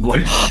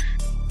one.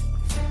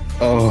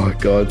 Oh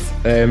god,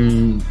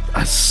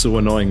 that's so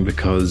annoying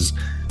because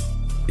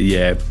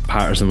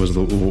Patterson was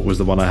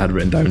the one I had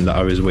written down that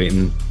I was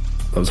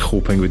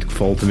hoping would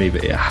fall to me,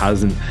 but it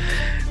hasn't.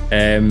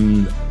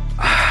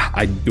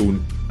 I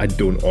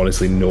don't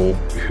honestly know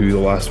who the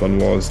last one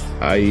was.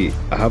 I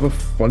have a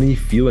funny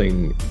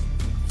feeling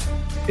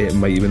it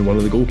might have been one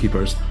of the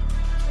goalkeepers.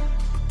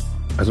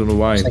 I don't know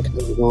why,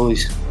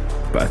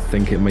 but I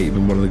think it might have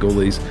been one of the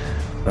goalies.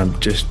 I'm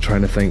just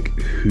trying to think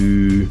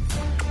who,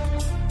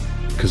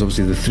 because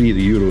obviously the 3 at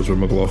the Euros were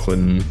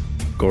McLaughlin,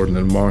 Gordon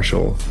and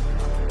Marshall,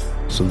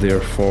 so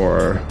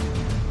therefore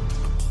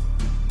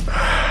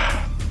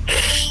I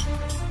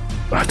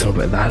don't know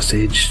about that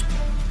stage.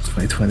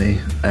 2020.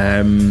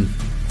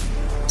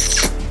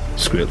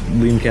 Screw it.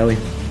 Liam Kelly.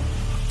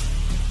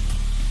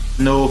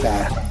 No.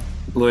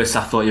 Lewis,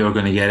 I thought you were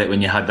going to get it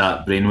when you had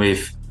that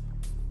brainwave.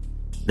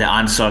 The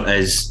answer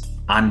is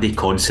Andy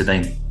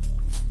Considine.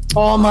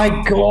 Oh my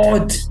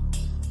god.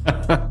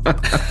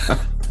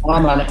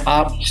 I'm an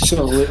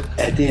absolute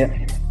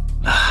idiot.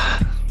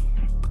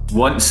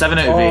 7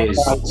 out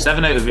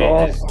of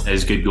 8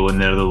 is good going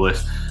there though,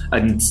 Lewis.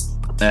 And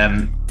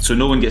so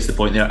no one gets the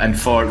point there. And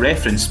for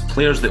reference,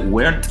 players that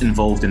weren't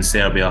involved in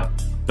Serbia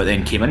but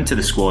then came into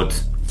the squad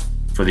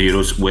for the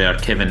Euros were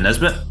Kevin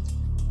Nisbet,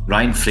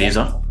 Ryan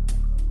Fraser,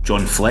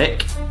 John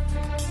Fleck,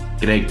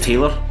 Greg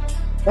Taylor,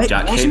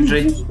 Jack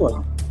Hendry.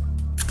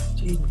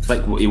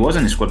 Like he was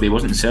in the squad, but he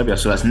wasn't in Serbia.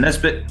 So that's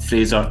Nisbet,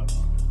 Fraser,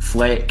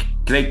 Fleck,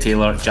 Greg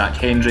Taylor, Jack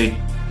Hendry,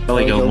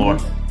 Billy Gilmore,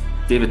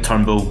 David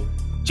Turnbull,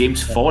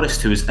 James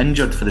Forrest, who was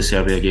injured for the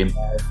Serbia game,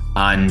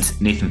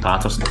 and Nathan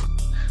Patterson.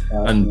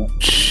 And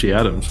Shea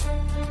Adams.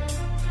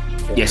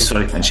 Yes,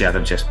 sorry, and Shea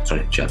Adams. Yes,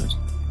 sorry, Shea Adams.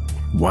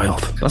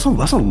 Wild. That's a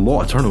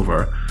lot of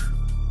turnover.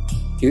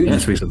 Huge. In the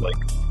space of like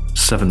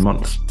 7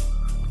 months.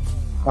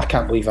 I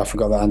can't believe I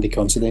forgot that Andy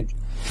Considine.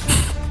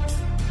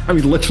 I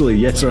mean, literally,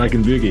 yes, sir, I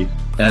can boogie.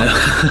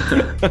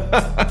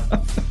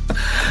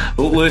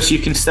 Well, Lewis, you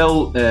can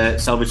still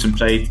salvage some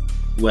pride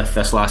with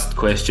this last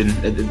question.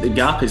 The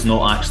gap is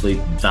not actually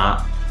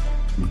that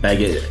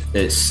big.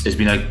 It's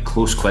been a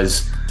close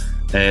quiz.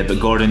 But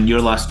Gordon,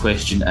 your last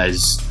question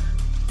is: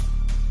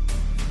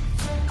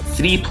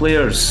 3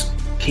 players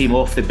came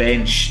off the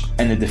bench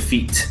in the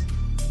defeat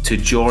to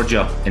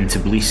Georgia in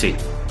Tbilisi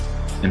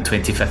in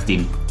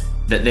 2015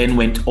 that then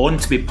went on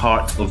to be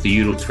part of the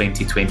Euro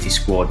 2020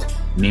 squad.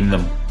 Name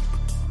them.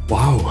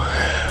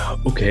 Wow.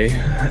 Okay.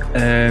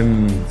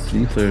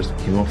 3 players that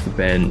came off the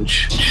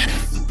bench.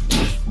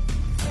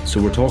 So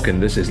we're talking,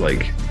 this is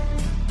like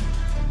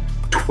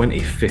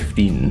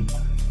 2015.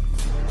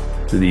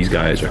 So these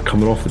guys are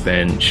coming off the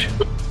bench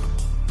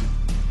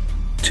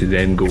to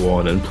then go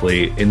on and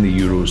play in the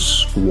Euro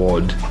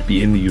squad,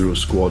 be in the Euro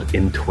squad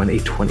in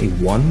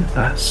 2021.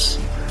 That's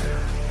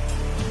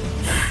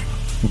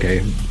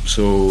okay.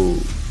 So,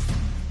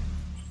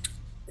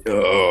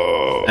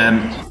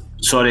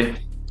 sorry,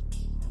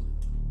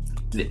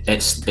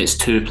 it's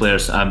 2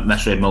 players. I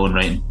misread my own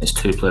writing. It's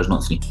 2 players,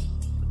 not 3.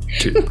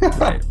 2.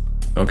 Right.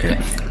 Okay.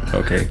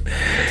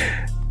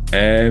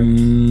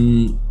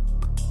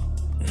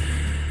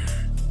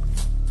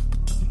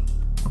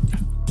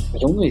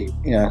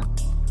 Yeah.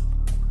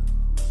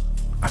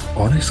 I'm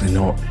honestly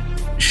not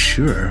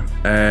sure.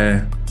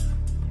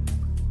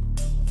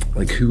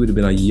 Like, who would have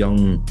been a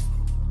young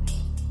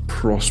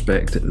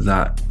prospect at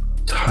that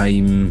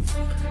time?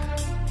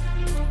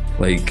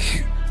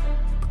 Like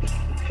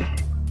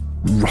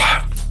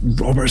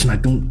Robertson, I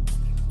don't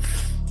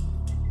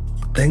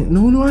think.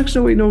 No.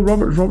 Actually, wait. No,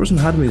 Robertson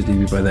had made his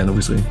debut by then,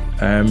 obviously.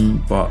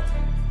 But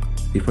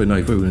he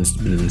probably wouldn't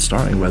have been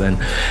starting by then.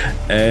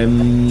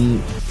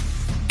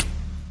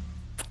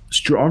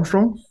 Stuart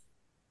Armstrong?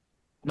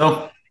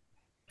 No.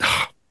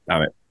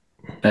 Damn it.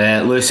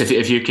 Lewis,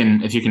 if you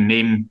can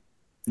name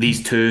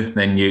these 2,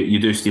 then you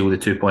do steal the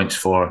 2 points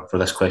for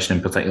this question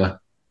in particular.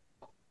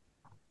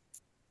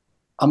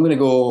 I'm going to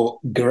go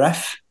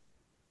Griff.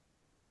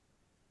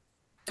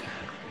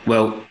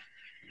 Well,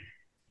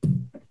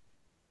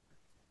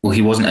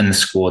 he wasn't in the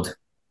squad.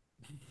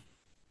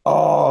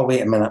 Oh,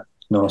 wait a minute.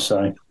 No,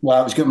 sorry. Well,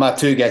 I was good. My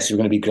 2 guesses were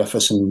going to be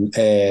Griffiths and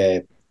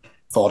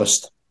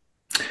Forrest.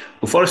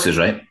 Well, Forrest is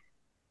right.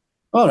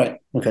 All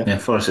right. Okay. Yeah,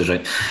 Forrest is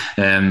right.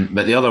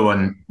 But the other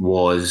one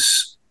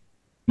was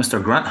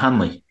Mr. Grant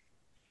Hanley.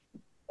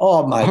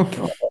 Oh my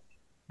God.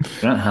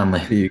 Grant Hanley.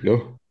 There you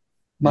go.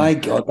 My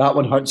God, that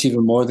one hurts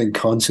even more than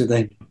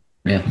Considine.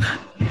 Yeah.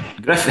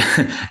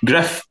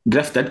 Griff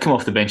did come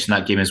off the bench in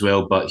that game as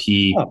well, but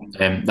he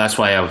that's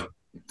why I've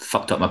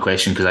fucked up my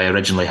question, because I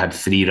originally had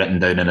 3 written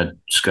down and I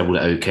scribbled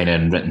it out kind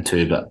of and written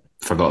 2, but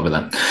forgot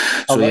about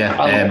that. So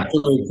I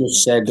actually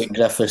just said that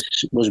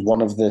Griffiths was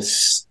one of the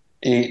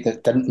 8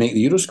 that didn't make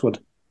the Euro squad.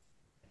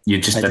 You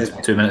just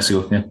did 2 minutes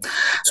ago, yeah.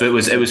 So it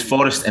was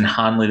Forrest and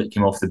Hanley that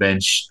came off the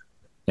bench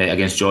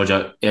against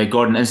Georgia.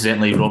 Gordon,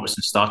 incidentally,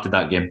 Robertson started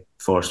that game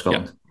for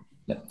Scotland.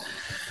 Yeah.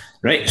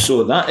 Right,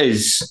 so that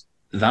is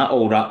that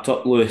all wrapped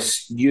up.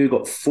 Lewis, you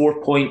got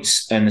 4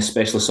 points in the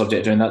specialist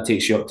subject round. That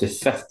takes you up to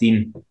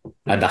 15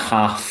 and a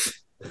half.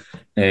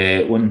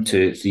 1,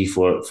 2, 3,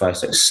 4, 5,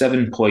 6,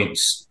 7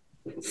 points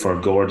for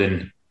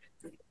Gordon.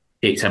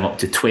 Takes him up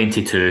to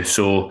 22.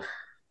 So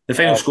the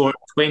final score,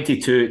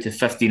 22 to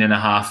 15 and a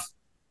half.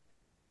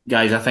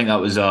 Guys, I think that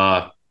was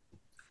a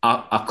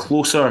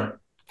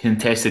closer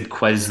contested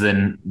quiz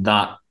than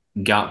that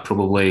gap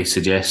probably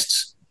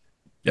suggests.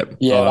 Yep.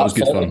 Yeah, that was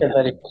good fun. A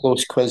very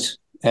close quiz.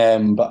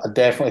 But I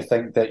definitely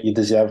think that you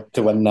deserve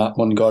to win that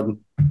one, Gordon.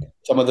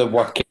 Some of the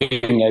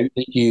working out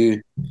that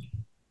you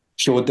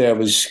showed there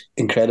was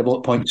incredible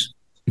at points.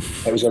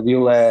 It was a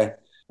real,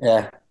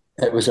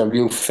 it was a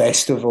real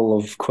festival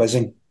of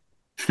quizzing.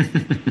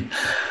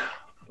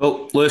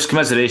 Well, Lewis,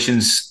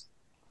 commiserations.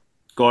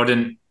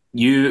 Gordon,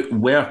 you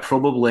were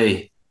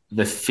probably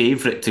the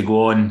favourite to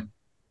go on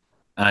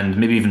and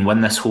maybe even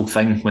win this whole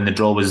thing when the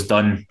draw was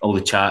done, all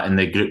the chat in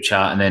the group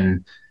chat and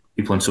then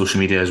people on social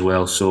media as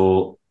well.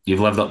 So you've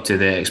lived up to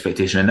the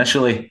expectation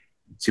initially.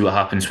 See what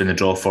happens when the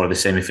draw for the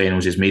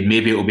semi-finals is made.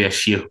 Maybe it'll be a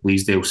sheer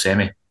Leesdale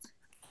semi. See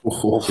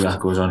what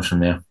goes on from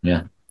there.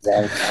 Yeah.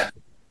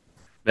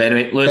 But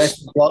anyway, Lewis.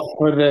 Best of luck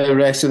for the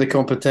rest of the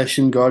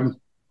competition, Gordon.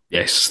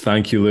 Yes,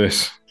 thank you,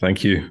 Lewis.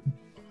 Thank you.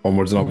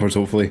 Onwards and upwards,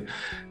 hopefully.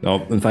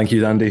 No, and thank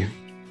you, Andy.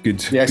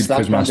 Good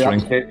quiz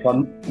mastering.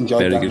 Enjoyed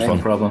Very that, good mate. fun.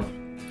 No problem.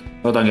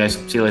 Well done, guys.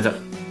 See you later.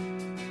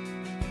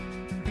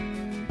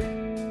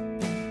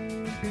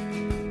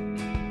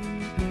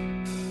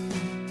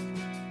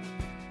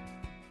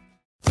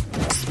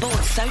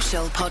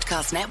 Official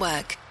Podcast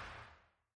Network.